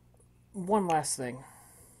 One last thing.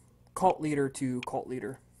 Cult leader to cult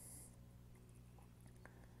leader.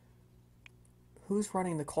 Who's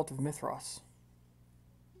running the cult of Mithras?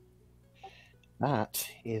 That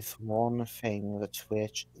is one thing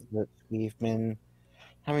that we've been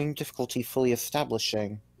having difficulty fully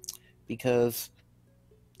establishing, because,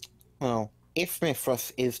 well, if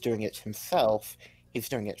Mithras is doing it himself, he's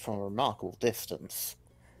doing it from a remarkable distance.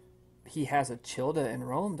 He has a Childa in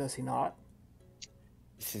Rome, does he not?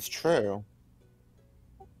 This is true.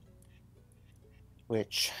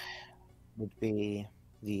 Which would be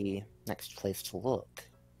the next place to look.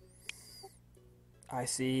 I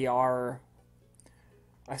see our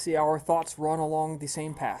thoughts run along the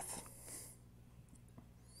same path.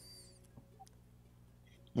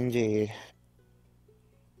 Indeed.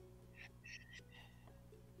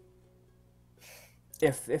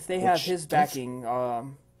 If they have his backing,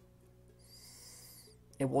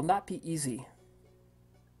 it will not be easy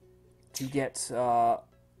to get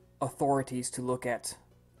authorities to look at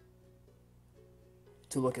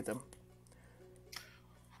them.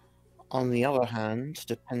 On the other hand,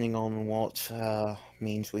 depending on what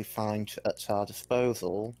means we find at our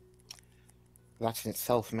disposal, that in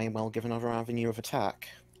itself may well give another avenue of attack.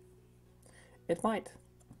 It might.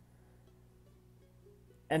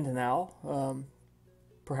 And now,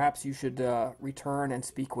 perhaps you should return and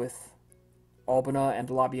speak with Albina and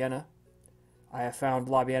Labiena. I have found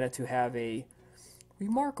Labiena to have a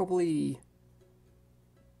remarkably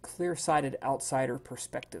clear-sighted outsider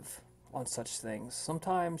perspective on such things.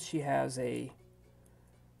 Sometimes she has a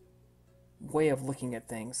way of looking at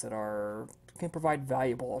things that can provide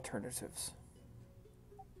valuable alternatives.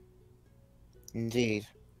 Indeed.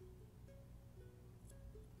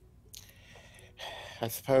 I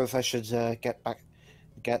suppose I should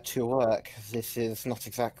get to work. This is not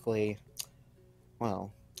exactly,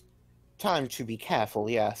 well, time to be careful,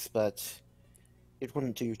 yes, but it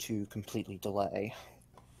wouldn't do to completely delay.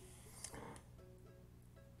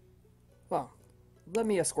 Well, let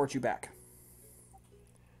me escort you back.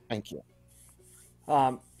 Thank you.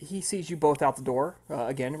 He sees you both out the door,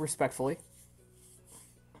 again, respectfully.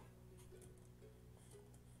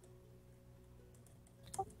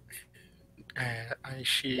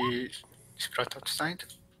 She is brought outside.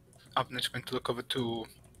 Abner's going to look over to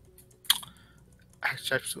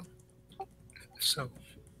ARLtR. So,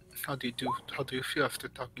 how do you feel after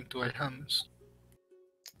talking to Alhamis?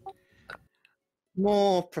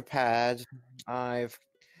 More prepared.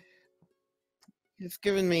 He's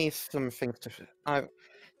given me some things to. I've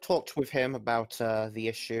talked with him about the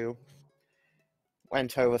issue,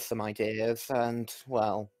 went over some ideas, and,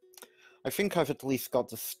 well, I think I've at least got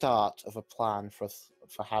the start of a plan for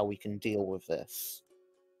how we can deal with this.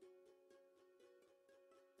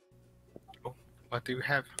 Oh, what do you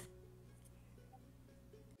have?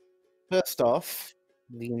 First off,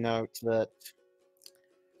 the note that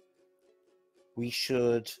we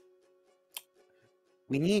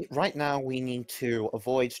need to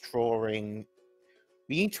avoid drawing.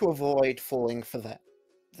 We need to avoid falling for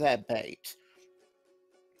their bait.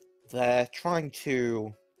 They're trying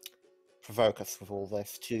to provoke us with all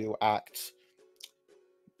this to act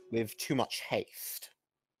with too much haste.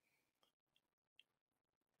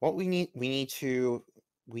 What we need to,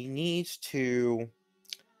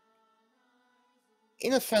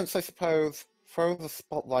 in a sense, I suppose, throw the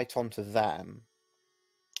spotlight onto them,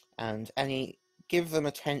 and give them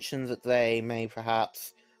attention that they may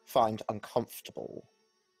perhaps find uncomfortable.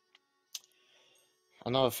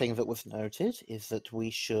 Another thing that was noted is that we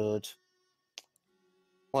should.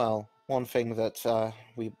 Well, one thing that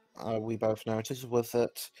we both noticed was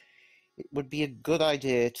that it would be a good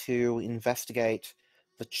idea to investigate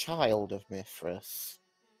the child of Mithras.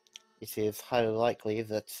 It is highly likely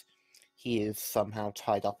that he is somehow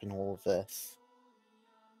tied up in all of this.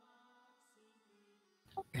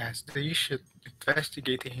 Yes, the issue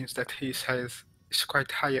investigating is that his head is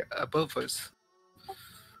quite high above us.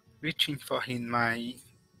 Reaching for him might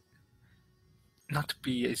not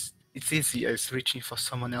be as easy as reaching for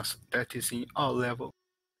someone else that is in our level.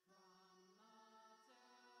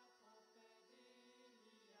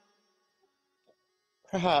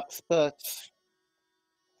 Perhaps, but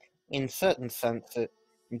in certain senses,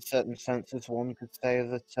 one could say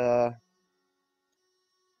that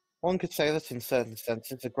in certain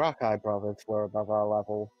senses the Grakai brothers were above our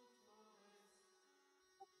level.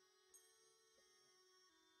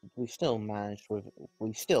 We still,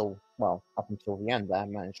 well, up until the end there,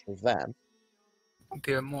 managed with them.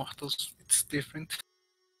 They are mortals, it's different.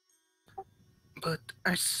 But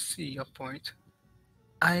I see your point.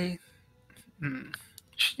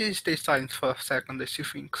 She stays silent for a second as she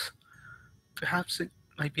thinks. Perhaps I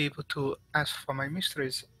might be able to ask for my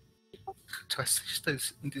mistress to assist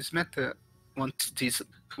us in this matter once this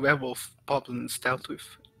werewolf problem is dealt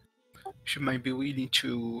with. She might be willing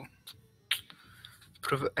to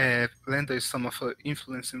lend us some of her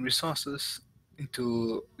influence and resources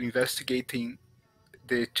into investigating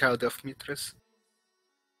the child of Mithras.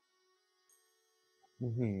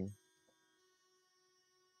 Mm-hmm.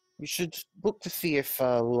 We should look to see if.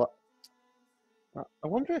 I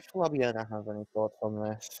wonder if Labiana has any thoughts on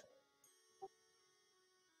this.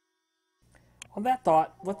 On that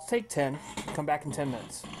thought, let's take 10. Come back in 10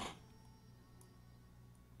 minutes.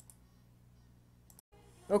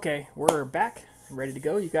 Okay, we're back, ready to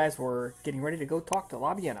go. You guys were getting ready to go talk to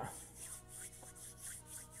Labiana.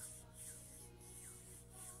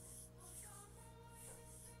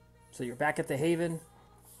 So you're back at the Haven,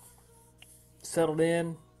 settled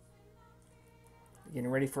in, getting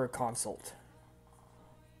ready for a consult.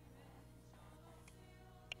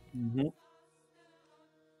 Mm-hmm.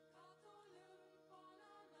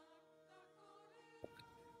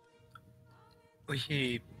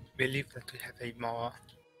 We believe that we have a more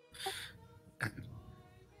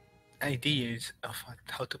ideas of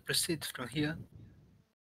how to proceed from here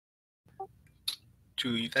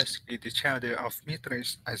to investigate the child of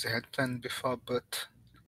Mithras as I had planned before, but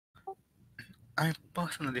I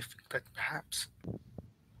personally think that perhaps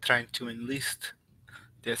trying to enlist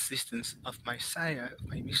the assistance of my sire,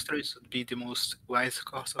 my mistress, would be the most wise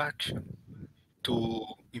course of action to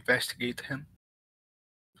investigate him.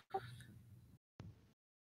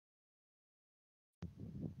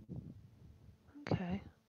 Okay.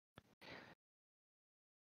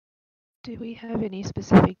 Do we have any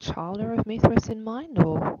specific child of Mithras in mind,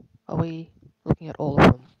 or are we looking at all of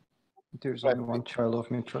them? There's only one child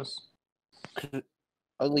of Mithras. At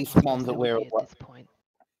least I suppose one that there would we're be at this point.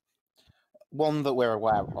 aware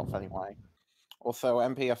of, anyway. Also,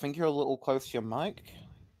 MP, I think you're a little close to your mic.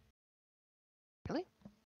 Really?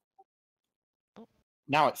 Oh.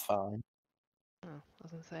 Now it's fine. Oh, I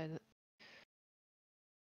was going to say that.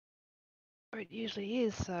 Or it usually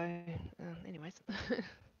is, so anyways.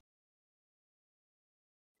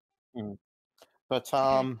 But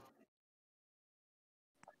Okay.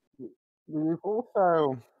 we've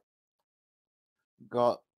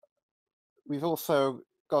also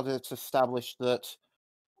got it established that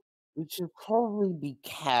we should probably be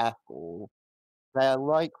careful. They're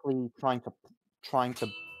likely trying to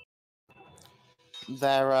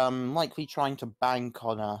bank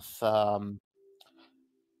on us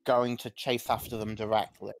going to chase after them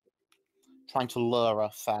directly, trying to lure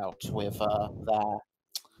us out with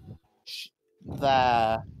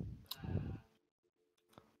their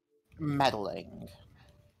meddling.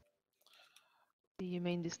 Do you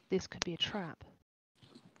mean this could be a trap?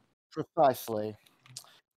 Precisely.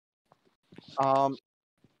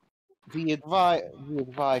 The advice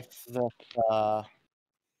that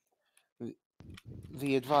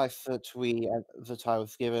I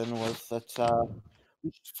was given was that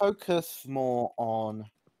we should focus more on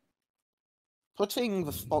putting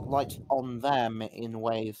the spotlight on them in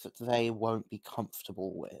ways that they won't be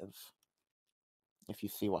comfortable with, if you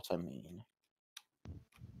see what I mean.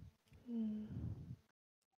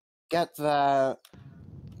 Get there,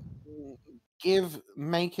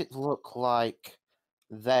 make it look like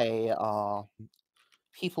they are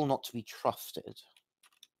people not to be trusted.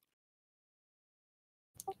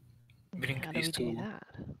 bring How do this we do to that?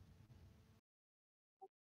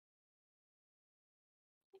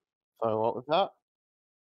 So what was that?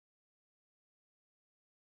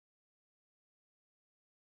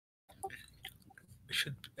 we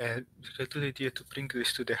should get to the idea to bring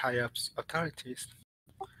this to the high ups authorities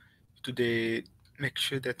to the make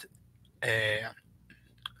sure that it's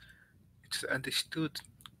understood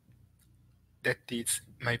that this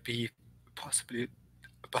might be possibly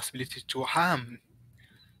a possibility to harm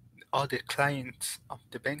all the clients of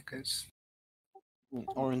the bankers.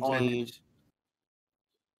 Or indeed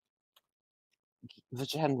the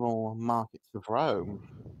general markets of Rome.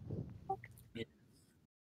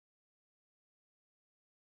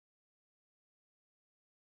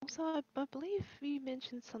 Also, I believe you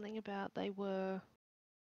mentioned something about they were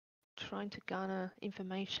trying to garner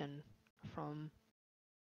information from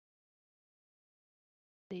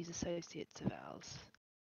these associates of ours.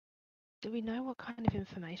 Do we know what kind of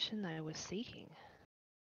information they were seeking?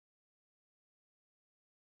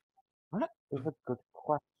 That is a good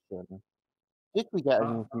question. Did we get any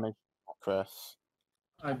Uh, information from Chris?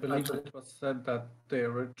 I believe it was said that they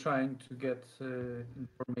were trying to get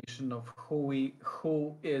information of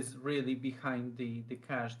who is really behind the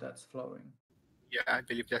cash that's flowing. Yeah, I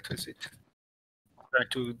believe that was it. Try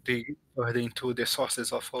to dig further into the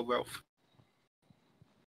sources of our wealth.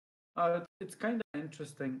 It's kind of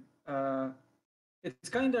interesting. It's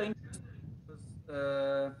kind of interesting because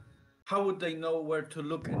how would they know where to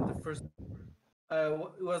look in the first?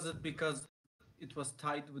 Was it because it was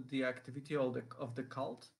tied with the activity of the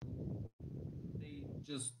cult? They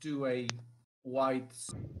just do a wide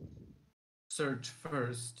search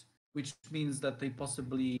first, which means that they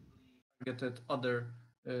possibly targeted other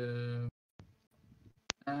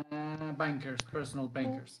bankers, personal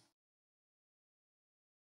bankers.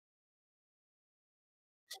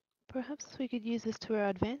 Perhaps we could use this to our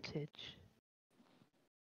advantage.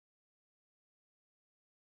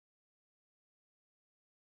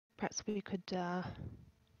 Perhaps we could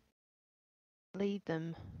lead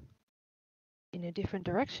them in a different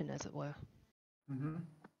direction, as it were. Mm-hmm.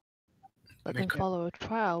 Let them follow a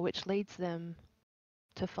trail which leads them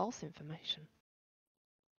to false information.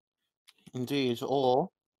 Indeed,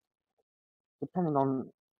 or depending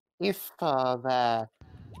on if they're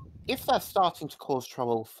starting to cause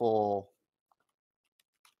trouble for,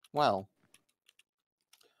 well,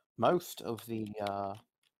 most of the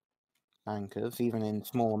bankers, even in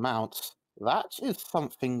small amounts, that is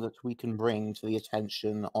something that we can bring to the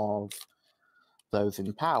attention of those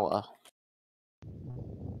in power.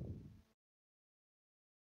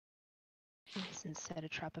 Yes, and set a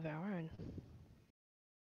trap of our own,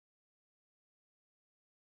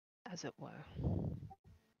 as it were.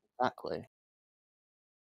 Exactly.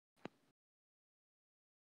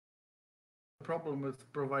 The problem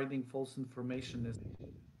with providing false information is the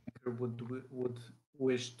banker would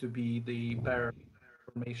wish to be the bearer of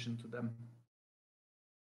information to them.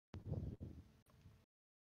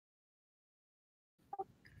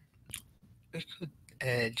 We could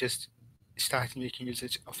just start making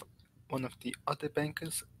usage of one of the other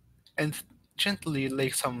bankers and gently lay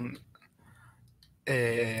some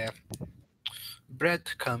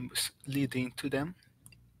breadcrumbs leading to them.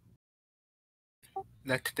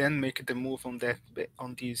 Let then make the move on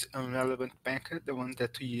on these irrelevant banker, the one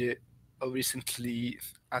that we recently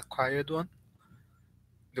acquired one,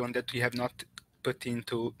 the one that we have not put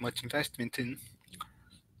into much investment in.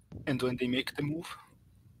 And when they make the move,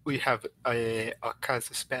 we have a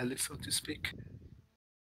casus belli, so to speak.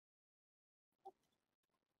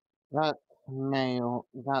 That may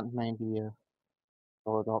be a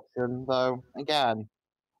solid option, though. Again,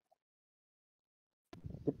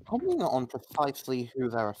 depending on precisely who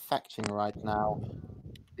they're affecting right now,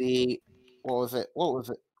 what was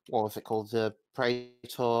it called? The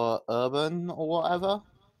Praetor Urban or whatever?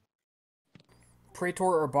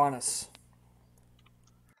 Praetor Urbanus.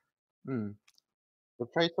 The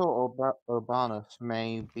Praetor Urbanus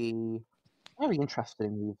may be very interested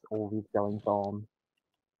in all these goings on.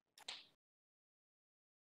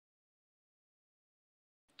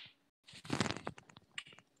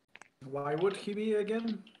 Why would he be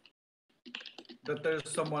again? That there's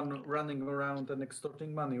someone running around and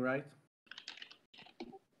extorting money, right?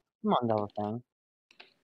 Among other things.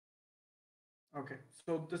 Okay,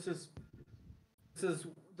 so this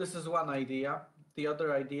is one idea. The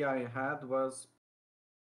other idea I had was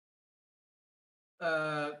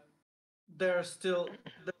there are still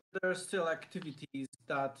activities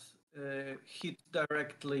that hit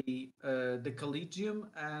directly the Collegium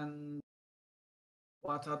and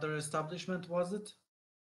what other establishment was it?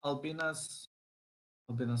 Albina's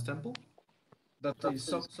Temple? That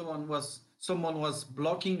is, someone was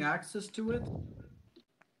blocking access to it.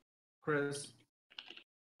 Chris.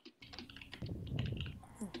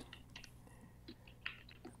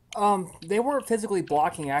 They weren't physically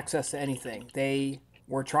blocking access to anything. They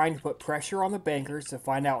were trying to put pressure on the bankers to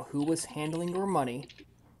find out who was handling your money.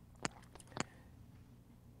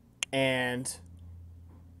 And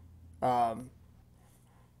um,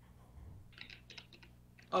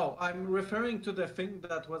 Oh, I'm referring to the thing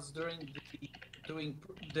that was during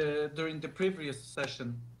the previous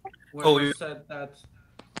session, where Oh, you said that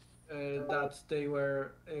they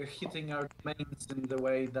were hitting our domains in the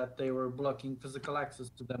way that they were blocking physical access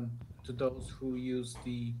to them, to those who use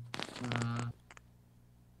the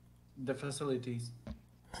facilities.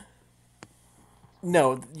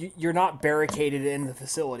 no, you're not barricaded in the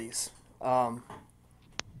facilities. I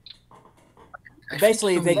think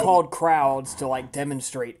Basically, you they mean, called crowds to like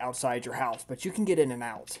demonstrate outside your house, but you can get in and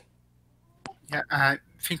out. yeah, I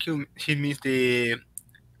think he means the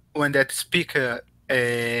when that speaker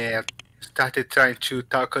started trying to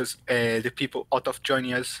talk us the people out of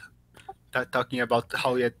joining us, talking about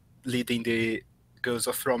how we are leading the girls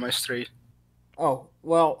of Roma astray. Oh,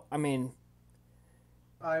 well, I mean,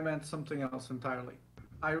 I meant something else entirely.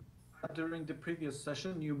 During the previous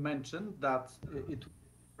session, you mentioned that it was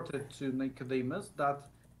reported to Nicodemus that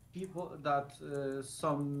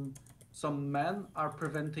some men are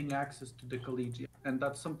preventing access to the collegiate, and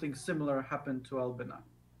that something similar happened to Albina.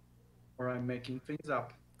 Or I'm making things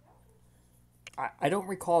up. I don't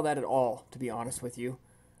recall that at all, to be honest with you.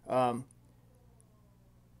 Um,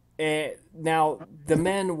 now, the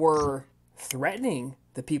men were threatening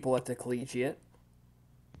the people at the collegiate.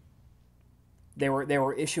 They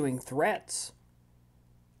were issuing threats.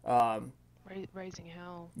 Um, Raising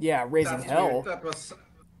hell. yeah, raising That's weird. hell.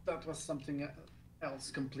 That was something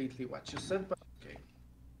else completely what you said, but okay.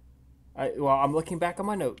 Well, I'm looking back on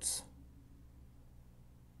my notes.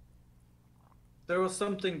 There was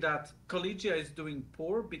something that Collegia is doing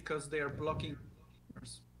poor because they are blocking.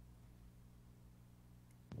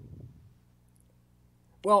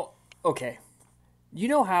 Well, okay. You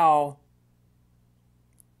know how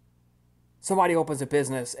somebody opens a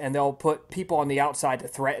business and they'll put people on the outside to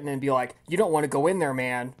threaten and be like, "You don't want to go in there,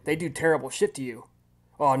 man. They do terrible shit to you."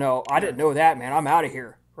 Oh no, I didn't know that, man. I'm out of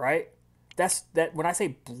here, right? That's that when I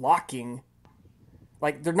say blocking,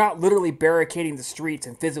 like they're not literally barricading the streets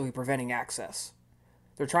and physically preventing access.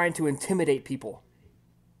 They're trying to intimidate people.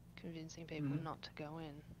 Convincing people not to go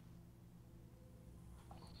in.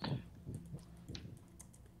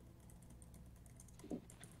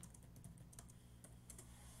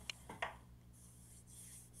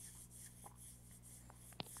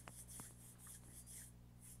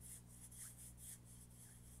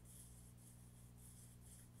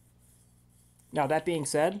 Now that being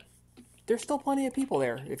said, there's still plenty of people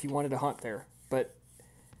there if you wanted to hunt there, but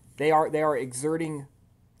they are exerting.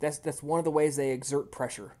 That's one of the ways they exert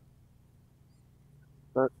pressure.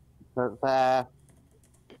 But there.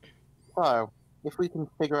 So, if we can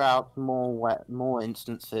figure out more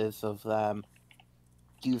instances of them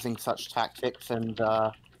using such tactics and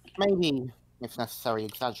maybe, if necessary,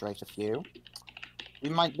 exaggerate a few, we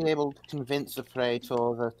might be able to convince the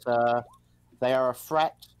Praetor that they are a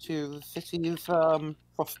threat to the city's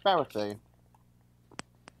prosperity.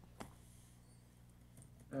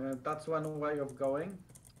 That's one way of going.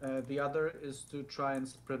 The other is to try and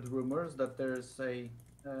spread rumors that there's a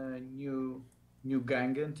new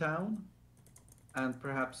gang in town, and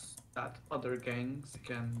perhaps that other gangs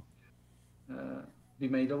can be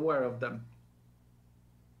made aware of them.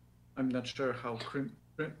 I'm not sure how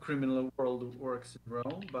criminal world works in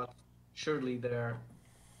Rome, but surely there are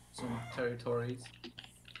some territories.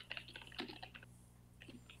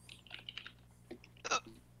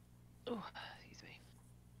 Oh, excuse me.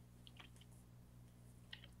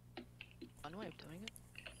 One way of doing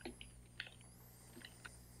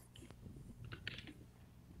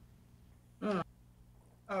it.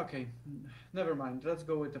 Okay, never mind. Let's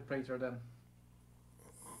go with the Praetor then.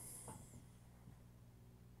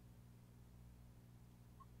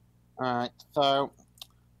 Alright, so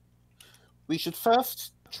we should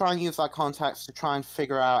first try and use our contacts to try and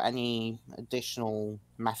figure out any additional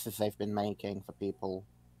messes they've been making for people.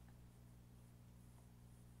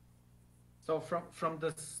 So from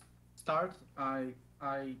the start, I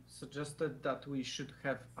suggested that we should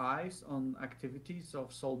have eyes on activities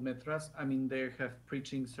of Sol Mitras. I mean, they have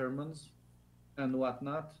preaching sermons and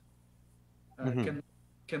whatnot.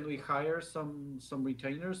 Can we hire some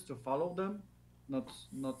retainers to follow them,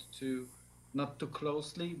 not too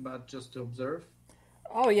closely, but just to observe?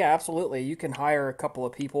 Oh yeah, absolutely. You can hire a couple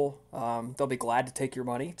of people. They'll be glad to take your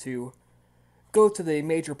money to go to the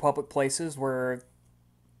major public places where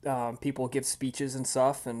people give speeches and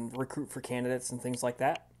stuff and recruit for candidates and things like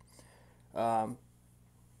that. Um,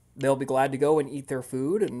 they'll be glad to go and eat their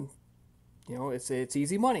food, and it's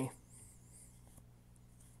easy money.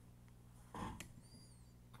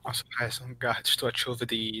 Also has some guards to watch over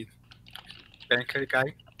the banker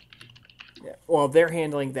guy. Yeah. Well, they're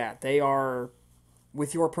handling that. They are,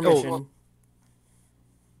 with your permission.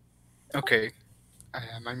 Okay,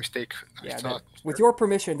 my mistake. I Yeah, thought. with your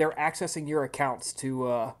permission, they're accessing your accounts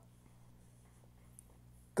to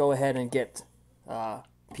go ahead and get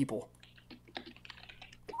people.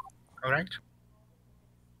 All right.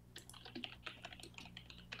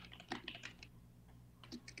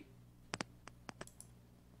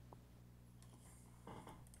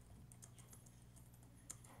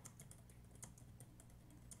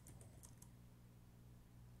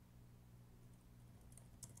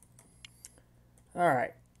 All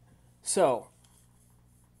right. So,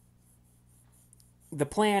 the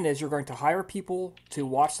plan is you're going to hire people to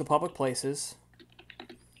watch the public places.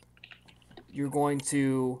 You're going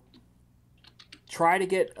to try to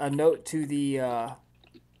get a note to the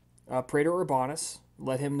Praetor Urbanus.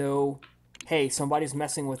 Let him know, hey, somebody's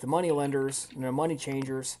messing with the money lenders and the money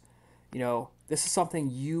changers. This is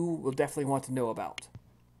something you will definitely want to know about.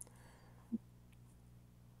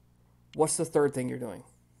 What's the third thing you're doing?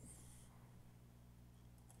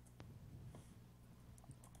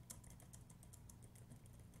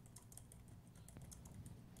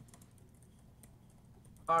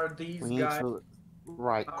 Are these We need guys to.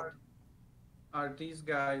 Right. are these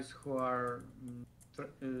guys who are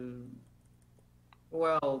threatening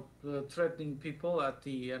people at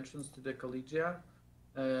the entrance to the Collegia?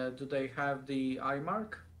 Do they have the eye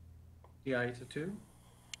mark, the eye tattoo?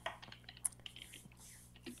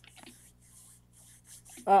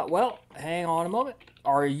 Well, hang on a moment.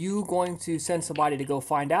 Are you going to send somebody to go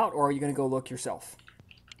find out, or are you going to go look yourself?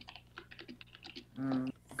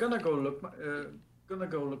 Gonna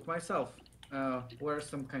go look myself. Wear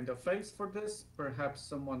some kind of face for this. Perhaps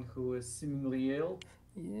someone who is seemingly ill.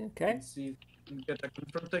 Yeah, okay. And see if we can get a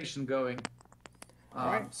confrontation going.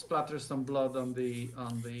 Alright. Splatter some blood on the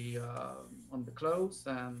clothes,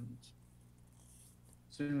 and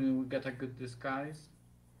soon we get a good disguise.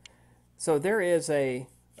 So there is a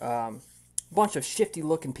bunch of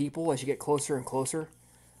shifty-looking people as you get closer and closer.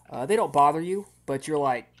 They don't bother you, but you're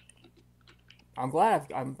like, I'm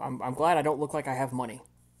glad I'm glad I don't look like I have money.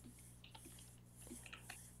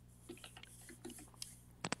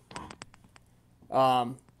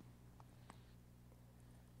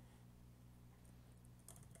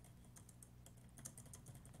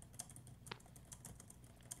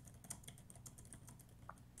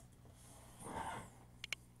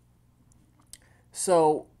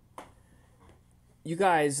 So you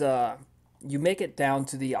guys you make it down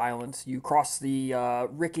to the island. You cross the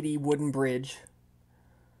rickety wooden bridge.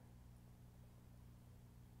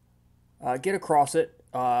 Get across it.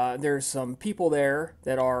 There's some people there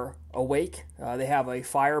that are awake. They have a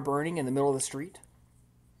fire burning in the middle of the street.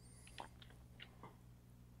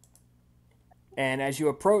 And as you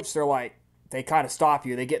approach, they kind of stop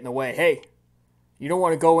you. They get in the way. Hey, you don't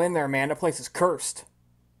want to go in there, man. That place is cursed.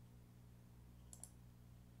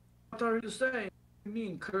 What are you saying? What do you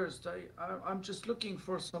mean cursed? I'm just looking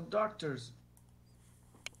for some doctors.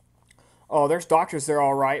 Oh, there's doctors there,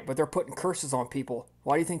 all right, but they're putting curses on people.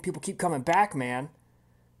 Why do you think people keep coming back, man?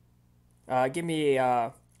 Give me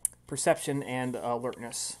perception and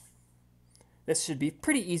alertness. This should be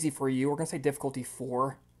pretty easy for you. We're going to say difficulty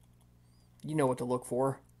 4. You know what to look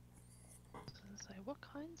for. So, what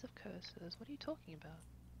kinds of curses? What are you talking about?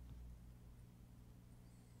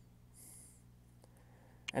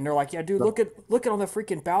 And they're like, yeah, dude, look at on the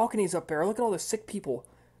freaking balconies up there. Look at all the sick people.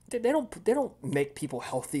 They don't make people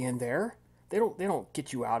healthy in there. They don't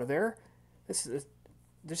get you out of there. They're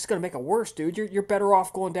just gonna make it worse, dude. You're better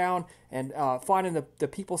off going down and finding the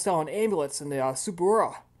people selling amulets in the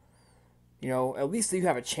Subura. At least you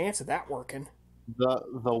have a chance of that working. The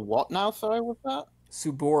what now? Sorry, what's that?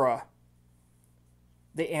 Subura.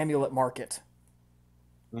 The amulet market.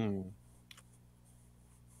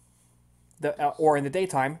 Or in the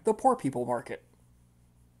daytime, the poor people market.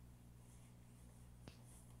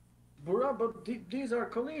 Bura, but these are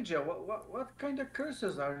collegia. What kind of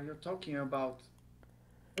curses are you talking about?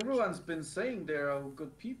 Everyone's been saying there are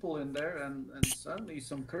good people in there, and suddenly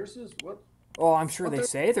some curses. What? Oh, I'm sure they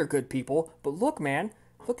say they're good people, but look, man,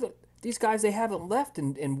 look at these guys. They haven't left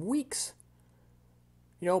in weeks.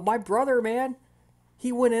 My brother, man,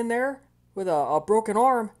 he went in there with a broken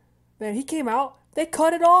arm. Man, he came out. They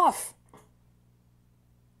cut it off.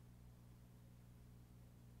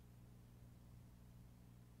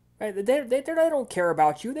 Right? They don't care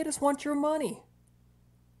about you. They just want your money.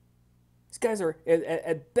 These guys are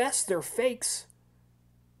at best they're fakes.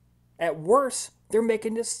 At worst, you're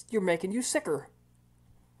making you sicker.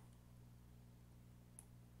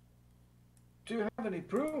 Do you have any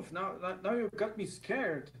proof? Now you got me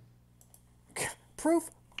scared.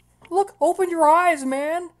 Proof? Look, open your eyes,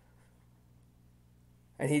 man.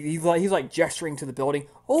 And he's like gesturing to the building.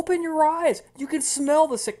 Open your eyes. You can smell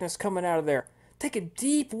the sickness coming out of there. Take a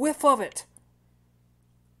deep whiff of it.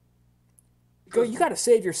 Go, you got to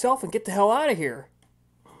save yourself and get the hell out of here.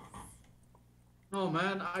 Oh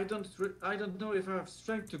man, I don't know if I have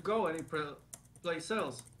strength to go any place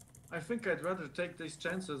else. I think I'd rather take these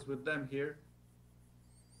chances with them here.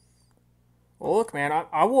 Well, look, man,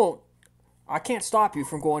 I won't. I can't stop you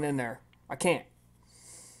from going in there. I can't.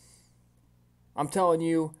 I'm telling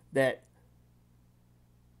you that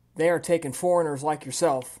they are taking foreigners like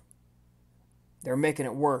yourself. They're making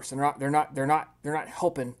it worse. They're not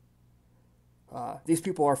helping. These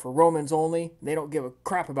people are for Romans only. They don't give a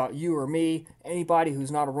crap about you or me, anybody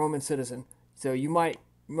who's not a Roman citizen. So you might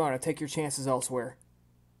want to take your chances elsewhere.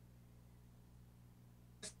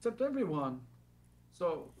 Except everyone.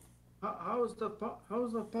 So how is that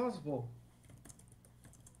possible?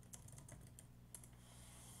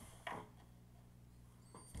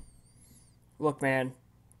 Look, man,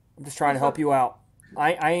 I'm just trying to help you out.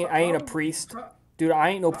 I ain't a priest. Dude, I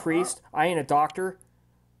ain't no priest. I ain't a doctor.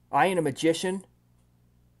 I ain't a magician.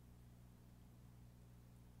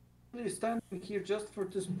 Are you standing here just for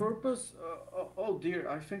this purpose? Oh dear,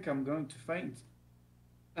 I think I'm going to faint.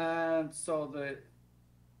 And so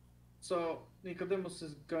Nicodemus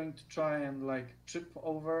is going to try and like trip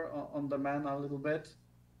over on the man a little bit,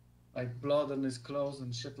 like blood on his clothes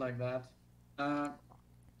and shit like that.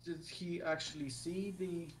 Did he actually see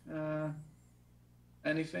the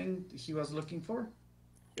anything he was looking for?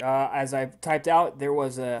 As I typed out, there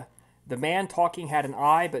was the man talking had an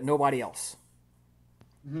eye, but nobody else.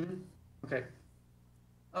 Okay.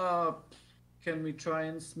 Can we try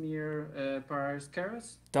and smear Paris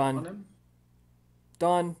Karas Done. on him?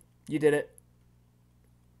 Done. You did it.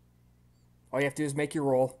 All you have to do is make your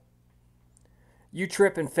roll. You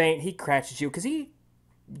trip and faint. He catches you because he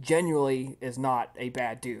genuinely is not a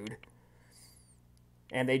bad dude.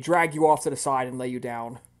 And they drag you off to the side and lay you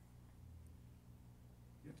down.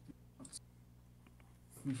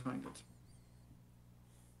 Let me find it.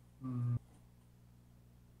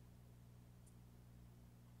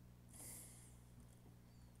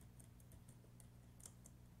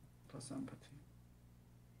 Plus empathy.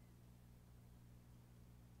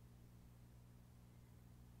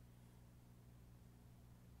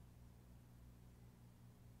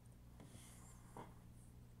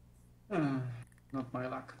 Not my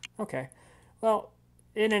luck. Okay. Well,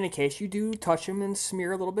 in any case, you do touch him and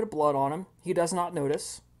smear a little bit of blood on him. He does not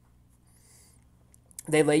notice.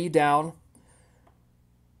 They lay you down.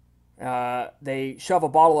 They shove a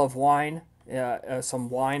bottle of wine, some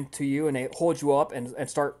wine to you, and they hold you up and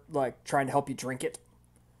start like trying to help you drink it.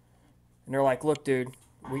 And they're like, "Look, dude,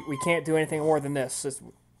 we can't do anything more than this.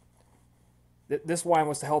 This wine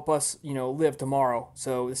was to help us, live tomorrow.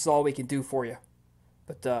 So this is all we can do for you.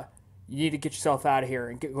 But you need to get yourself out of here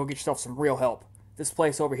and go get yourself some real help. This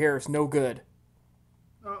place over here is no good."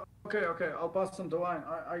 Okay, I'll pass on the wine.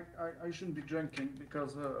 I shouldn't be drinking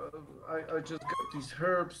because I just got these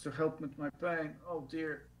herbs to help with my pain. Oh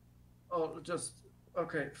dear. Oh, just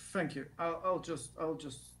okay. Thank you. I'll just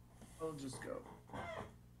go.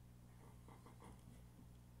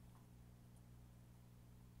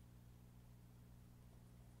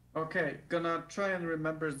 Okay, gonna try and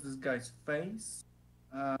remember this guy's face,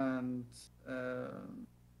 and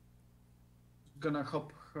gonna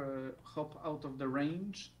hop out of the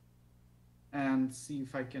range and see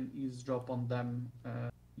if I can eavesdrop on them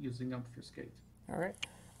using obfuscate. All right.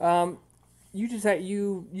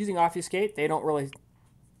 You using obfuscate. They don't really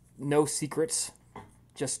know secrets.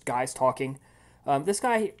 Just guys talking. This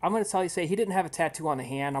guy, I'm going to say he didn't have a tattoo on the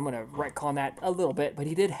hand. I'm going to retcon that a little bit, but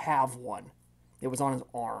he did have one. It was on his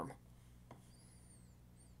arm.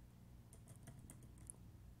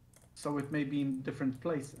 So it may be in different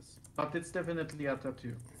places, but it's definitely a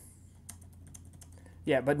tattoo.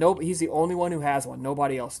 Yeah, but he's the only one who has one.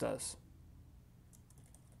 Nobody else does.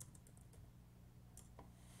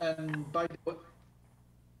 And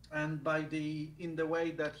in the way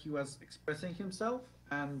that he was expressing himself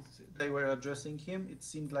and they were addressing him, it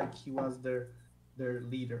seemed like he was their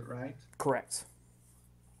leader, right? Correct.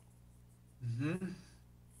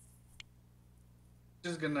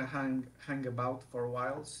 Just gonna hang about for a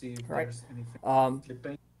while, see if Right. there's anything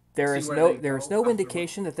slipping. There is no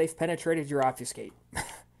indication that they've penetrated your obfuscate.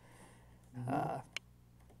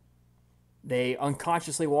 They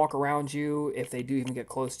unconsciously walk around you if they do even get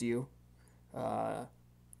close to you.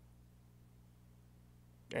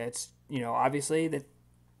 It's, obviously that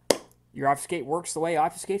your obfuscate works the way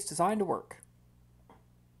obfuscate's designed to work.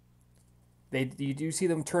 You do see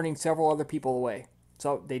them turning several other people away.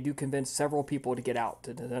 So they do convince several people to get out,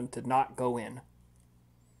 to them to not go in.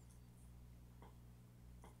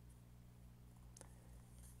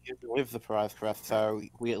 With the prize for us, so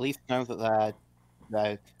we at least know that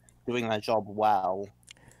they're doing their job well.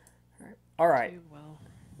 All right. Too well.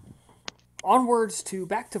 Onwards to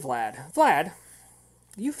back to Vlad. Vlad,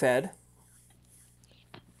 you fed,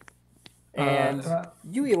 and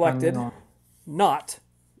you elected not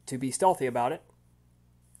to be stealthy about it.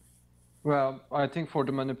 Well, I think for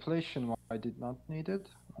the manipulation one, I did not need it.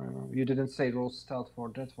 You didn't say roll stealth for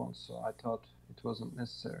that one, so I thought it wasn't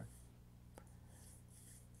necessary.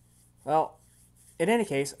 Well, in any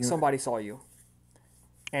case, somebody saw you.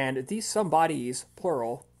 And these somebodies,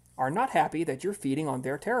 plural, are not happy that you're feeding on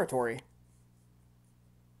their territory.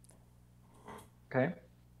 Okay.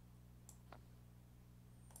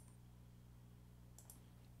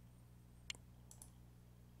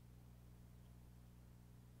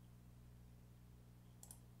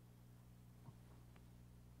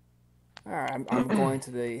 All right, I'm going to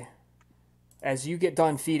the... As you get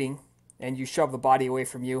done feeding, and you shove the body away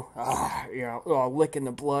from you, licking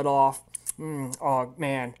the blood off. Oh,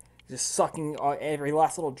 man. Just sucking every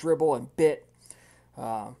last little dribble and bit.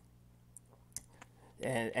 And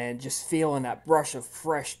just feeling that rush of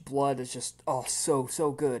fresh blood is just,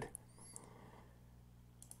 so good.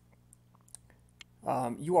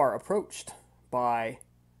 You are approached by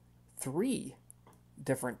 3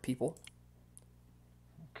 different people.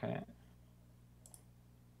 Okay.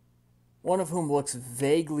 One of whom looks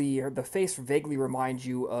the face vaguely reminds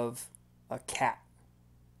you of a cat.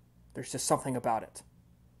 There's just something about it.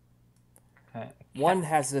 Okay. One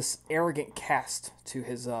has this arrogant cast to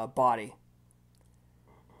his body.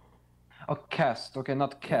 Oh, cast. Okay,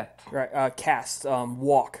 not cat. Right, cast,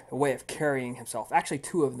 walk, a way of carrying himself. Actually,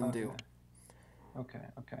 2 of them do. Okay.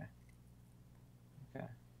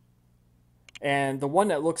 And the one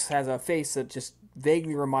that has a face that just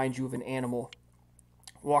vaguely reminds you of an animal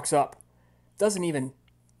walks up, doesn't even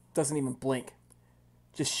blink,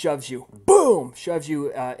 just shoves you, boom, shoves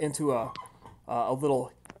you into a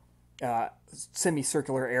little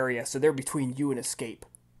semicircular area, so they're between you and escape.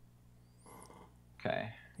 Okay.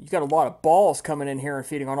 You got a lot of balls coming in here and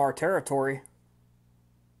feeding on our territory.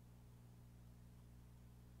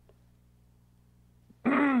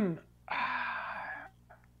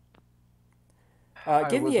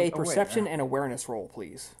 Give me a perception and awareness roll,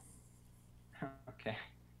 please. Okay.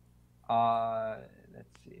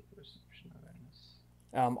 Let's see. Perception awareness.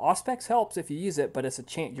 Auspex helps if you use it, but it's a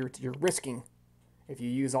chance you're risking if you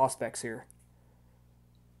use Auspex here.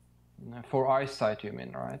 For eyesight, you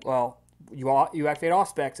mean, right? Well, you activate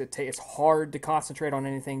Auspex. It's hard to concentrate on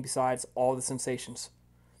anything besides all the sensations.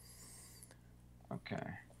 Okay.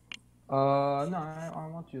 No, I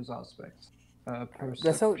want to use Auspex.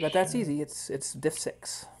 That's easy. It's diff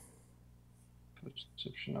 6.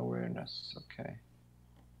 Perception awareness. Okay.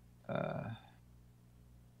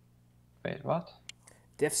 Wait, what?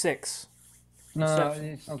 Diff 6. No,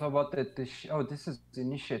 it's not about that. This is the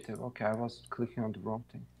initiative. Okay, I was clicking on the wrong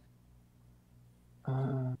thing.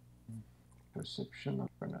 Perception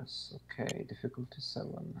awareness. Okay, difficulty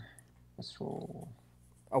 7. Let's roll.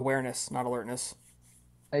 Awareness, not alertness.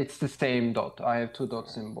 It's the same dot. I have 2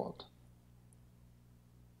 dots in both.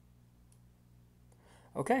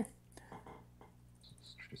 Okay.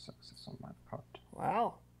 It's 3 success on my part.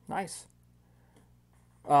 Wow, nice.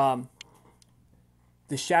 The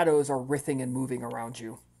shadows are writhing and moving around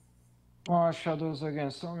you. Oh, shadows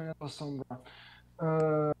again. So many Sombra.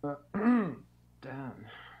 Damn.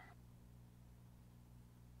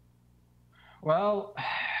 Well,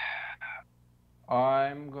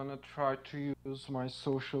 I'm gonna try to use my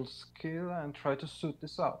social skill and try to suit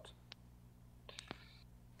this out.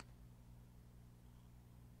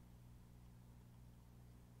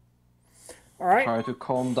 All right. Try to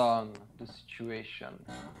calm down the situation.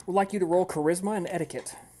 Would like you to roll charisma and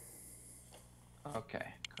etiquette.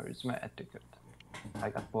 Okay, charisma, etiquette.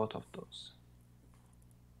 I got both of those.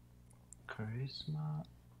 Charisma.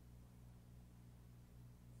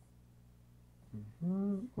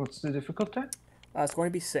 What's the difficulty? It's going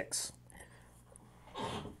to be 6.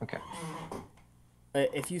 Okay.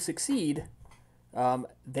 If you succeed,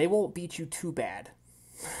 they won't beat you too bad.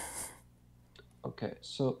 Okay,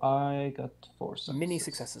 so I got 4 successes. Mini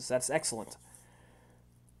successes. That's excellent.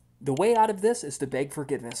 The way out of this is to beg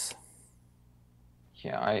forgiveness.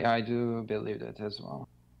 Yeah, I do believe that as well.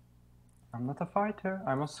 I'm not a fighter.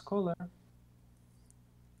 I'm a scholar.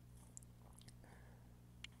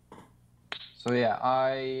 So yeah,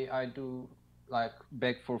 I do like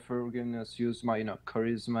beg for forgiveness, use my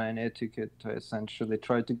charisma and etiquette to essentially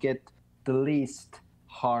try to get the least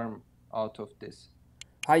harm out of this.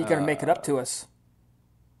 How are you going to make it up to us?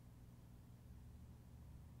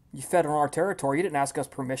 You fed on our territory. You didn't ask us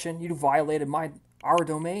permission. You violated our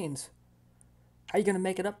domains. How are you going to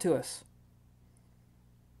make it up to us?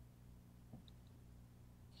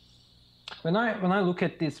 When I look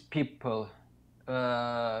at these people,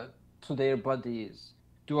 to their bodies,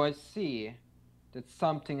 do I see that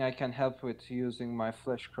something I can help with using my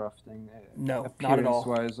flesh crafting? No, not at all.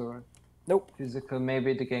 Appearance-wise or Nope. physical,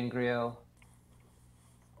 maybe the gangrel.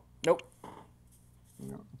 Nope.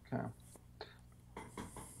 No, okay.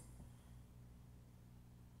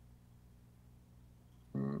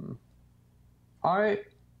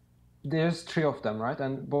 There's 3 of them, right?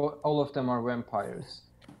 And all of them are vampires.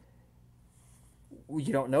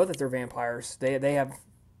 You don't know that they're vampires. They have,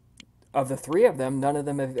 of the 3 of them, none of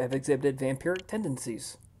them have exhibited vampiric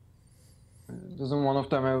tendencies. Doesn't one of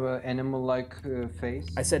them have an animal-like face?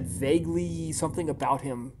 I said vaguely, something about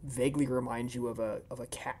him vaguely reminds you of a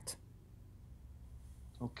cat.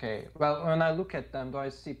 Okay. Well, when I look at them, do I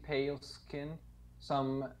see pale skin?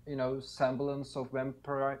 Some, semblance of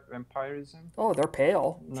vampirism? Oh, they're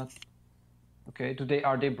pale. Not. Okay.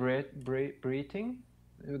 Are they breathing?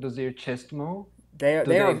 Does their chest move? They Do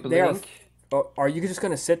they are. blink? Are you just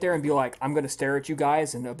going to sit there and be like, I'm going to stare at you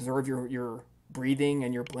guys and observe your breathing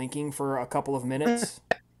and your blinking for a couple of minutes?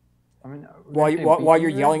 I mean, while you're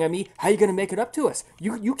beating yelling at me, how are you going to make it up to us?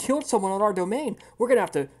 You killed someone on our domain. We're gonna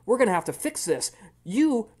have to fix this.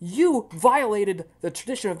 You violated the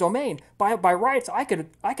tradition of domain. By rights, I could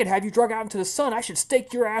have you drug out into the sun. I should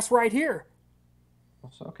stake your ass right here.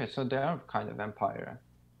 Okay, so they are kind of vampire.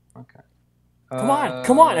 Okay.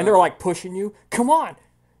 Come on, and they're like pushing you. Come on,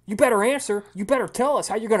 you better answer. You better tell us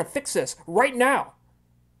how you're gonna fix this right now.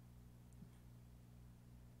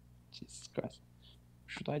 Jesus Christ.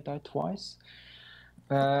 Should I die twice?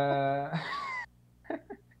 They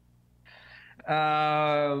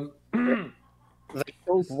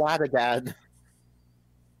killed Vlad again.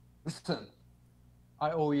 Listen,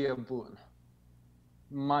 I owe you a boon.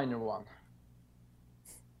 Minor one.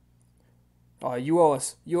 Oh, you owe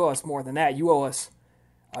us more than that. You owe us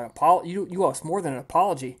you owe us more than an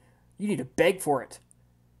apology. You need to beg for it.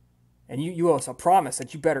 And you owe us a promise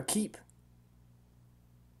that you better keep.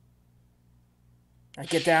 Now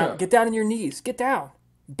get down. Sure. Get down on your knees. Get down.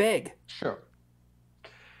 Beg. Sure.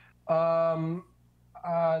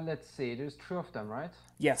 Let's see. There's 2 of them, right?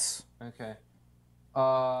 Yes. Okay.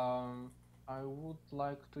 I would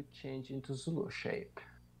like to change into Zulu shape.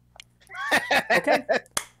 Okay.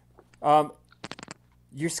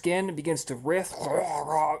 Your skin begins to writhe,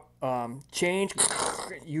 change.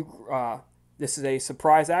 This is a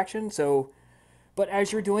surprise action. So, but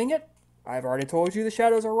as you're doing it, I've already told you the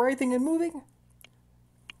shadows are writhing and moving.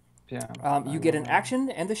 Yeah. You get an action,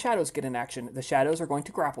 and the shadows get an action. The shadows are going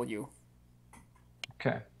to grapple you.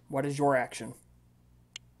 Okay. What is your action?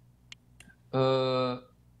 So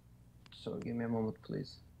give me a moment,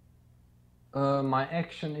 please. My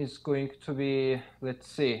action is going to be, let's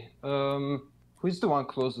see. Who's the one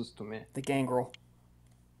closest to me? The gangrel.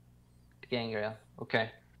 The gangrel. Okay.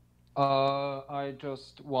 I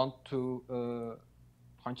just want to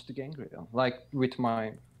punch the gangrel, like with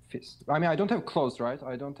my fist. I mean, I don't have claws, right?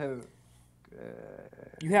 I don't have.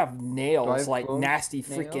 You have nails, like claws? nasty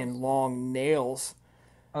freaking Nails? long nails.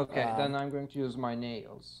 Okay, then I'm going to use my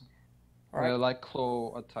nails. All right. Like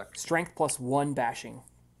claw attack. Strength +1 bashing.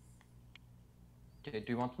 Okay,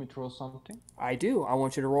 do you want me to roll something? I do. I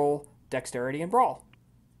want you to roll dexterity and brawl.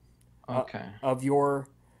 Okay.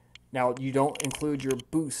 Now, you don't include your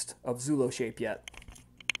boost of Zulo shape yet.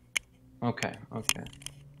 Okay.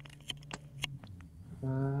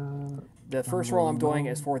 The first roll I'm doing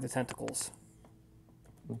is for the tentacles.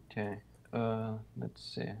 Okay.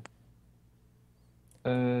 Let's see.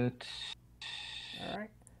 All right.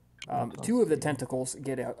 2 of the tentacles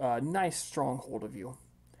get a nice strong hold of you.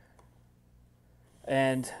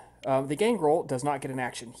 And the gangrel does not get an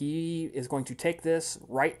action. He is going to take this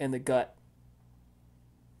right in the gut.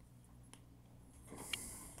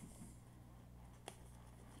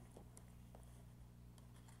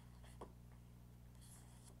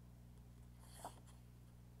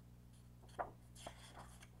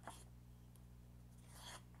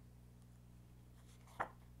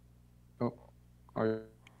 Oh, are you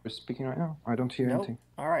speaking right now? I don't hear anything.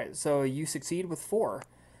 All right, so you succeed with 4.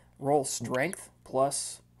 Roll strength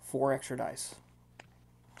plus 4 extra dice.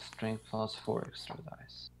 Strength plus 4 extra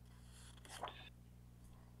dice.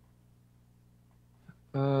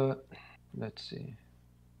 Let's see.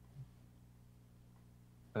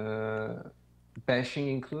 Bashing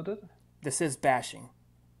included? This is bashing.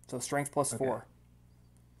 So strength plus Okay. 4.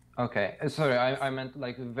 Okay. Sorry, I meant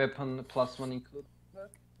like weapon plus 1 included.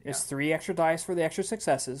 It's 3 extra dice for the extra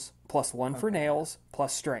successes, plus 1 for Okay. nails,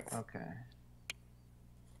 plus strength. Okay.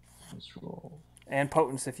 Let's roll. And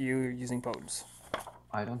potence if you're using potence.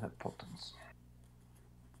 I don't have potence.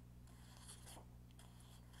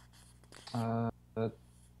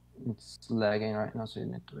 It's lagging right now, so you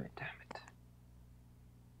need to wait. Damn it.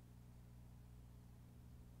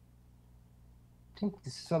 I think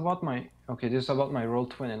this is about my... Okay, this is about my roll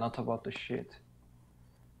 20, not about the shit.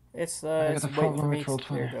 It's got it's a waiting problem for me. with roll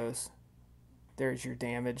There it 20. goes. There's your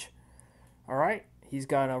damage. All right, he's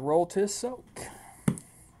gonna roll to soak.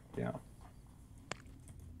 Yeah.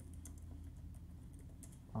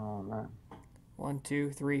 Oh, man. 1,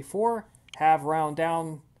 2, 3, 4. Half round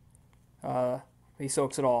down. He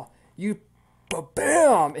soaks it all. You,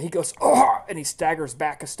 bam! And he goes, oh! And he staggers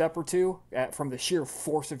back a step or two from the sheer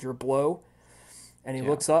force of your blow. And he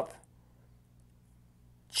looks up.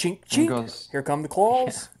 Chink, chink. Goes, Here come the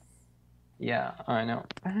claws. Yeah, I know.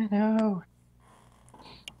 I know.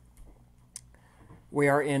 We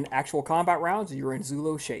are in actual combat rounds. You're in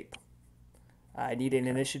Zulu shape. I need an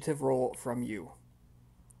initiative roll from you.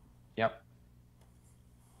 Yep.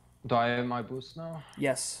 Do I have my boost now?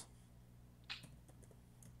 Yes.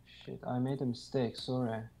 Shit, I made a mistake.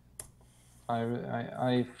 Sorry. I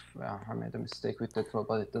made a mistake with that roll,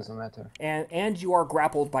 but it doesn't matter. And you are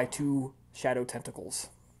grappled by 2 shadow tentacles.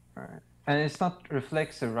 All right. And it's not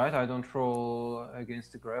reflexive, right? I don't roll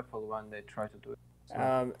against the grapple when they try to do it.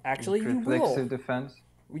 So Actually, you reflexive will. defense.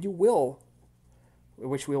 You will.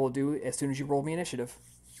 Which we will do as soon as you roll me initiative.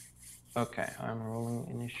 Okay, I'm rolling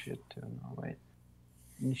initiative. No, wait.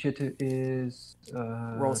 Initiative is...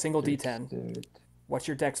 Roll a single d10. What's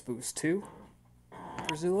your dex boost? 2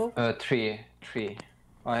 for Zulu? 3.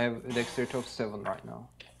 I have a dexterity of 7 right now.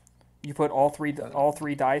 You put all three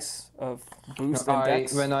dice of boost and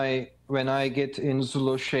dex? When I get in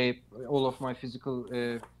Zulu shape, all of my physical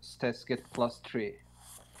stats get +3.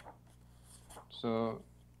 So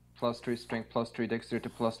 +3 strength, +3 dexterity,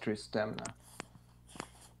 +3 stamina.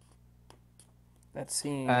 That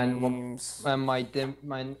seems and my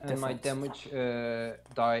damage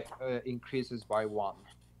die increases by 1.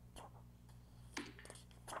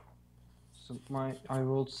 So I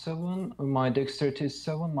rolled 7. My dexterity is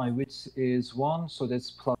 7. My wits is 1, so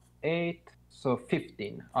that's +8. So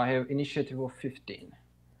 15. I have initiative of 15.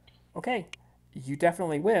 Okay, you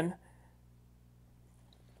definitely win.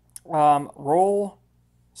 Roll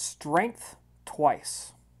strength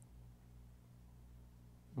twice.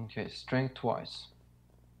 Okay, strength twice.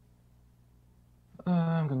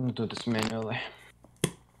 I'm gonna do this manually.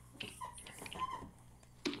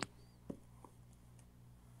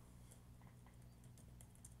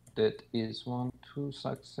 That is 1, 2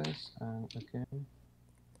 success, and again.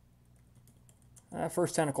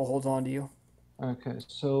 First tentacle holds on to you. Okay,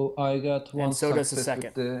 so I got 1 And so does success the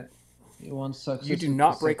second. with the 1 success. You do with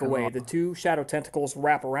not the break second away. one. The 2 shadow tentacles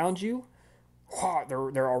wrap around you. They're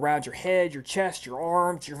around your head, your chest, your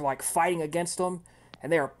arms. You're like fighting against them,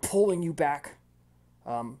 and they are pulling you back,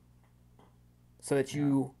 so that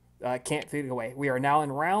you can't fit away. We are now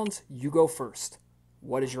in rounds. You go first.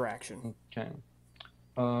 What is your action? Okay.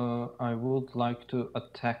 I would like to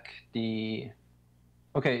attack the...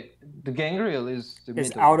 Okay, the gangrel is the Is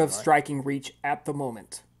middle out one, of right? striking reach at the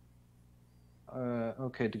moment.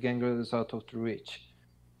 Okay, the gangrel is out of the reach.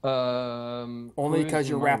 Only because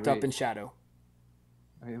you're wrapped up in shadow.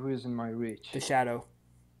 Okay, who is in my reach? The shadow.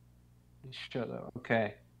 The shadow.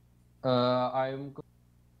 Okay. I'm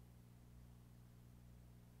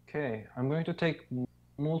going to take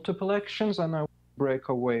multiple actions, and I will break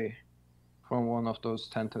away from one of those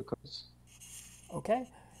tentacles. Okay.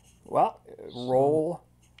 Well, roll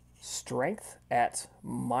strength at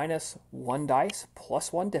 -1 dice,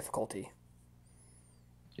 +1 difficulty.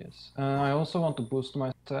 Yes. I also want to boost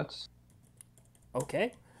my stats.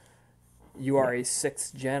 Okay. You are a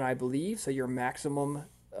 6th gen, I believe, so your maximum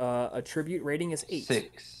attribute rating is 8.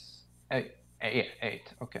 6.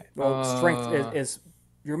 8. Okay. Well, strength is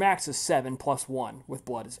your max is 7 + 1 with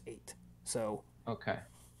blood is 8. So. Okay.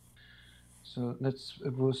 So let's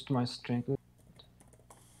boost my strength.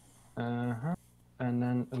 And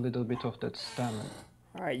then a little bit of that stamina.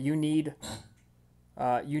 All right. You need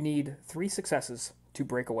 3 successes to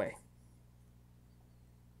break away.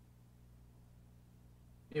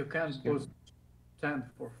 You can't boost 10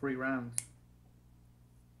 for 3 rounds.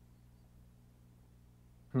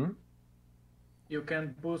 Hmm? You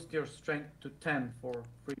can boost your strength to 10 for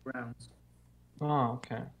 3 rounds. Oh,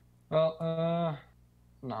 okay. Well,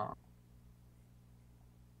 no.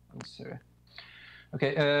 Let's see.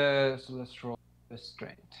 Okay, so let's roll the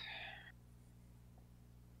strength.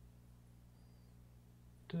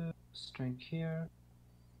 The strength here.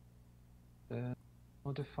 The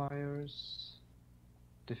modifiers.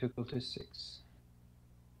 Difficulty 6.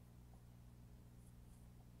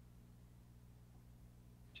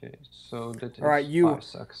 Okay, so that is All right, you 5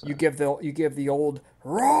 success. you give the old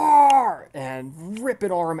roar and rip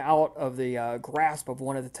an arm out of the grasp of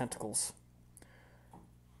one of the tentacles.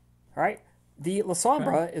 All right, the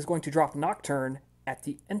Lasombra is going to drop Nocturne at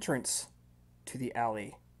the entrance to the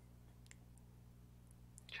alley.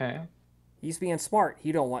 Okay. He's being smart.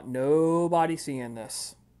 He don't want nobody seeing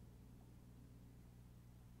this.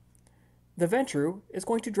 The Ventru is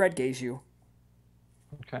going to dread gaze you.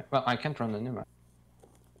 Okay. Well, I can't run anyway.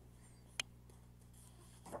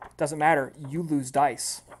 Doesn't matter. You lose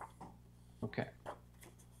dice. Okay.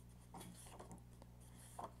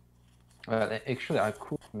 Well, actually, I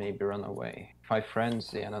could maybe run away. If I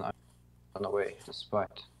frenzy and then I run away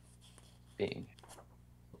despite being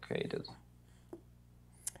located.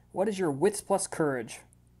 What is your wits plus courage?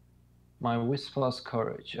 My wits plus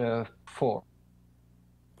courage, 4.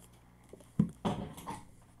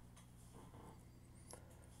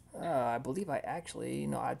 I believe I actually...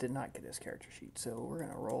 No, I did not get his character sheet, so we're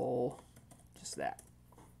going to roll just that.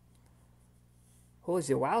 Holy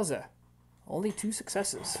wowza. Only 2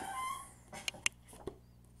 successes.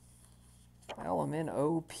 Element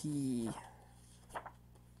OP.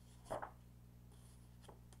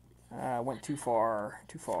 Went too far.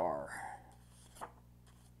 Too far.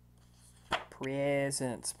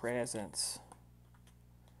 Presence.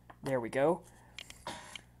 There we go.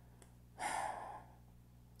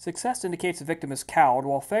 Success indicates the victim is cowed,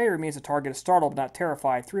 while failure means the target is startled but not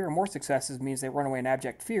terrified. 3 or more successes means they run away in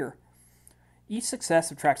abject fear. Each success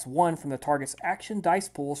subtracts 1 from the target's action dice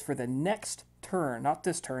pools for the next turn. Not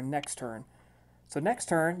this turn, next turn. So next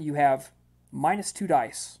turn, you have minus 2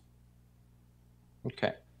 dice.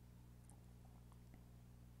 Okay.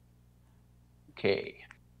 Okay.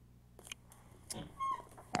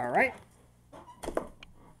 All right.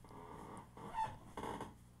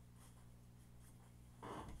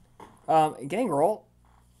 Gangrel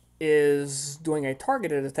is doing a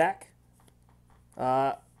targeted attack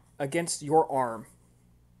against your arm.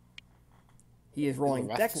 He is rolling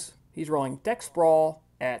dex. He's rolling dex brawl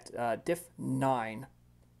at diff 9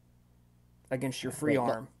 against your free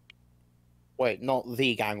arm. Wait, not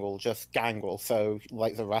the Gangrel, just Gangrel. So,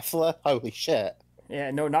 like the wrestler? Holy shit!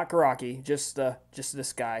 Yeah, no, not Garaki. Just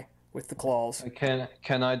this guy with the claws. Can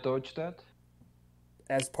I dodge that?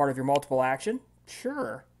 As part of your multiple action,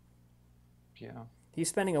 sure. Yeah. He's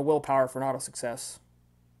spending a willpower for an auto success.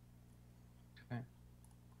 Okay.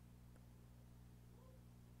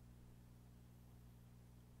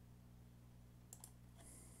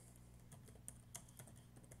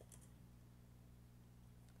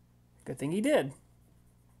 Good thing he did.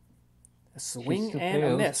 A swing still and a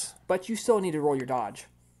failed. miss. But you still need to roll your dodge.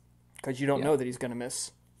 Because you don't know that he's going to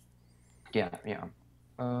miss. Yeah.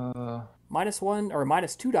 -1 or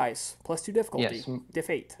 -2 dice. +2 difficulty. Yes. Diff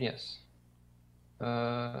 8. Yes.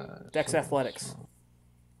 Dex so- athletics. so-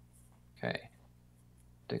 Okay.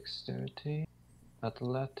 Dexterity.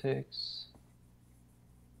 Athletics.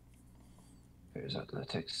 Where's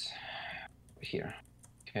athletics? Here.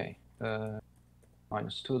 Okay.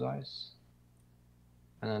 -2 dice.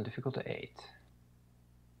 And then difficulty 8.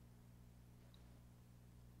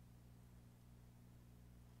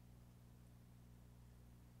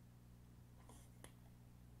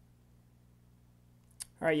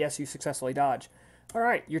 All right, yes, you successfully dodge. All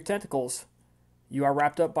right, your tentacles. You are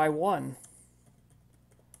wrapped up by 1.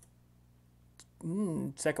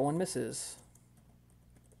 Second one misses.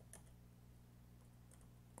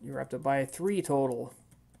 You're wrapped up by 3 total.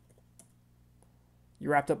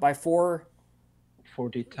 You're wrapped up by 4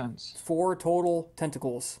 4d10s. 4 total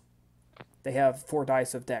tentacles. They have 4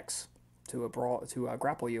 dice of dex to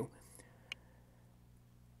grapple you.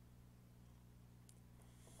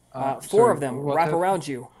 4 of them wrap around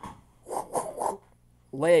you.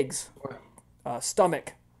 Legs,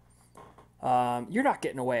 stomach. You're not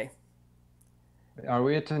getting away. Are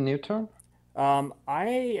we at a new turn? I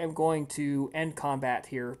am going to end combat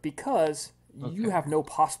here because you have no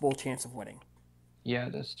possible chance of winning. Yeah,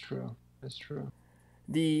 that's true.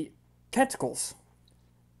 The tentacles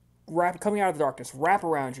coming out of the darkness wrap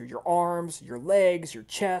around you, your arms, your legs, your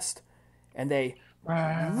chest, and they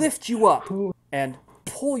lift you up and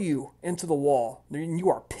pull you into the wall. And you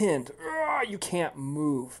are pinned you can't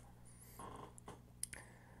move.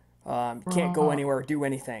 Can't go anywhere, do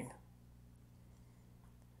anything.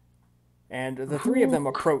 And the three of them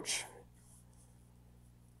approach.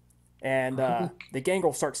 And the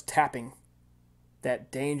gangrel starts tapping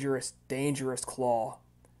that dangerous, dangerous claw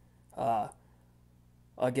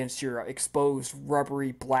against your exposed,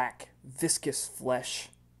 rubbery, black, viscous flesh.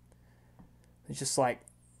 It's just like,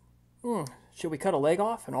 should we cut a leg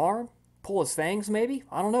off, an arm, pull his fangs, maybe?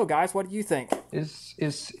 I don't know, guys. What do you think? Is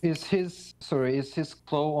his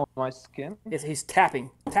claw on my skin? He's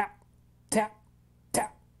tapping, tap, tap,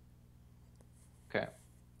 tap, Okay.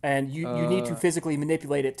 and you need to physically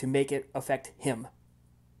manipulate it to make it affect him.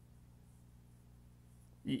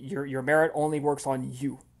 Your merit only works on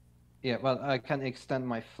you. Yeah, but I can extend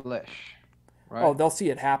my flesh, right? Oh, they'll see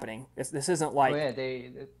it happening. This isn't like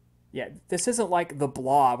this isn't like the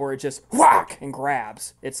Blob where it just whack and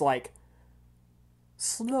grabs. It's like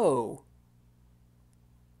slow,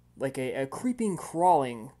 like a creeping,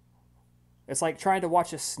 crawling. It's like trying to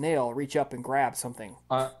watch a snail reach up and grab something.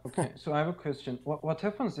 Okay, so I have a question. What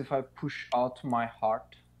happens if I push out my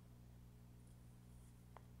heart?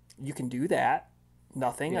 You can do that.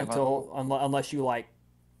 Nothing unless you like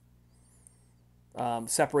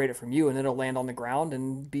separate it from you, and then it'll land on the ground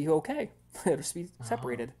and be okay. It'll just be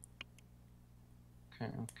separated.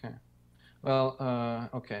 Okay. Well,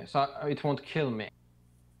 okay. So it won't kill me.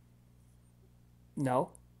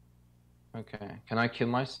 No. Okay. Can I kill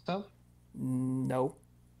myself? No.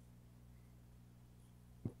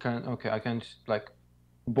 I can just like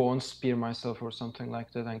bone spear myself or something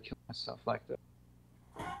like that and kill myself like that.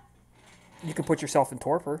 You can put yourself in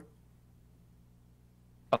torpor.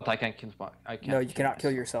 But I can kill No, you cannot kill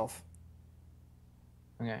yourself.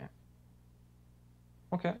 Okay.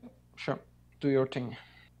 Okay, sure. Do your thing.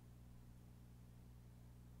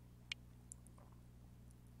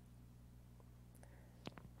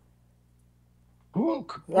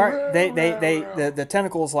 Hook. All right, the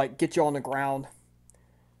tentacles like get you on the ground,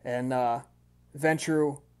 and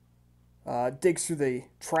Ventru digs through the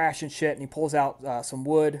trash and shit, and he pulls out some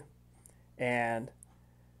wood, and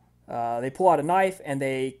they pull out a knife and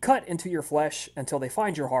they cut into your flesh until they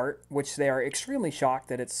find your heart, which they are extremely shocked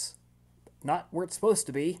that it's not where it's supposed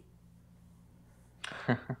to be.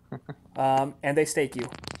 And they stake you.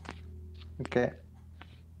 Okay.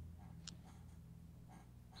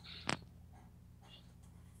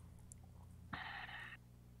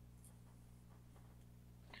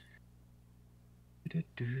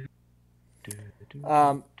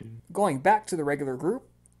 Going back to the regular group.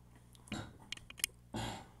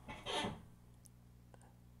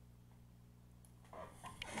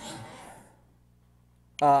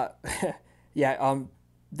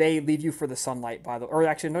 They leave you for the sunlight, or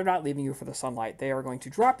actually, they're not leaving you for the sunlight. They are going to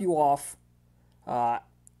drop you off at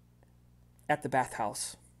the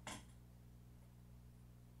bathhouse.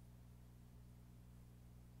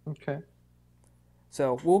 Okay.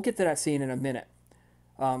 So we'll get to that scene in a minute.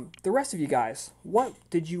 The rest of you guys, what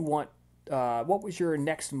did you want? What was your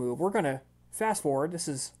next move? We're going to fast forward. This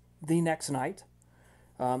is the next night.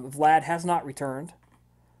 Vlad has not returned,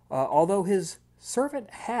 although his servant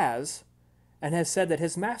has, and has said that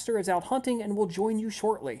his master is out hunting and will join you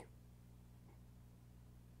shortly.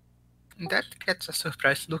 That gets a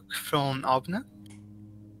surprised look from Abner.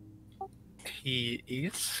 He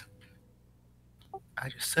is. Are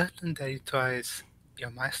you certain that it was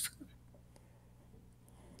your master?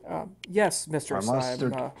 Yes, mistress. My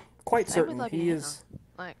master- I'm quite Same with certain he Labiana. is.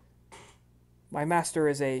 Like, My master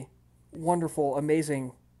is a wonderful,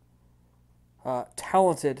 amazing,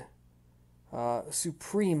 talented,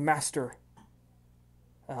 supreme master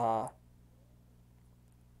of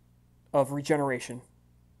regeneration.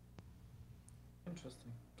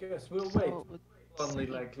 Interesting. Yes, we'll so wait. it would Only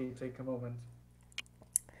seem- likely take a moment.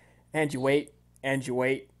 And you wait, and you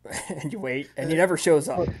wait, and you wait, and he never shows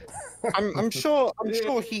up. I'm sure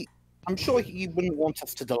he wouldn't want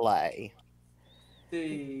us to delay.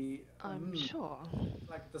 The I'm sure.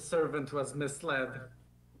 like the servant was misled.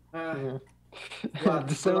 Yeah. What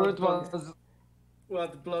The servant Bloodbond- was.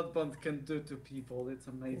 What Bloodbond can do to people, it's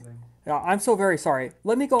amazing. I'm so very sorry.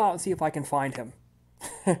 Let me go out and see if I can find him.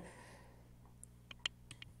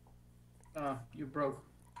 You broke.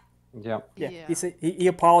 Yeah. Yeah. Yeah. He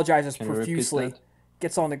apologizes Can you repeat profusely. that?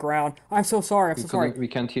 Gets on the ground. I'm so sorry. I'm so sorry. We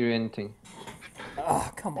can't hear anything. Oh,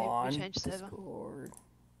 come Maybe we on. change server. Discord.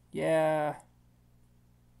 Yeah.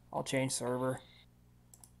 I'll change server.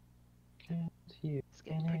 Can't hear. It's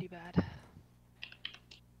getting pretty bad.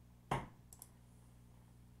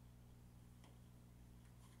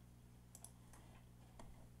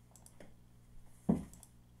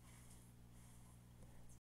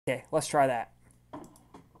 Okay, let's try that.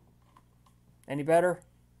 Any better?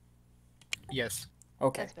 Yes.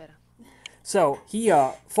 Okay. That's better. So he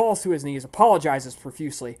falls to his knees, apologizes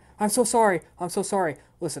profusely. I'm so sorry. I'm so sorry.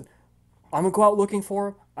 Listen, I'm gonna go out looking for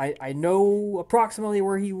him. I know approximately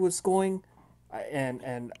where he was going,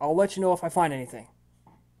 and I'll let you know if I find anything.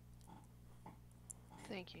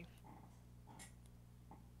 Thank you.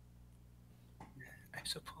 I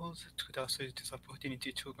suppose it could also use this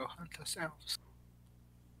opportunity to go hunt ourselves.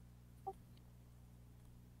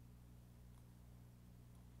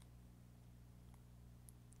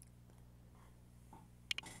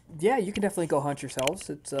 Yeah, you can definitely go hunt yourselves.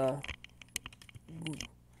 It's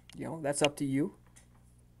that's up to you.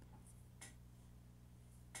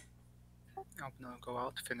 I'm gonna go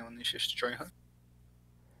out if anyone wishes to join her.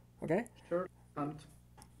 Okay. Sure. Hunt.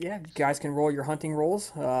 Yeah, you guys can roll your hunting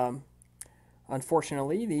rolls.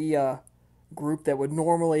 Unfortunately, the group that would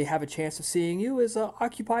normally have a chance of seeing you is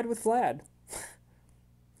occupied with Vlad.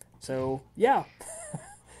 So yeah,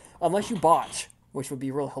 unless you botch, which would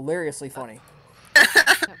be real hilariously funny.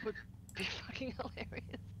 That would be fucking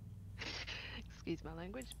hilarious. Excuse my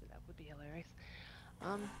language, but that would be hilarious.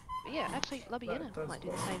 But yeah, actually, Labiena That's might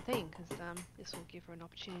do the same thing because this will give her an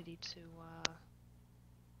opportunity to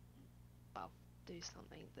well, do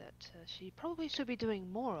something that she probably should be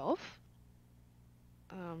doing more of.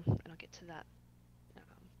 And I'll get to that.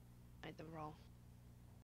 Made the roll.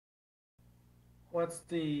 What's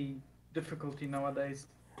the difficulty nowadays?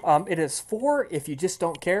 It is 4 if you just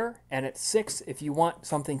don't care, and it's 6 if you want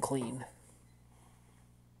something clean.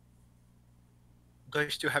 Do I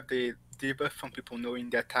still have the debuff from people knowing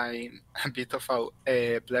that I'm a bit of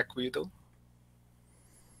a Black Widow?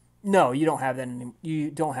 No, you don't have that. You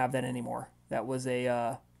don't have that anymore. That was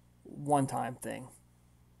a one-time thing.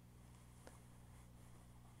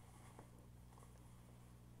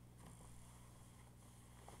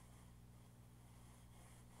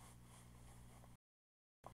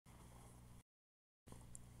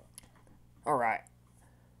 All right.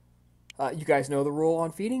 You guys know the rule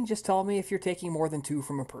on feeding. Just tell me if you're taking more than 2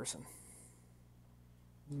 from a person.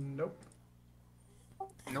 Nope.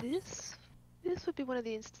 Nope. This would be one of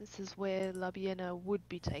the instances where Labiena would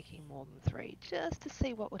be taking more than 3, just to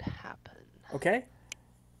see what would happen. Okay.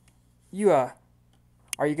 You are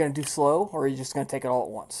you gonna do slow, or are you just gonna take it all at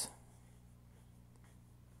once?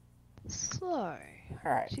 Slow.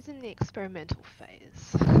 All right. She's in the experimental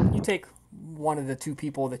phase. You take one of the 2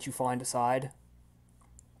 people that you find aside,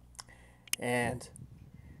 and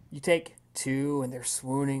you take 2, and they're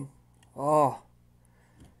swooning. Oh.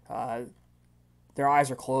 Their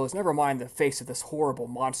eyes are closed. Never mind the face of this horrible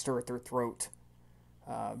monster at their throat.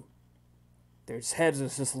 Their heads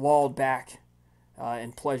is just lolled back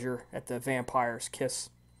in pleasure at the vampire's kiss.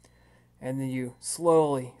 And then you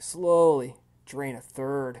slowly drain a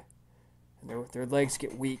third. And their legs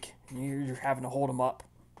get weak. And you're having to hold them up.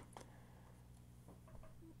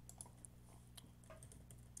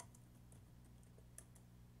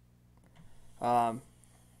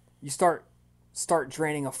 You start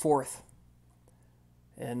draining a fourth.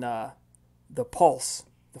 And the pulse,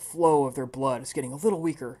 the flow of their blood is getting a little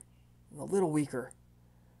weaker, a little weaker.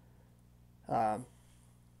 That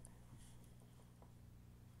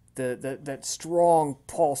strong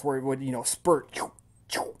pulse where it would spurt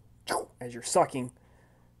as you're sucking,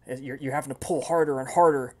 as you're having to pull harder and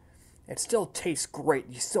harder. It still tastes great.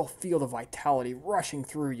 You still feel the vitality rushing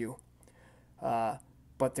through you.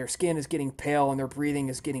 But their skin is getting pale and their breathing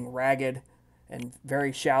is getting ragged and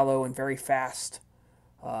very shallow and very fast.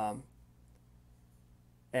 And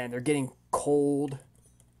they're getting cold.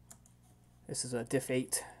 This is a diff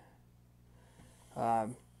 8.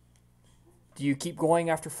 Do you keep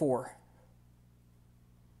going after 4?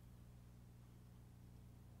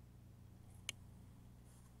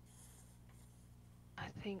 I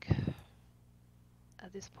think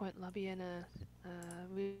at this point Labiena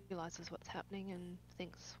realizes what's happening and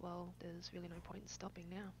thinks, well, there's really no point in stopping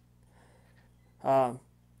now.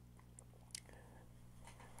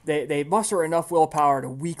 They muster enough willpower to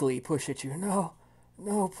weakly push at you.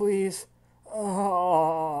 No, please.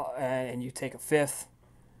 Oh, and you take a 5th,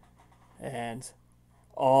 and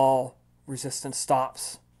all resistance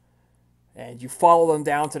stops. And you follow them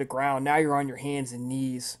down to the ground. Now you're on your hands and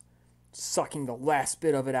knees, sucking the last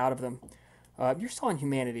bit of it out of them. You're still on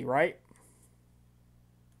humanity, right?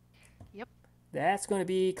 Yep. That's going to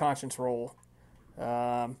be conscience roll.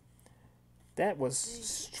 That was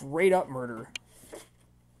straight up murder.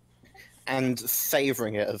 And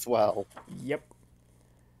savoring it as well. Yep.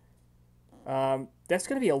 That's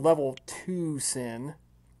going to be a level 2 sin.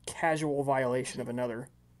 Casual violation of another.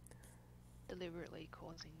 Deliberately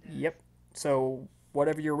causing death. Yep. So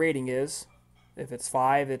whatever your rating is, if it's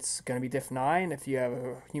 5, it's going to be diff 9. If you have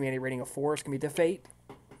a humanity rating of 4, it's going to be diff 8.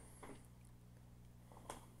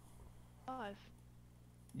 5.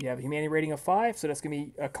 You have a humanity rating of 5, so that's going to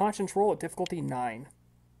be a conscience roll at difficulty 9.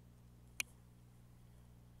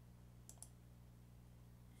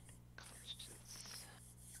 Conscience.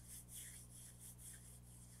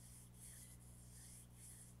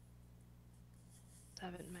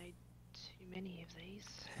 Haven't made too many of these.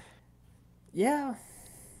 Yeah.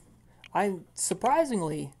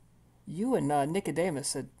 Surprisingly, you and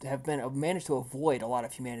Nicodemus have managed to avoid a lot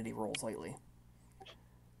of humanity rolls lately.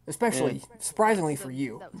 Especially, surprisingly for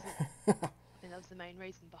you. That was the main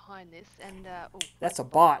reason behind this. And That's a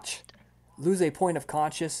botch. Lose a point of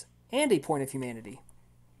conscience and a point of humanity.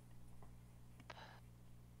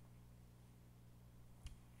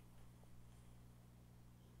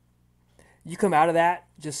 You come out of that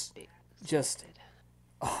just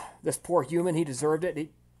this poor human, he deserved it.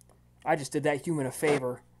 I just did that human a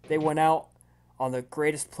favor. They went out on the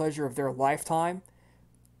greatest pleasure of their lifetime,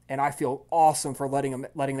 and I feel awesome for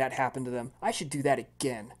letting that happen to them. I should do that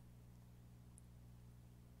again.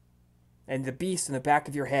 And the beast in the back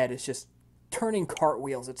of your head is just turning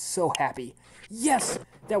cartwheels. It's so happy. Yes,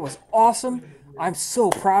 that was awesome. I'm so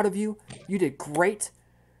proud of you. You did great.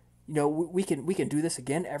 You know, we can do this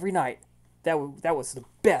again every night. That was the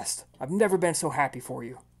best. I've never been so happy for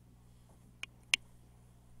you.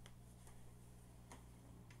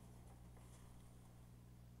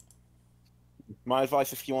 My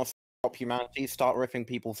advice, if you want to stop humanity, start ripping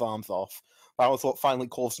people's arms off. That was what finally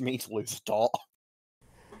caused me to lose a dot.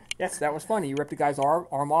 Yes, that was funny. You ripped a guy's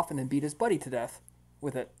arm off and then beat his buddy to death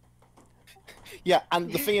with it. Yeah,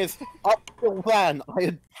 and the thing is, up till then, I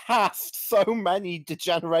had passed so many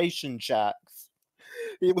degeneration checks.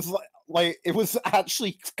 It was like it was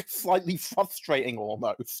actually slightly frustrating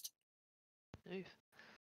almost. Oof.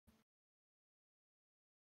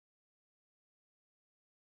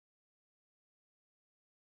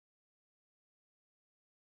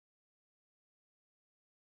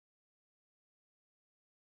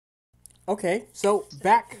 Okay, so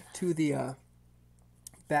back to the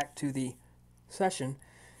session.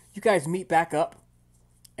 You guys meet back up,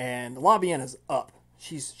 and Labiana's up.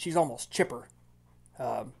 She's almost chipper.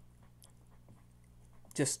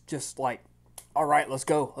 Just like, all right, let's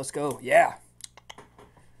go, yeah.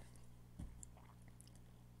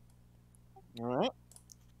 All right.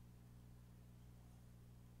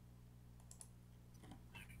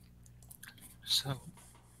 So,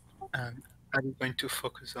 are you going to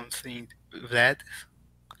focus on seeing Vlad,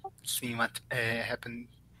 seeing what happened,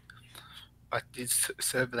 what this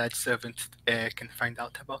Vlad servant can find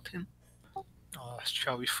out about him? Or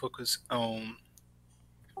shall we focus on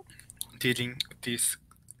dealing this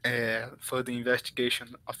further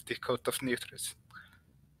investigation of the cult of Nitros?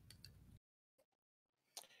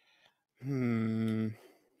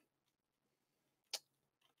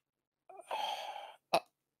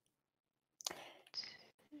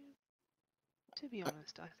 To be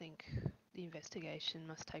honest, I think the investigation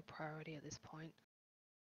must take priority at this point.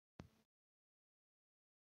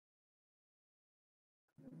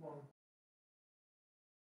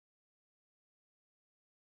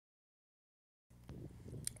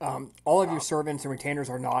 All of your servants and retainers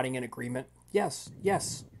are nodding in agreement. Yes,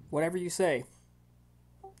 yes, whatever you say.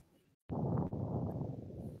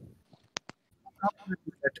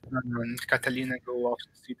 Let Catalina go off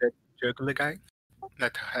to see that juggler guy.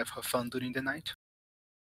 Let her have her fun during the night.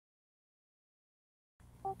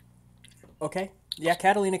 Okay, yeah,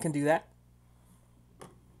 Catalina can do that.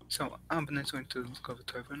 So Abner is going to look over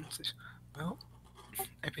to everyone and says, well,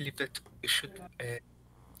 I believe that we should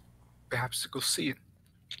perhaps go see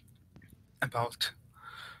about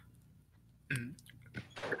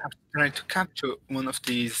perhaps trying to capture one of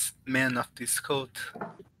these men of this cult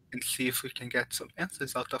and see if we can get some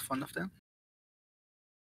answers out of one of them.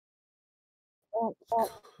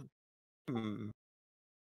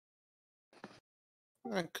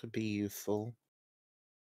 That could be useful.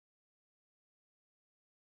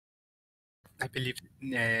 I believe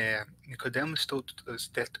Nicodemus told us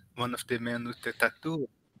that one of the men with the tattoo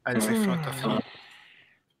is in front of him.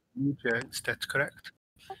 Is that correct?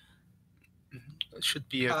 It should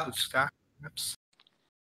be a good start, perhaps.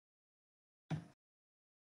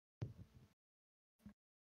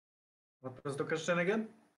 What was the question again?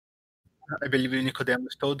 I believe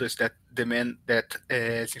Nicodemus told us that the man that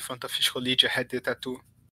is in front of his colleague had the tattoo.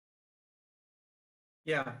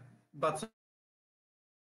 Yeah, but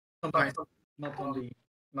Right. not on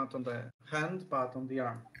the hand, but on the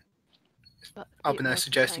arm. But Abner it was the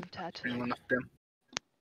suggesting same tattoo. one of them.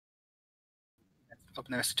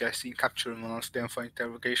 Obna suggesting capturing one of them for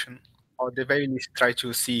interrogation, or at the very least try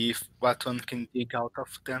to see if what one can dig out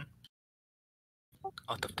of them,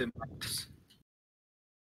 out of the minds.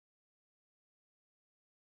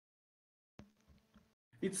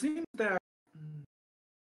 It seems that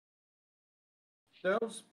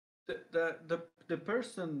those the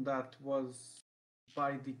person that was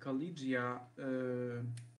by the collegia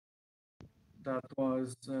that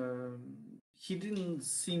was he didn't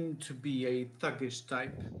seem to be a thuggish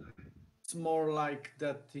type. It's more like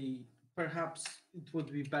that perhaps it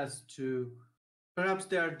would be best to perhaps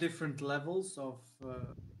there are different levels of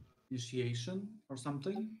initiation or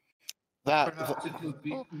something. That Perhaps it would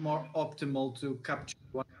be more optimal to capture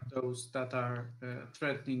one of those that are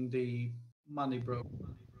threatening the money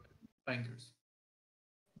bankers.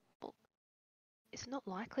 It's not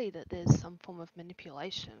likely that there's some form of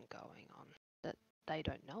manipulation going on that they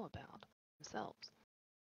don't know about themselves.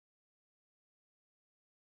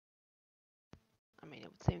 I mean,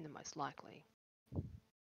 it would seem the most likely.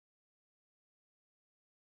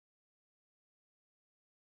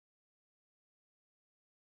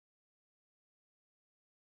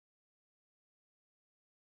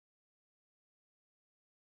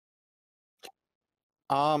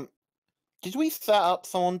 Did we set up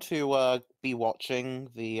someone to be watching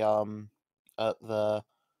the at that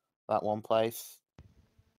one place?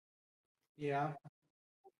 Yeah.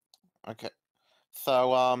 Okay.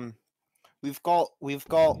 So we've got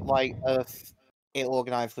like it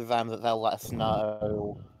organized with them that they'll let us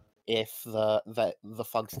know if the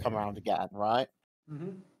thugs come around again, right?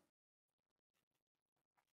 Mm-hmm.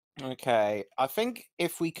 Okay. I think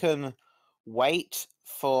if we can wait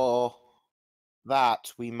for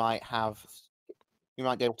that, we might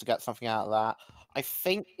be able to get something out of that. I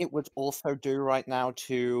think it would also do right now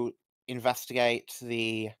to investigate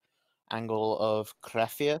the angle of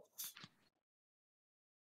Crefius.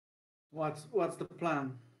 What's the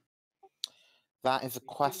plan? That is a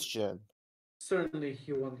question. Certainly,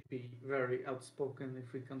 he won't be very outspoken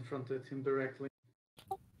if we confronted him directly.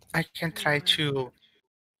 I can try to.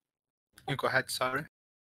 You go ahead, sorry.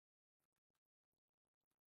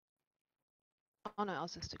 Oh no, I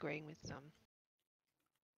was just agreeing with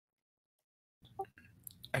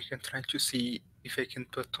I can try to see if I can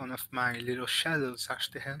put one of my little shadows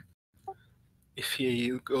after him. If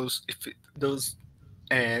he goes, if it, those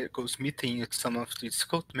goes meeting with some of the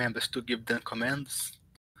cult members to give them commands,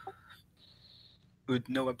 would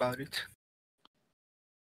know about it.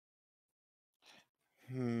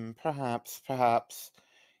 Perhaps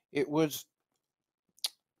it would.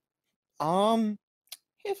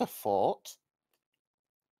 Here's a thought.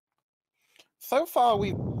 So far,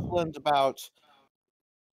 we've learned about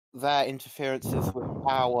their interferences with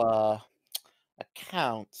our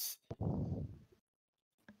accounts.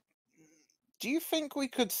 Do you think we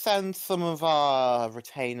could send some of our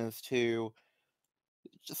retainers to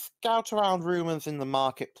just scout around rumors in the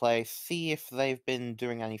marketplace, see if they've been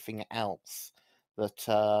doing anything else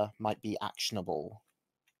that might be actionable?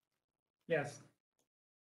 Yes.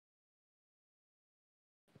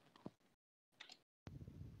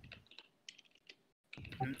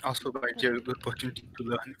 Also, by the good opportunity to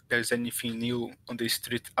learn if there's anything new on the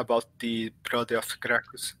street about the brother of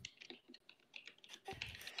Gracchus.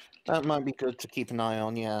 That might be good to keep an eye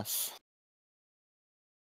on, yes.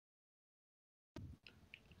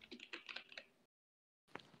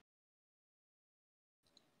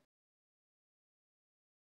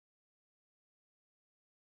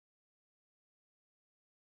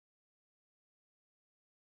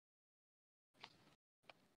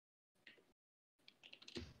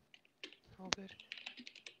 all good.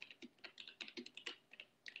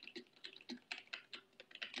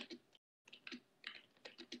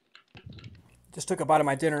 Just took a bite of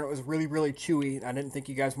my dinner and it was really, really chewy. I didn't think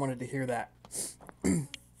you guys wanted to hear that.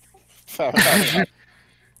 Fair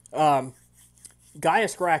enough.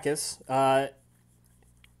 Gaius Gracchus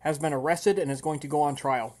has been arrested and is going to go on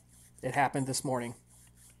trial. It happened this morning.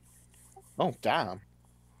 Oh, damn.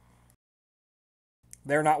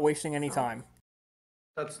 They're not wasting any time.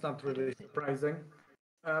 That's not really surprising.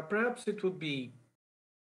 Perhaps it would be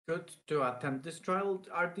good to attend this trial.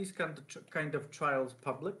 Are these kind of trials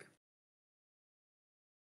public?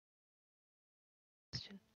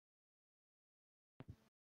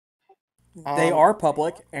 They are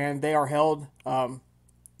public and they are held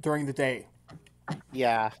during the day.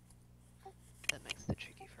 Yeah. That makes it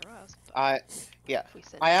tricky for us. But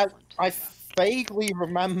I vaguely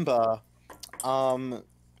remember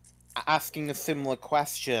asking a similar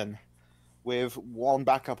question with one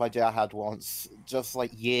backup idea I had once, just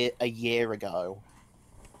like a year ago.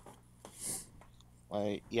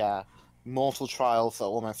 Like, yeah. mortal trials are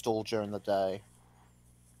almost all during the day.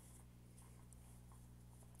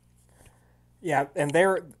 Yeah, and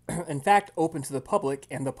they're in fact open to the public,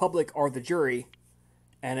 and the public are the jury,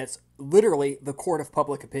 and it's literally the court of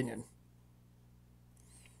public opinion.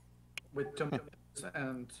 With tomatoes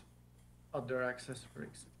and other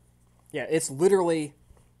accessories. Yeah, it's literally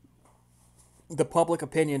the public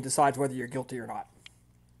opinion decides whether you're guilty or not.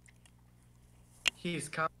 He's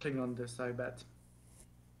counting on this, I bet.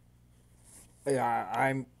 Yeah,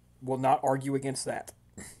 I will not argue against that.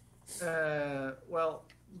 Well,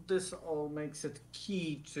 this all makes it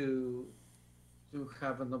key to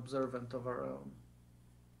have an observant of our own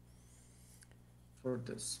for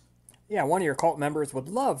this. Yeah, one of your cult members would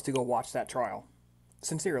love to go watch that trial.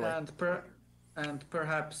 Sincerely. And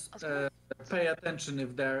perhaps pay attention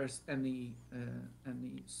if there's any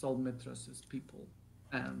soul mistresses people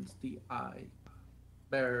and the eye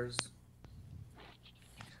bears.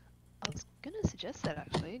 I was going to suggest that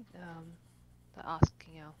actually, that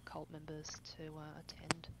asking our cult members to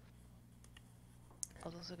attend. I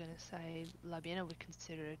was also going to say Labiena would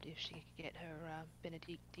consider it if she could get her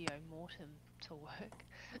Benedictio Mortem to work.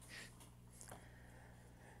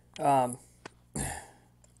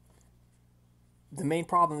 The main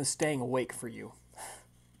problem is staying awake for you.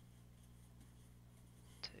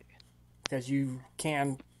 Too. Because you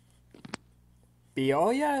can be, oh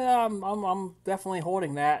yeah, I'm definitely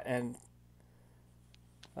holding that, and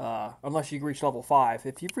unless you reach level 5.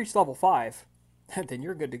 If you've reached level 5, then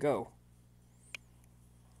you're good to go.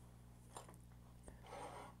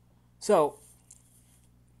 So,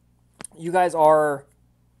 you guys you're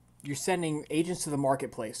sending agents to the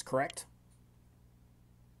marketplace, correct?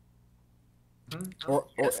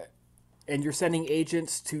 Mm-hmm. And you're sending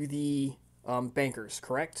agents to the bankers,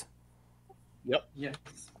 correct? Yep. Yes.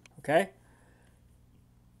 Okay.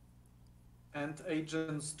 And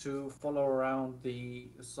agents to follow around the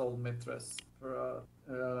soul mistress for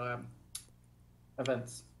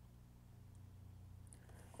events.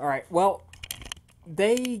 All right. Well,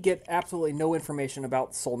 they get absolutely no information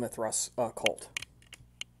about Soul Mithras cult.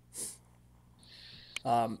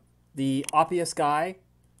 The Oppius guy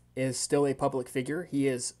is still a public figure. He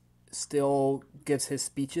is still gives his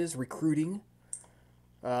speeches recruiting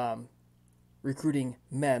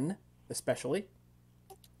men, especially.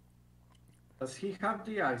 Does he have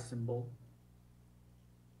the eye symbol?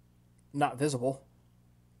 Not visible.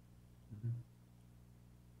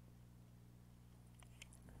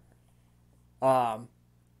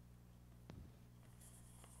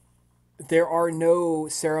 There are no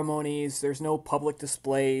ceremonies. There's no public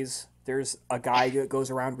displays. There's a guy that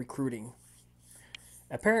goes around recruiting.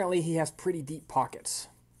 Apparently, he has pretty deep pockets.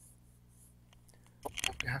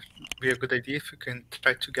 It would be a good idea if you can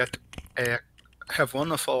try to get have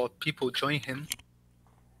one of our people join him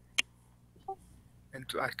and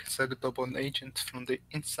to act as a double agent from the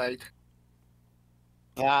inside.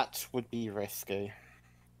 That would be risky.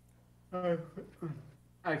 I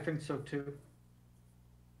think so too.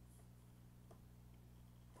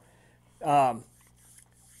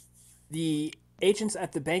 The agents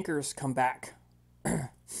at the bankers come back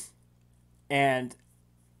and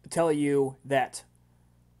tell you that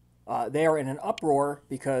they are in an uproar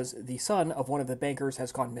because the son of one of the bankers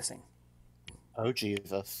has gone missing. Oh,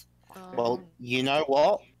 Jesus. Well, you know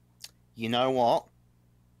what?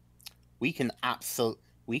 We can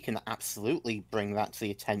absolutely bring that to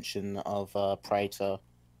the attention of Praetor.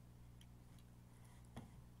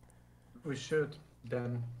 We should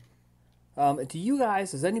then.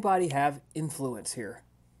 Does anybody have influence here?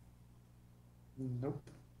 Nope.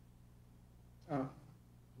 Oh,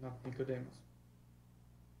 not Nicodemus.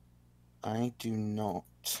 I do not.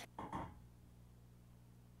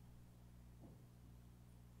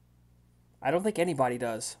 I don't think anybody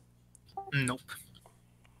does. Nope.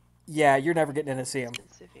 Yeah, you're never getting in to see him.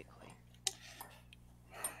 Specifically.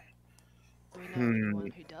 Do we know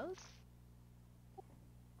anyone who does?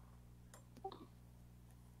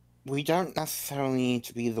 We don't necessarily need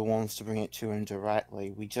to be the ones to bring it to him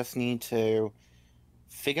directly. We just need to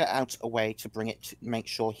figure out a way to bring it to make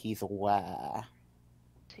sure he's aware.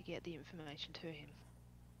 To get the information to him.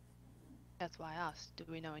 That's why I asked, do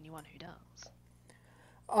we know anyone who does?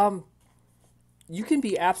 You can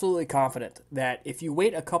be absolutely confident that if you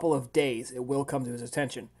wait a couple of days, it will come to his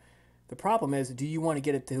attention. The problem is, do you want to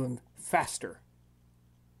get it to him faster?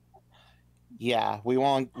 Yeah, we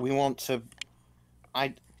want to.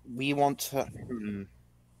 As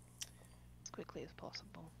quickly as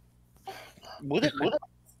possible. Would it?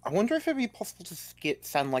 I wonder if it'd be possible to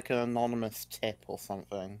send like an anonymous tip or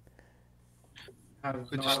something. Have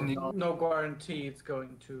We just need- no guarantee it's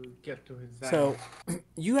going to get to his So, hand.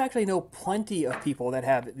 you actually know plenty of people that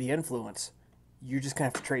have the influence. You're just gonna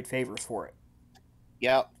have to trade favors for it.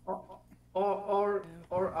 Yep. Or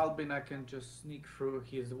Albina can just sneak through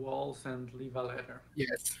his walls and leave a letter.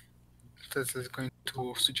 Yes. This is going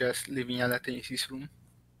to suggest leaving a letter in his room.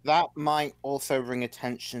 That might also bring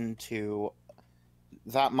attention to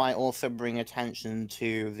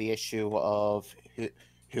the issue of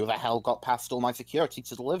who the hell got past all my security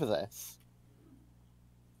to deliver this.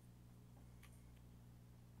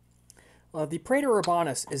 The Praetor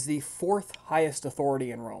Urbanus is the fourth highest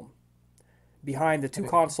authority in Rome, behind the two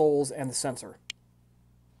consuls and the censor.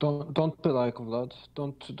 Don't be like Vlad.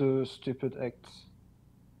 Don't do stupid acts.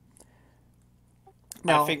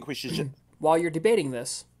 Now, I think we should. while you're debating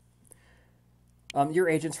this, your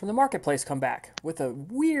agents from the marketplace come back with a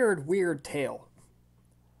weird tale.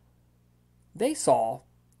 They saw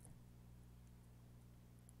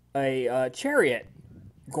a chariot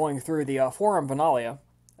going through the Forum Vanalia,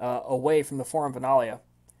 away from the Forum Vanalia,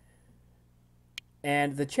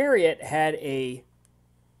 and the chariot had a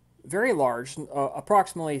very large,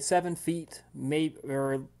 approximately 7 feet, maybe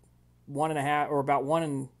or 1.5, or about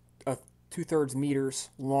 1 2/3 meters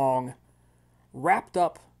long, wrapped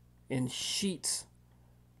up in sheets,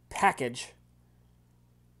 package,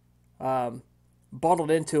 bundled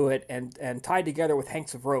into it and tied together with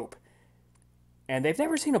hanks of rope. And they've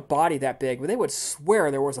never seen a body that big, but they would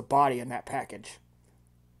swear there was a body in that package.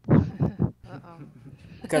 Uh-oh.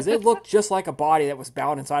 Because it looked just like a body that was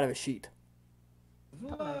bound inside of a sheet.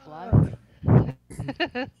 Uh-oh, Vlad.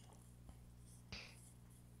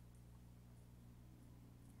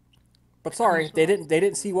 But sorry, they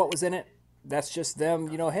didn't see what was in it. That's just them,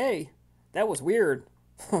 hey, that was weird.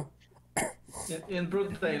 In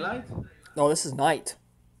broad daylight? No, this is night.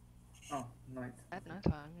 Oh, night. At no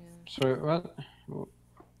time, yeah. Sorry, what?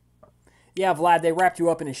 Yeah, Vlad, they wrapped you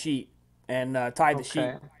up in a sheet and tied the sheet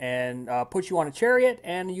Okay. and put you on a chariot,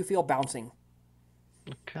 and you feel bouncing.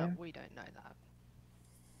 Okay. We don't know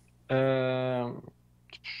that.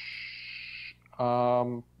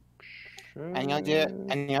 Sure. Any idea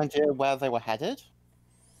where they were headed?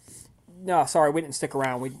 No, sorry, we didn't stick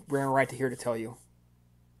around. We ran right to here to tell you.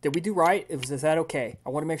 Did we do right? Is that okay? I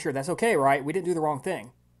want to make sure that's okay, right? We didn't do the wrong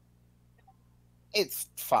thing. It's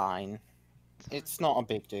fine. It's not a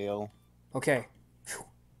big deal. Okay.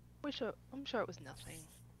 I'm sure it was nothing.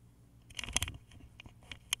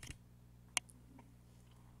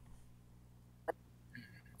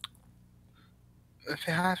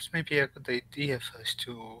 Perhaps maybe a good idea for us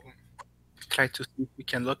to try to see if we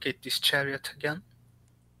can locate this chariot again.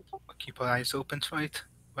 Or keep our eyes open for it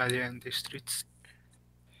while you're in the streets.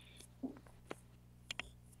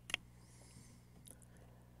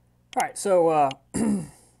 All right, so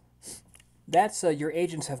that's your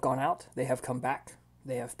agents have gone out. They have come back.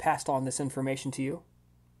 They have passed on this information to you.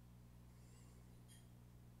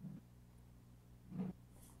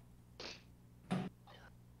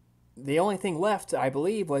 The only thing left, I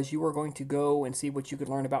believe, was you were going to go and see what you could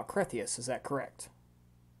learn about Crethius. Is that correct?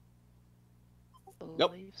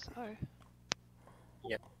 Nope. Believe so.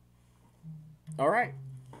 All right.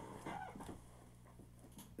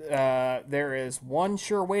 There is one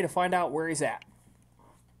sure way to find out where he's at.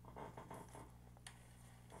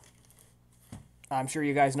 I'm sure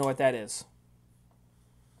you guys know what that is.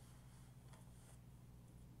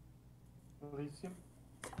 Elysium?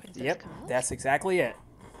 Princess Yep, Carl? that's exactly it.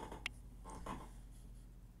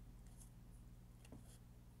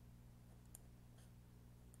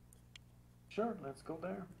 Sure, let's go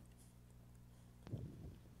there.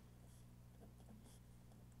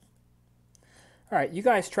 All right, you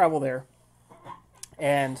guys travel there,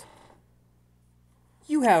 and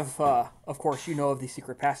you have, of course, you know of these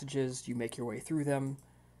secret passages. You make your way through them,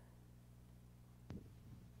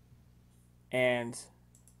 and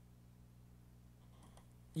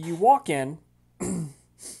you walk in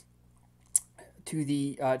to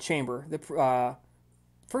the chamber. The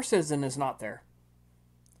first citizen is not there,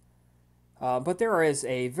 but there is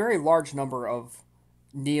a very large number of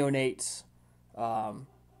neonates.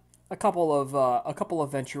 A couple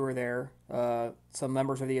of Ventura there, some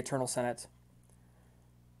members of the Eternal Senate,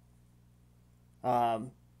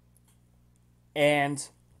 and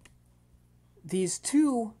these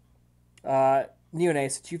two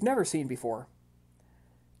neonates that you've never seen before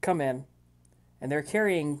come in, and they're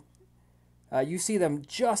carrying. You see them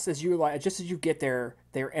just as you get there.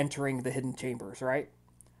 They're entering the hidden chambers, right?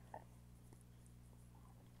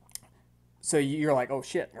 So you're like, oh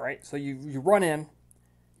shit, right? So you run in.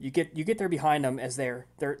 You get there behind them as they're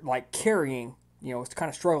like carrying, it's kind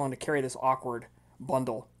of struggling to carry this awkward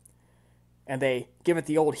bundle, and they give it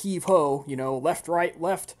the old heave ho, left, right,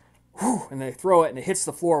 left, whew, and they throw it and it hits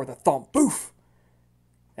the floor with a thump, boof,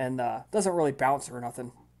 and doesn't really bounce or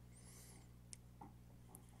nothing.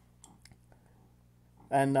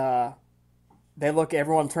 And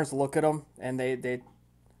everyone turns to look at them, and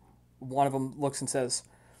one of them looks and says,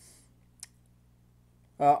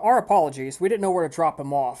 our apologies, we didn't know where to drop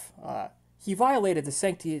him off. He violated the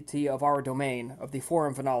sanctity of our domain, of the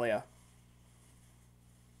Forum Venalia.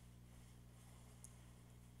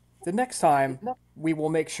 The next time, we will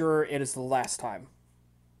make sure it is the last time.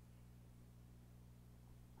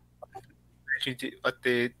 What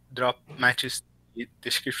the drop matches the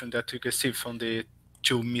description that you can see from the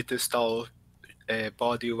 2-meter tall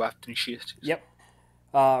body wrapped in sheet. Yep.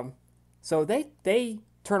 So they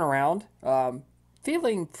turn around,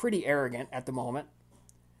 feeling pretty arrogant at the moment,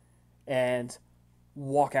 and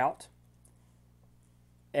walk out.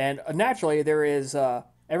 And naturally, there is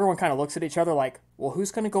everyone kind of looks at each other like, well,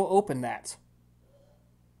 who's going to go open that?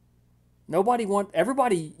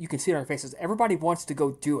 Everybody, you can see it on their faces, everybody wants to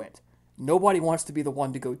go do it. Nobody wants to be the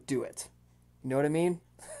one to go do it. You know what I mean?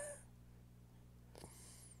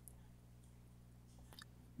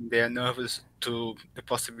 They are nervous to the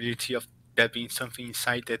possibility of there being something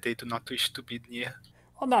inside that they do not wish to be near.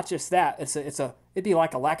 Well, not just that. It'd be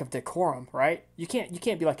like a lack of decorum, right? You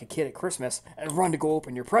can't be like a kid at Christmas and run to go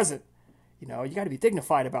open your present. You got to be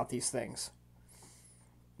dignified about these things.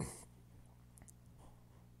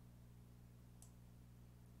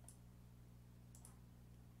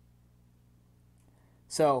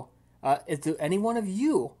 So, do any one of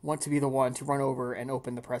you want to be the one to run over and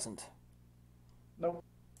open the present? Nope.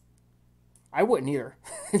 I wouldn't either,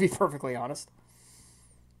 to be perfectly honest.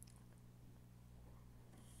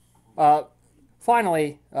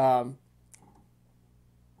 Finally, one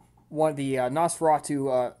of the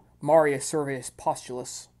Nosferatu Marius Servius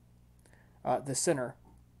Postulus, the sinner,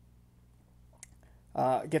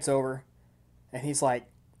 gets over, and he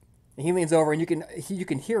leans over, and you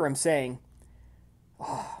can hear him saying,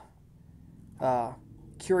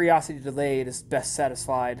 curiosity delayed is best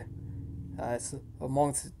satisfied. It's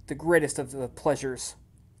amongst the greatest of the pleasures.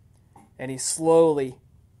 And he slowly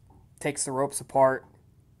takes the ropes apart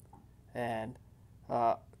and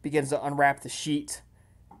begins to unwrap the sheet.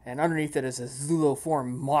 And underneath it is a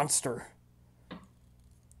Zuluform monster.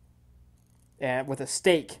 And with a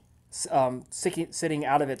stake sitting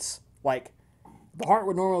out of its, the heart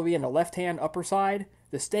would normally be in the left-hand upper side.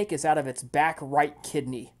 The stake is out of its back right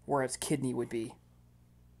kidney, where its kidney would be.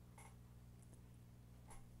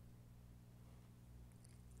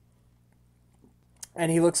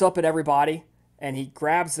 And he looks up at everybody, and he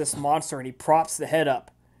grabs this monster, and he props the head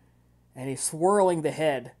up. And he's swirling the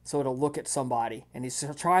head so it'll look at somebody. And he's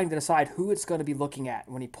trying to decide who it's going to be looking at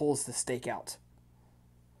when he pulls the stake out.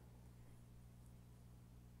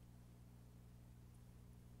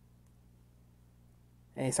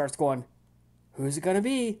 And he starts going, who's it going to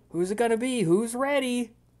be? Who's it going to be? Who's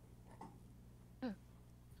ready? Do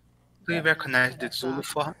you recognize the Zulu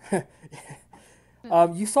form?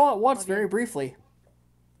 You saw it once very briefly.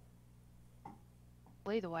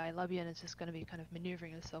 Well, either way, Lubian is just going to be kind of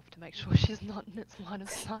maneuvering herself to make sure she's not in its line of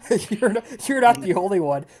sight. You're not the only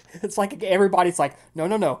one. It's like everybody's like, no.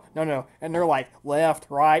 And they're like, left,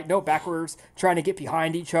 right, no, backwards, trying to get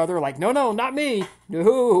behind each other. Like, no, not me.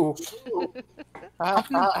 No.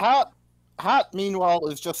 Hat, meanwhile,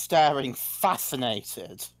 is just staring,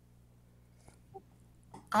 fascinated.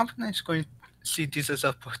 Abner is going to see this as an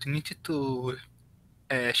opportunity to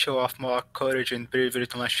show off more courage and bravery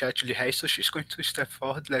to Machete Hay, so she's going to step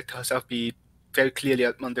forward, let herself be very clearly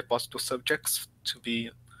among the possible subjects to be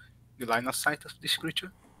the line of sight of this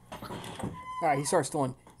creature. Alright, he starts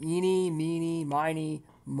doing eeny, meeny, miny,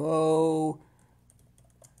 mo.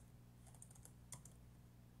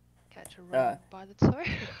 Catch a run by the toe.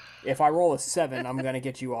 If I roll a 7, I'm going to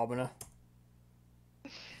get you, Albina.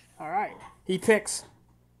 Alright. He picks...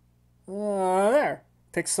 there.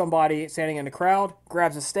 Picks somebody standing in the crowd,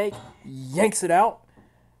 grabs a stake, yanks it out.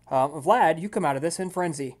 Vlad, you come out of this in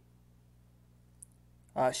frenzy.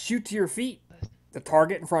 Shoot to your feet. The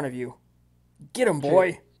target in front of you. Get him,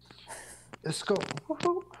 boy. Let's go.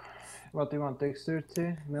 What do you want?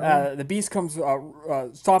 Dexterity? The beast comes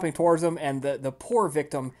stomping towards him, and the poor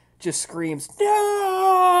victim just screams,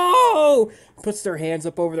 no! Puts their hands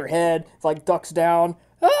up over their head, ducks down.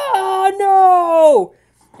 Ah, no!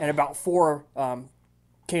 And about 4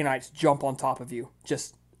 Canaanites jump on top of you.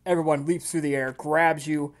 Just everyone leaps through the air, grabs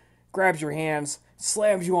you, grabs your hands,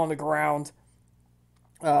 slams you on the ground.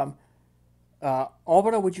 Albina,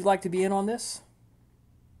 would you like to be in on this?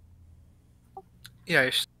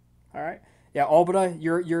 Yes. All right. Yeah, Albina,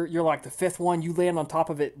 you're like the fifth one. You land on top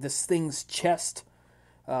of it, this thing's chest,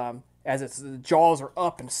 as its the jaws are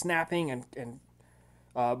up and snapping, and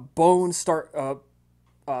bones start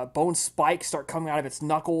bone spikes start coming out of its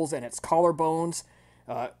knuckles and its collarbones,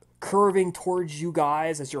 curving towards you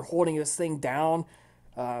guys as you're holding this thing down.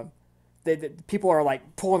 People are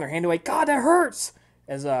like pulling their hand away. God, that hurts!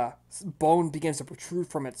 As bone begins to protrude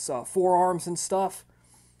from its forearms and stuff.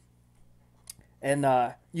 And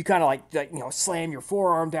you kind of like slam your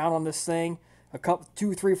forearm down on this thing a couple,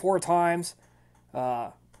 2, 3, 4 times,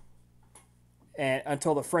 and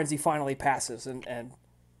until the frenzy finally passes, and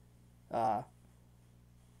the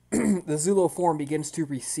Zulu form begins to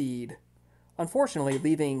recede, unfortunately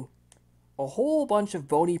leaving a whole bunch of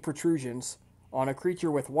bony protrusions on a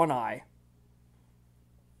creature with one eye.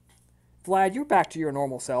 Vlad, you're back to your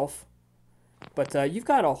normal self, but you've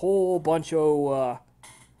got a whole bunch of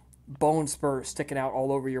bone spurs sticking out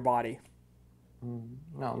all over your body.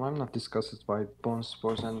 No, I'm not disgusted by bone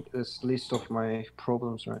spores, and it's least of my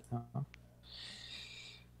problems right now.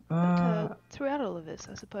 But throughout all of this,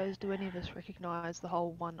 I suppose, do any of us recognize the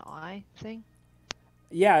whole one eye thing?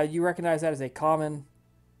 Yeah, you recognize that as a common.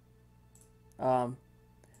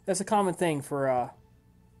 That's a common thing for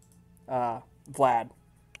Vlad.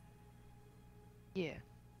 Yeah.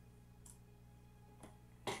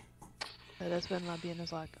 So that's when Labian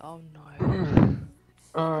is like, oh no.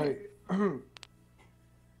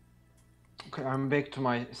 Okay, I'm back to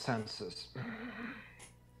my senses.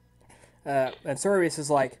 And Servius is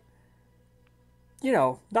like,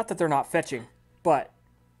 not that they're not fetching, but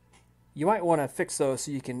you might want to fix those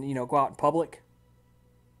so you can, go out in public.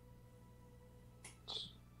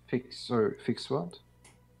 Fix what?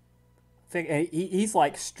 He's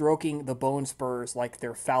like stroking the bone spurs like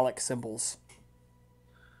they're phallic symbols.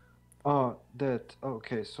 Oh, that.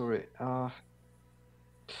 Okay, sorry. Yeah,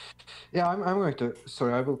 I'm going to.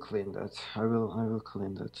 Sorry, I will clean that. I will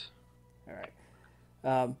clean that. All right.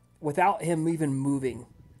 Without him even moving,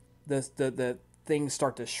 the things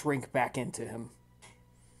start to shrink back into him.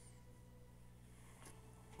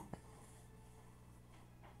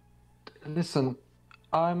 Listen,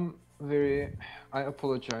 I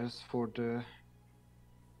apologize for the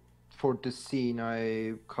scene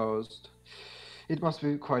I caused. It must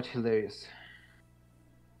be quite hilarious.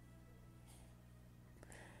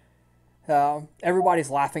 Everybody's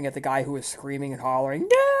laughing at the guy who is screaming and hollering,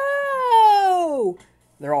 "No!"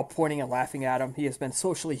 They're all pointing and laughing at him. He has been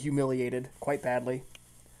socially humiliated quite badly.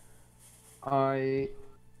 I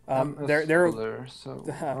am a scholar, so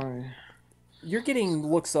You're getting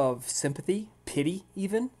looks of sympathy, pity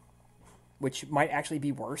even, which might actually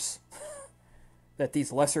be worse. That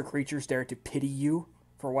these lesser creatures dare to pity you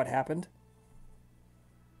for what happened.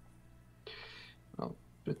 Well,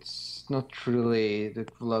 it's not really the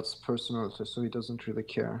Vlad's personality, so he doesn't really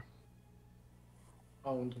care.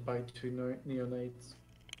 Owned by 2 neonates.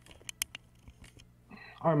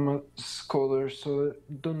 I'm a scholar, so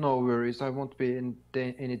no worries. I won't be in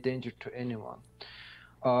any danger to anyone.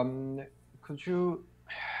 Could you,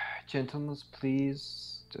 gentlemen,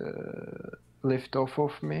 please lift off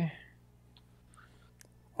of me?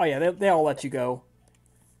 Oh yeah, they all let you go.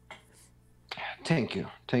 Thank you.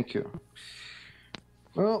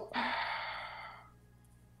 Well,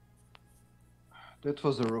 that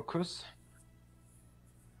was a ruckus.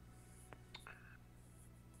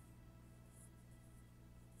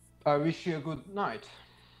 I wish you a good night.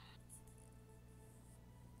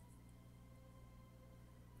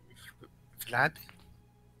 Vlad?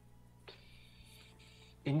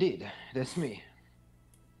 Indeed, that's me.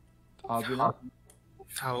 Albina?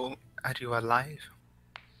 How are you alive?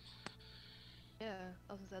 Yeah,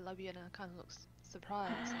 I was gonna say Labiana kind of looks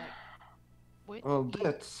surprised, like, what? Well,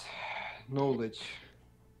 that's knowledge.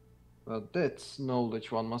 Well, that's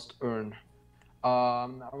knowledge one must earn.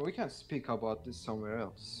 We can speak about this somewhere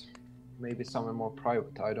else. Maybe somewhere more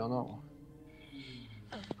private, I don't know.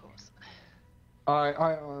 Of course.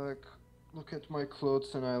 I like look at my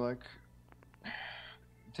clothes and I like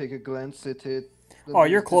take a glance at it. Oh,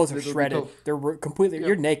 your clothes are shredded. They're completely. Yeah.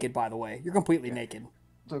 You're naked, by the way. You're completely naked.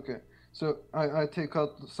 Okay. So I take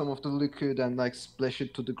out some of the liquid and like splash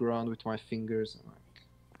it to the ground with my fingers. And,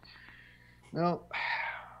 well,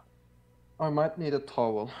 I might need a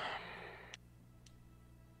towel.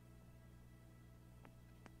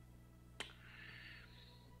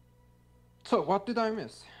 So what did I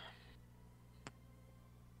miss?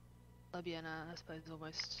 Labiana, I suppose,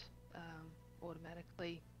 almost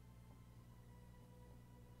automatically,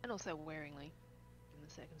 and also wearingly, in the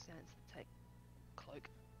circumstance, take cloak.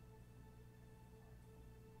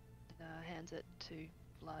 Hands it to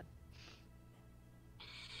Blood.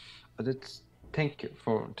 But it's thank you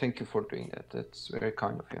for doing that. That's very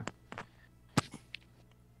kind of you.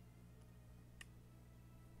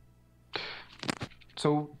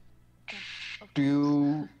 So Of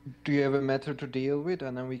do you have a matter to deal with,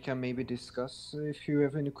 and then we can maybe discuss if you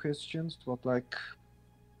have any questions? What, like,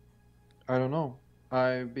 I don't know.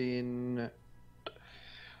 I've been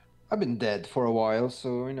dead for a while,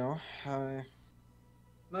 so I No,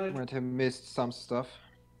 might have missed some stuff.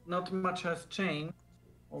 not much has changed,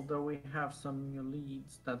 although we have some new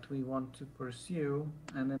leads that we want to pursue,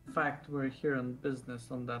 and in fact, we're here on business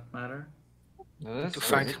on that matter. That's To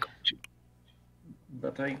find great.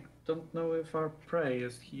 But I don't know if our prey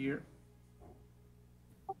is here.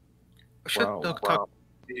 we should Wow. talk to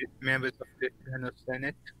the members of the Eternal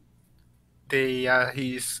Senate.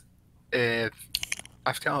 He's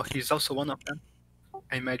after all, he's also one of them.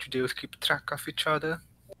 I imagine they will keep track of each other,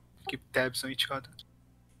 keep tabs on each other.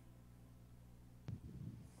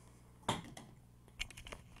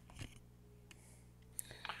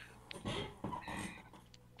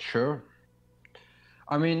 Sure.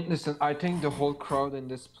 I mean, listen, I think the whole crowd in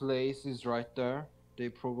this place is right there. They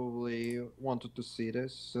probably wanted to see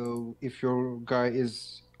this. So if your guy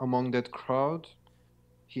is among that crowd,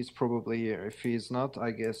 he's probably here. If he's not,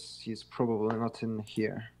 I guess he's probably not in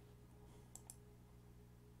here.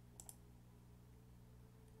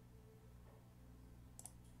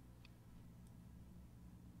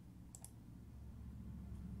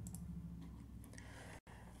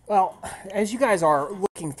 Well, as you guys are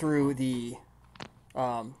looking through the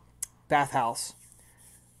bathhouse,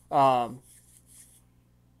 Alice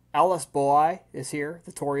Boai is here,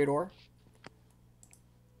 the Toreador.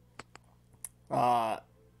 A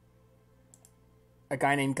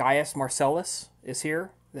guy named Gaius Marcellus is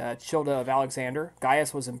here, the Childa of Alexander.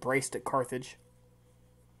 Gaius was embraced at Carthage.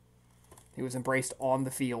 He was embraced on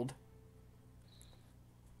the field.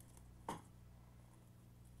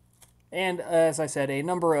 And, as I said, a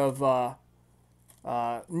number of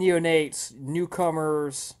neonates,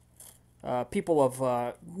 newcomers, people of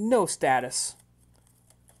no status.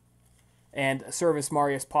 And Servius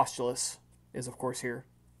Marius Postulus is, of course, here.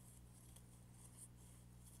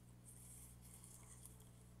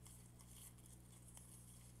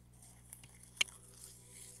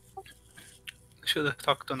 Should have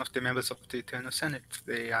talked to one of the members of the Eternal Senate.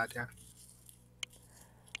 They are there.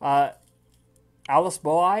 Alice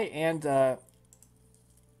Boai and the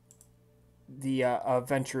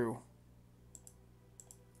Ventru,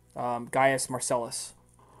 Gaius Marcellus.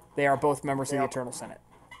 They are both members of the Eternal Senate.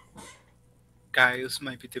 Gaius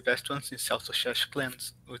might be the best one since he also shares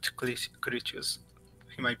clans with Critius.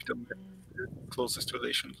 He might be the closest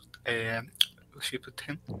relationship with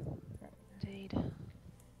him. indeed.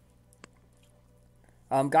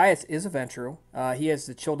 Gaius is a Ventru. He is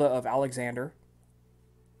the Childa of Alexander.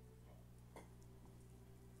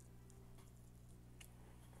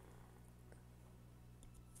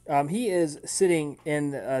 He is sitting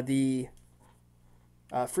in the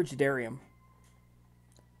Frigidarium.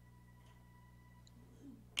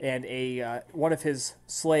 And one of his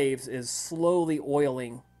slaves is slowly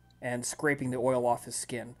oiling and scraping the oil off his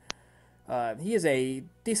skin. He is a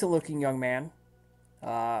decent-looking young man.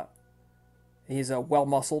 He's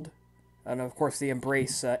well-muscled, and of course the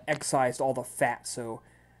embrace excised all the fat. So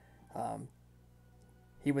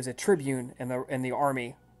he was a tribune in the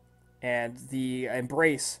army, and the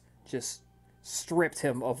embrace just stripped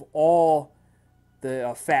him of all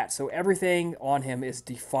the fat. So everything on him is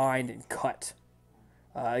defined and cut.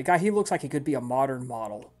 The guy, he looks like he could be a modern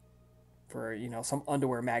model for, some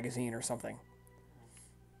underwear magazine or something.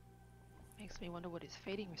 Makes me wonder what his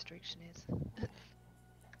feeding restriction is.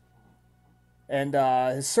 And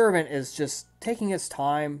his servant is just taking his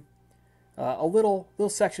time, a little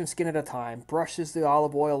section skin at a time, brushes the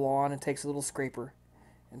olive oil on and takes a little scraper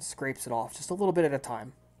and scrapes it off, just a little bit at a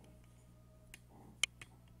time.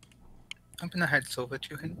 I'm gonna head over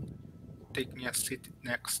to him, taking a seat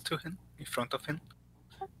next to him, in front of him.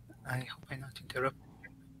 I hope I'm not interrupting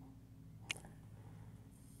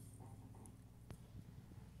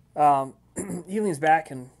him. He leans back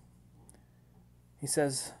and he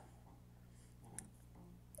says,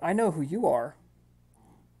 I know who you are.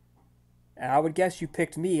 And I would guess you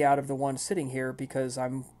picked me out of the ones sitting here because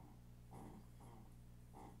am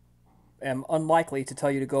unlikely to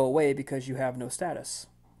tell you to go away because you have no status.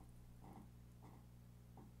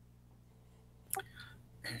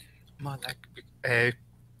 More like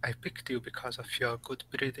I picked you because of your good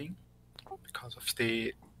breeding, because of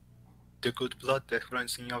the good blood that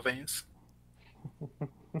runs in your veins.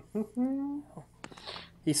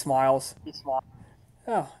 He smiles.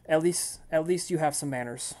 Oh, at least you have some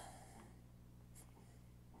manners.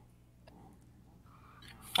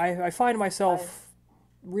 I find myself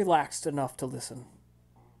relaxed enough to listen.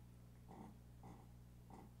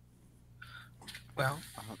 Well,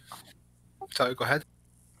 sorry, go ahead.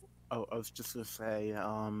 Oh, I was just gonna say,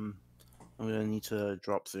 I'm gonna need to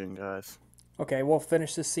drop soon, guys. Okay, we'll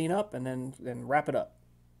finish this scene up and then wrap it up.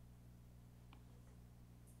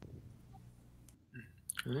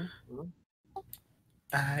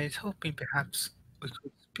 I was hoping perhaps we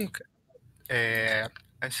could speak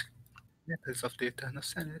as members of the Eternal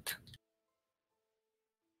Senate.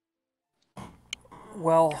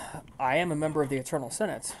 Well, I am a member of the Eternal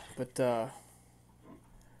Senate, but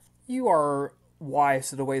you are wise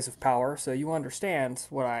to the ways of power, so you understand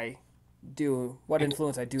what I do, what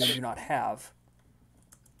influence I do and do not have.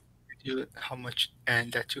 You how much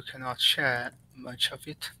and that you cannot share much of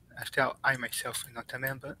it. After all, I myself am not a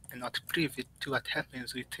member and not privy to what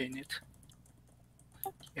happens within it.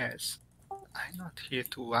 Yes, I'm not here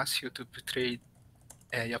to ask you to betray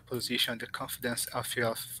your position, the confidence of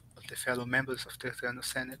the fellow members of the Eternal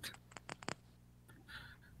Senate.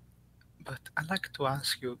 But I'd like to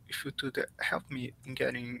ask you if you could help me in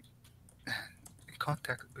getting in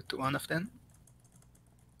contact with one of them.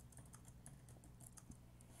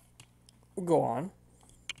 Go on.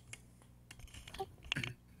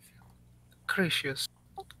 Gracious.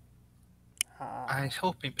 I was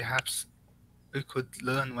hoping perhaps we could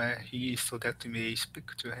learn where he is so that we may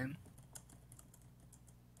speak to him.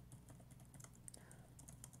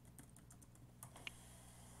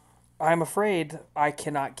 I'm afraid I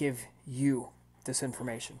cannot give you this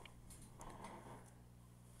information.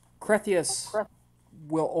 Crethius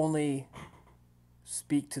will only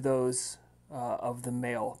speak to those of the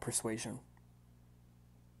male persuasion.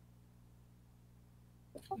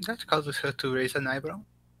 That causes her to raise an eyebrow.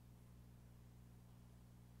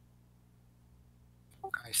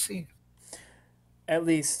 I see. At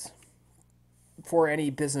least for any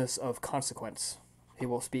business of consequence, he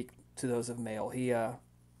will speak to those of male. He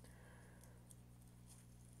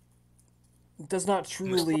does not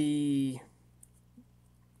truly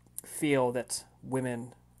feel that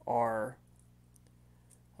women are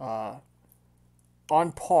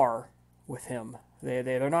on par with him.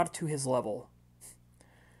 They're not to his level.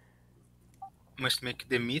 Must make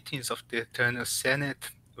the meetings of the Eternal Senate,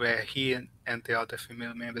 where he and the other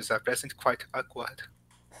female members are present, quite awkward.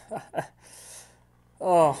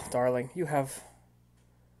 Oh, darling, you have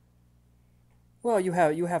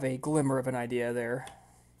a glimmer of an idea there.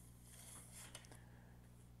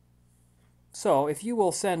 So, if you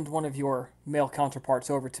will send one of your male counterparts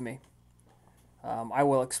over to me, I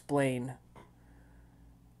will explain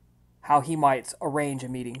how he might arrange a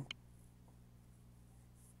meeting.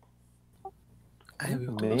 I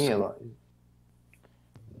will do so. Male.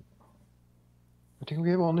 I think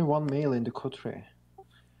we have only one male in the country.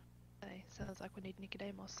 Okay, sounds like we need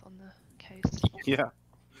Nicodemus on the case. Yeah.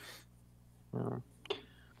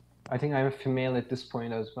 I think I'm a female at this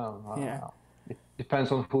point as well. Yeah. It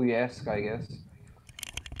depends on who you ask, I guess.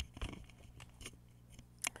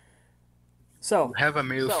 So, You have a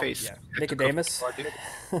male face. yeah, Nicodemus.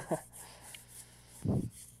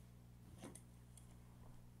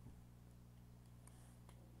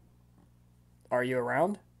 Are you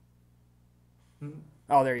around?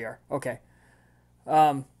 Oh, there you are. Okay.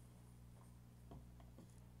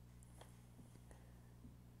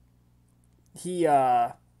 He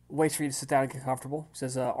waits for you to sit down and get comfortable.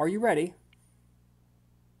 Says, "Are you ready?"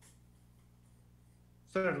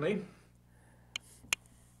 Certainly.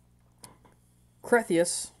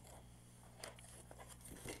 Crethius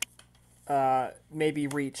may be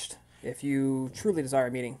reached if you truly desire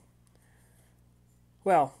a meeting.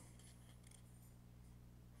 Well,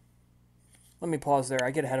 let me pause there.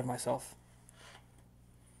 I get ahead of myself.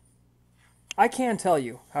 I can tell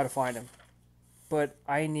you how to find him, but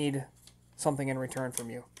I need something in return from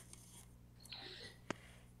you.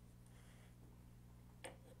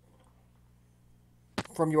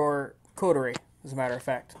 From your coterie, as a matter of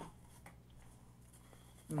fact.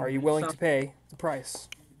 Are you willing to pay the price?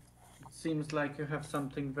 Seems like you have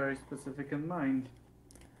something very specific in mind.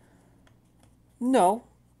 No.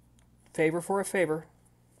 Favor for a favor.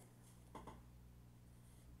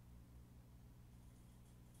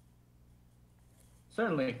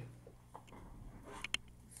 Certainly.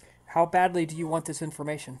 How badly do you want this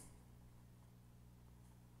information?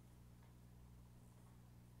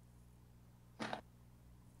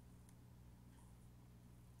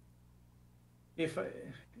 If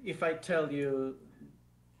I tell you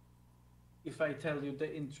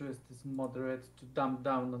the interest is moderate to dump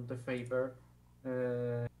down on the favor,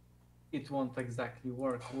 it won't exactly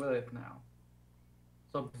work, will it now?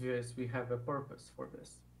 It's obvious we have a purpose for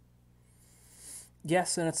this.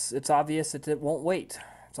 Yes, and it's obvious that it won't wait.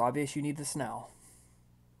 It's obvious you need this now.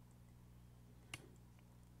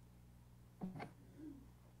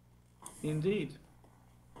 Indeed.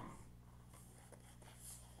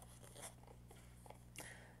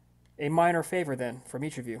 A minor favor, then, from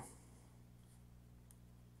each of you.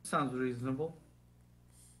 Sounds reasonable.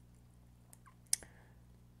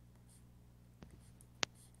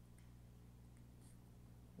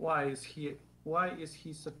 Why is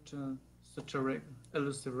he such a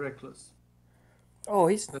elusive reckless? Oh,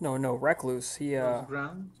 he's no recluse. Those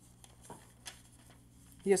ground?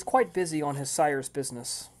 He is quite busy on his sire's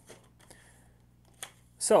business.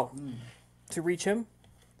 So, to reach him,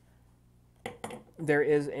 there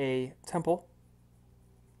is a temple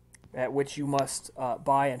at which you must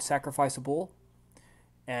buy and sacrifice a bull,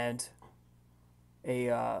 and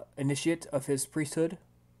a initiate of his priesthood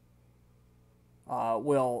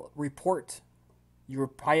will report your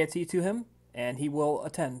piety to him, and he will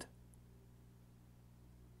attend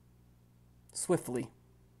swiftly.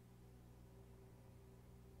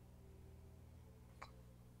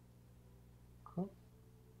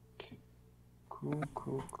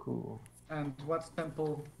 Cool. And what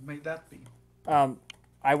temple may that be?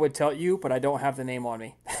 I would tell you, but I don't have the name on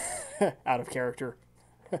me. Out of character.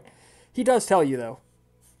 He does tell you, though.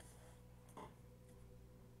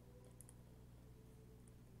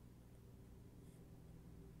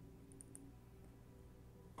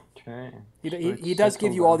 Okay. He does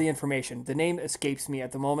give you all the information. The name escapes me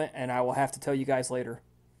at the moment, and I will have to tell you guys later.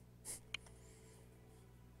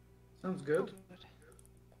 Sounds good.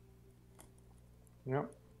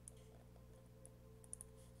 Yep.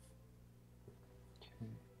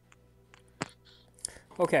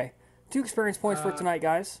 Okay. 2 experience points for tonight,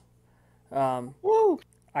 guys. Woo!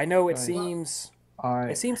 I know it Nice. seems... I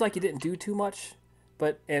It seems like you didn't do too much,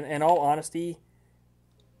 but in all honesty,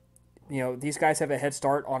 these guys have a head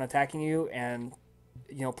start on attacking you, and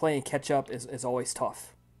playing catch up is always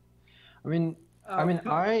tough.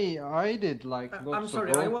 I did like I'm lots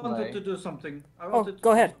sorry, of I roleplay. wanted to do something.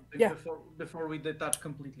 go ahead. Yeah. Before we detach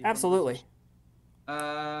completely. from Absolutely.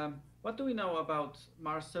 this. What do we know about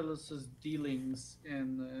Marcellus's dealings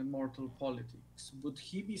in mortal politics? Would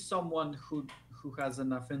he be someone who has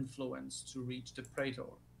enough influence to reach the praetor?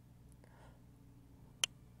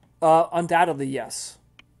 Undoubtedly, yes.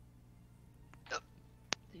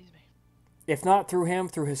 Excuse me. If not through him,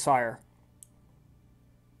 through his sire.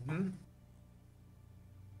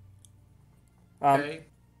 Okay.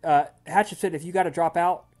 Hatchet, if you got to drop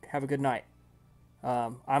out, have a good night.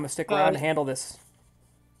 I'm going to stick around and handle this.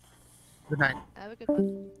 Good night. Have a good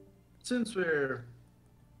one. Since we're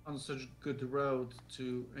on such good road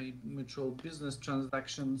to a mutual business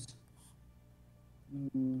transactions,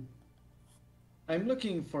 I'm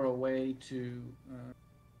looking for a way to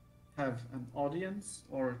have an audience,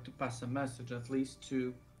 or to pass a message at least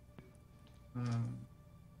to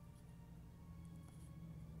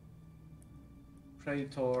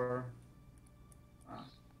Praetor.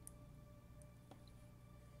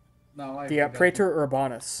 Now I The forgot Praetor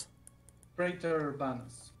Urbanus. Praetor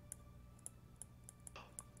Urbanus.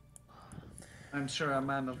 I'm sure a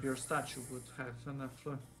man of your stature would have enough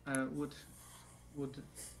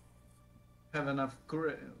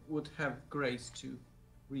would have grace to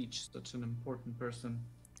reach such an important person.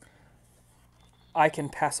 I can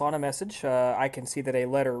pass on a message. I can see that a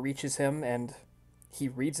letter reaches him and he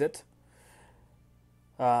reads it.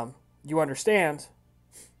 You understand?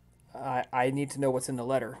 I need to know what's in the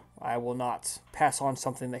letter. I will not pass on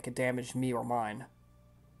something that could damage me or mine.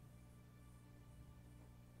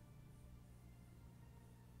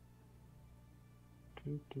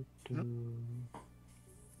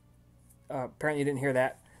 Apparently you didn't hear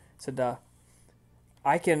that. Said,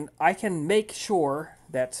 I can make sure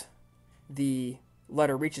that the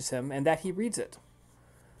letter reaches him and that he reads it.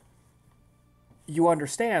 You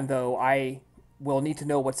understand, though, I will need to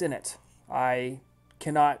know what's in it. I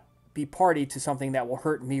cannot be party to something that will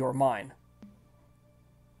hurt me or mine.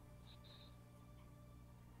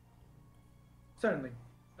 Certainly.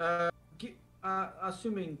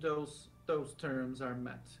 Assuming those terms are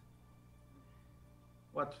met,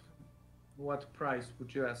 what price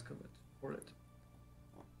would you ask of it for it?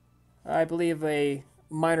 I believe a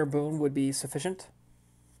minor boon would be sufficient.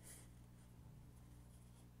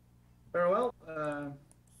 Very well.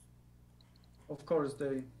 Of course,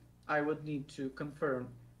 I would need to confirm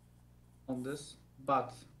on this,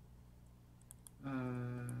 but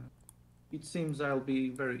it seems I'll be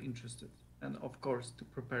very interested, and of course to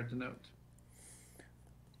prepare the note.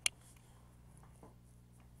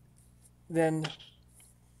 Then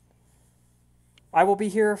I will be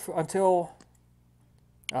here until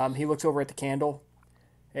he looks over at the candle.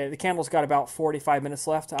 The candle's got about 45 minutes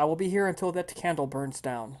left. I will be here until that candle burns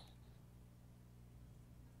down.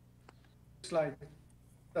 Looks like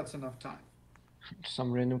that's enough time.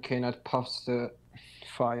 Some random Canite puffs the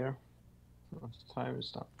fire. Time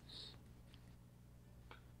is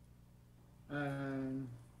done.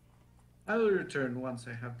 I will return once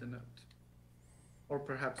I have the note. Or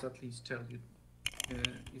perhaps at least tell you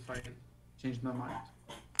if I change my mind.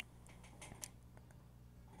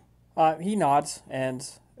 He nods and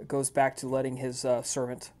goes back to letting his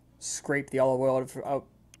servant scrape the olive oil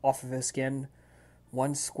off of his skin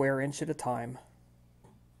 1 square inch at a time.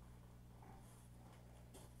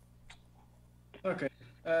 Okay.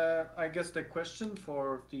 I guess the question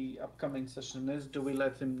for the upcoming session is, do we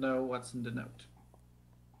let him know what's in the note?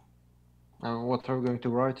 And what are we going to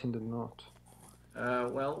write in the note?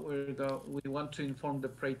 Well, we want to inform the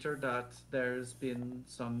praetor that there's been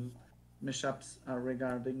some mishaps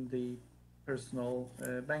regarding the personal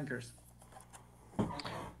bankers.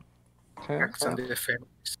 Okay. Acts on the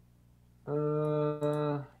families.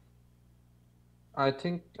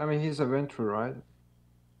 I mean, he's a venture, right?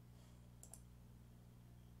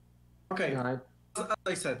 Okay. Yeah, As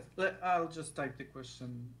I said, I'll just type the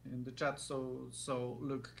question in the chat so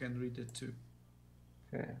Luke can read it too.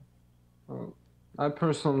 okay. Well, I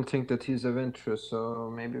personally think that he's a venture,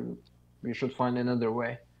 so maybe we should find another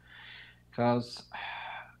way. Because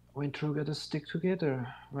Venture gotta stick together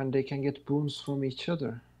when they can get boons from each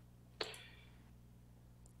other.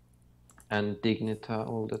 And Dignita,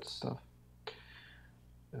 all that stuff.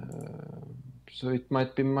 So it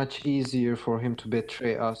might be much easier for him to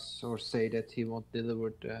betray us or say that he won't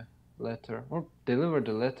deliver the letter. Or deliver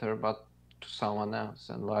the letter, but to someone else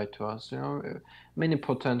and lie to us. You know, many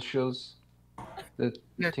potentials that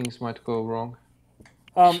Yeah. things might go wrong.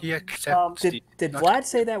 He accepts Did not- Vlad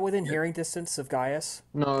say that within hearing distance of Gaius?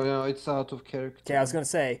 No, it's out of character. Okay, I was going to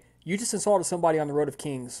say, you just insulted somebody on the Road of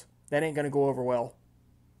Kings. That ain't going to go over well.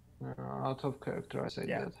 Out of character, I said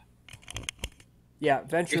Yeah. that. Yeah,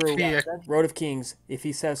 Venture, If he- Road of Kings, if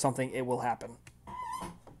he says something, it will happen. I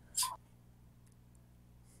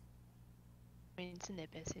mean, it's in their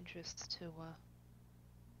best interests to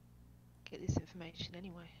get this information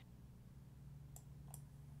anyway.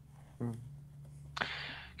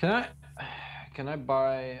 Can I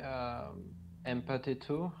buy empathy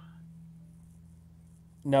too?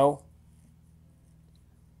 No.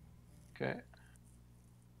 Okay.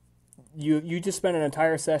 You just spent an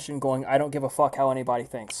entire session going, I don't give a fuck how anybody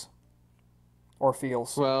thinks or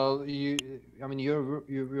feels. Well, I mean, your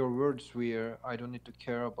words were, I don't need to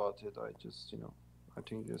care about it. I just, I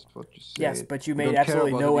think that's what you say. Yes, but you You made don't care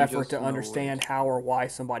absolutely about no it, you effort just, to understand how or why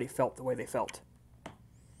somebody felt the way they felt.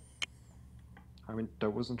 I mean, there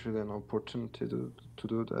wasn't really an opportunity to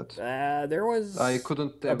do that. There was I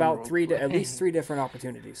couldn't ever about roleplay. at least 3 different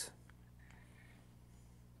opportunities.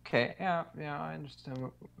 Okay, yeah, I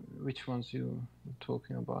understand which ones you're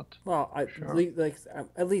talking about. Well, Sure.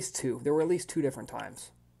 at least 2. There were at least 2 different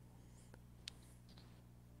times.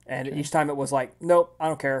 And Okay. each time it was like, nope, I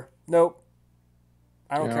don't care. Nope.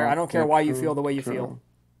 I don't care. I don't care why you feel the way you feel.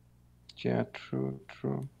 Yeah, true.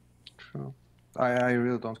 I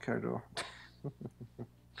really don't care though.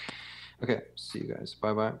 Okay, see you guys.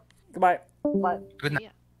 Bye. Goodbye. Good night.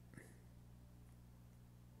 Yeah.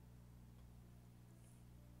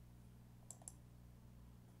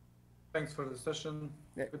 Thanks for the session.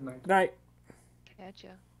 Yeah. Good night. Good night.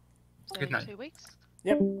 Gotcha. So Good in night. 2 weeks?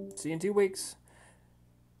 Yep. See you in 2 weeks.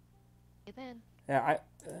 Yeah, then. Yeah,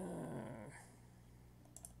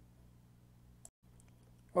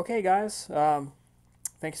 Okay, guys.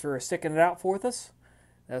 Thanks for sticking it out for us.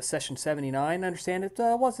 Session 79. I understand it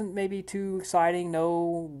wasn't maybe too exciting.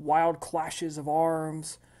 No wild clashes of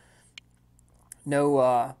arms.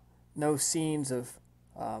 No scenes of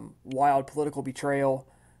wild political betrayal.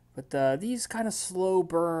 But these kind of slow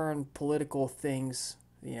burn political things,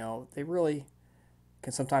 they really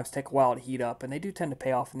can sometimes take a while to heat up, and they do tend to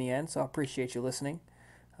pay off in the end. So I appreciate you listening.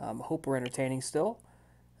 Hope we're entertaining still.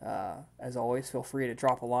 As always, feel free to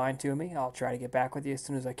drop a line to me. I'll try to get back with you as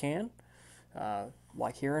soon as I can.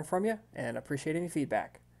 Like hearing from you, and appreciate any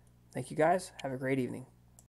feedback. Thank you guys. Have a great evening.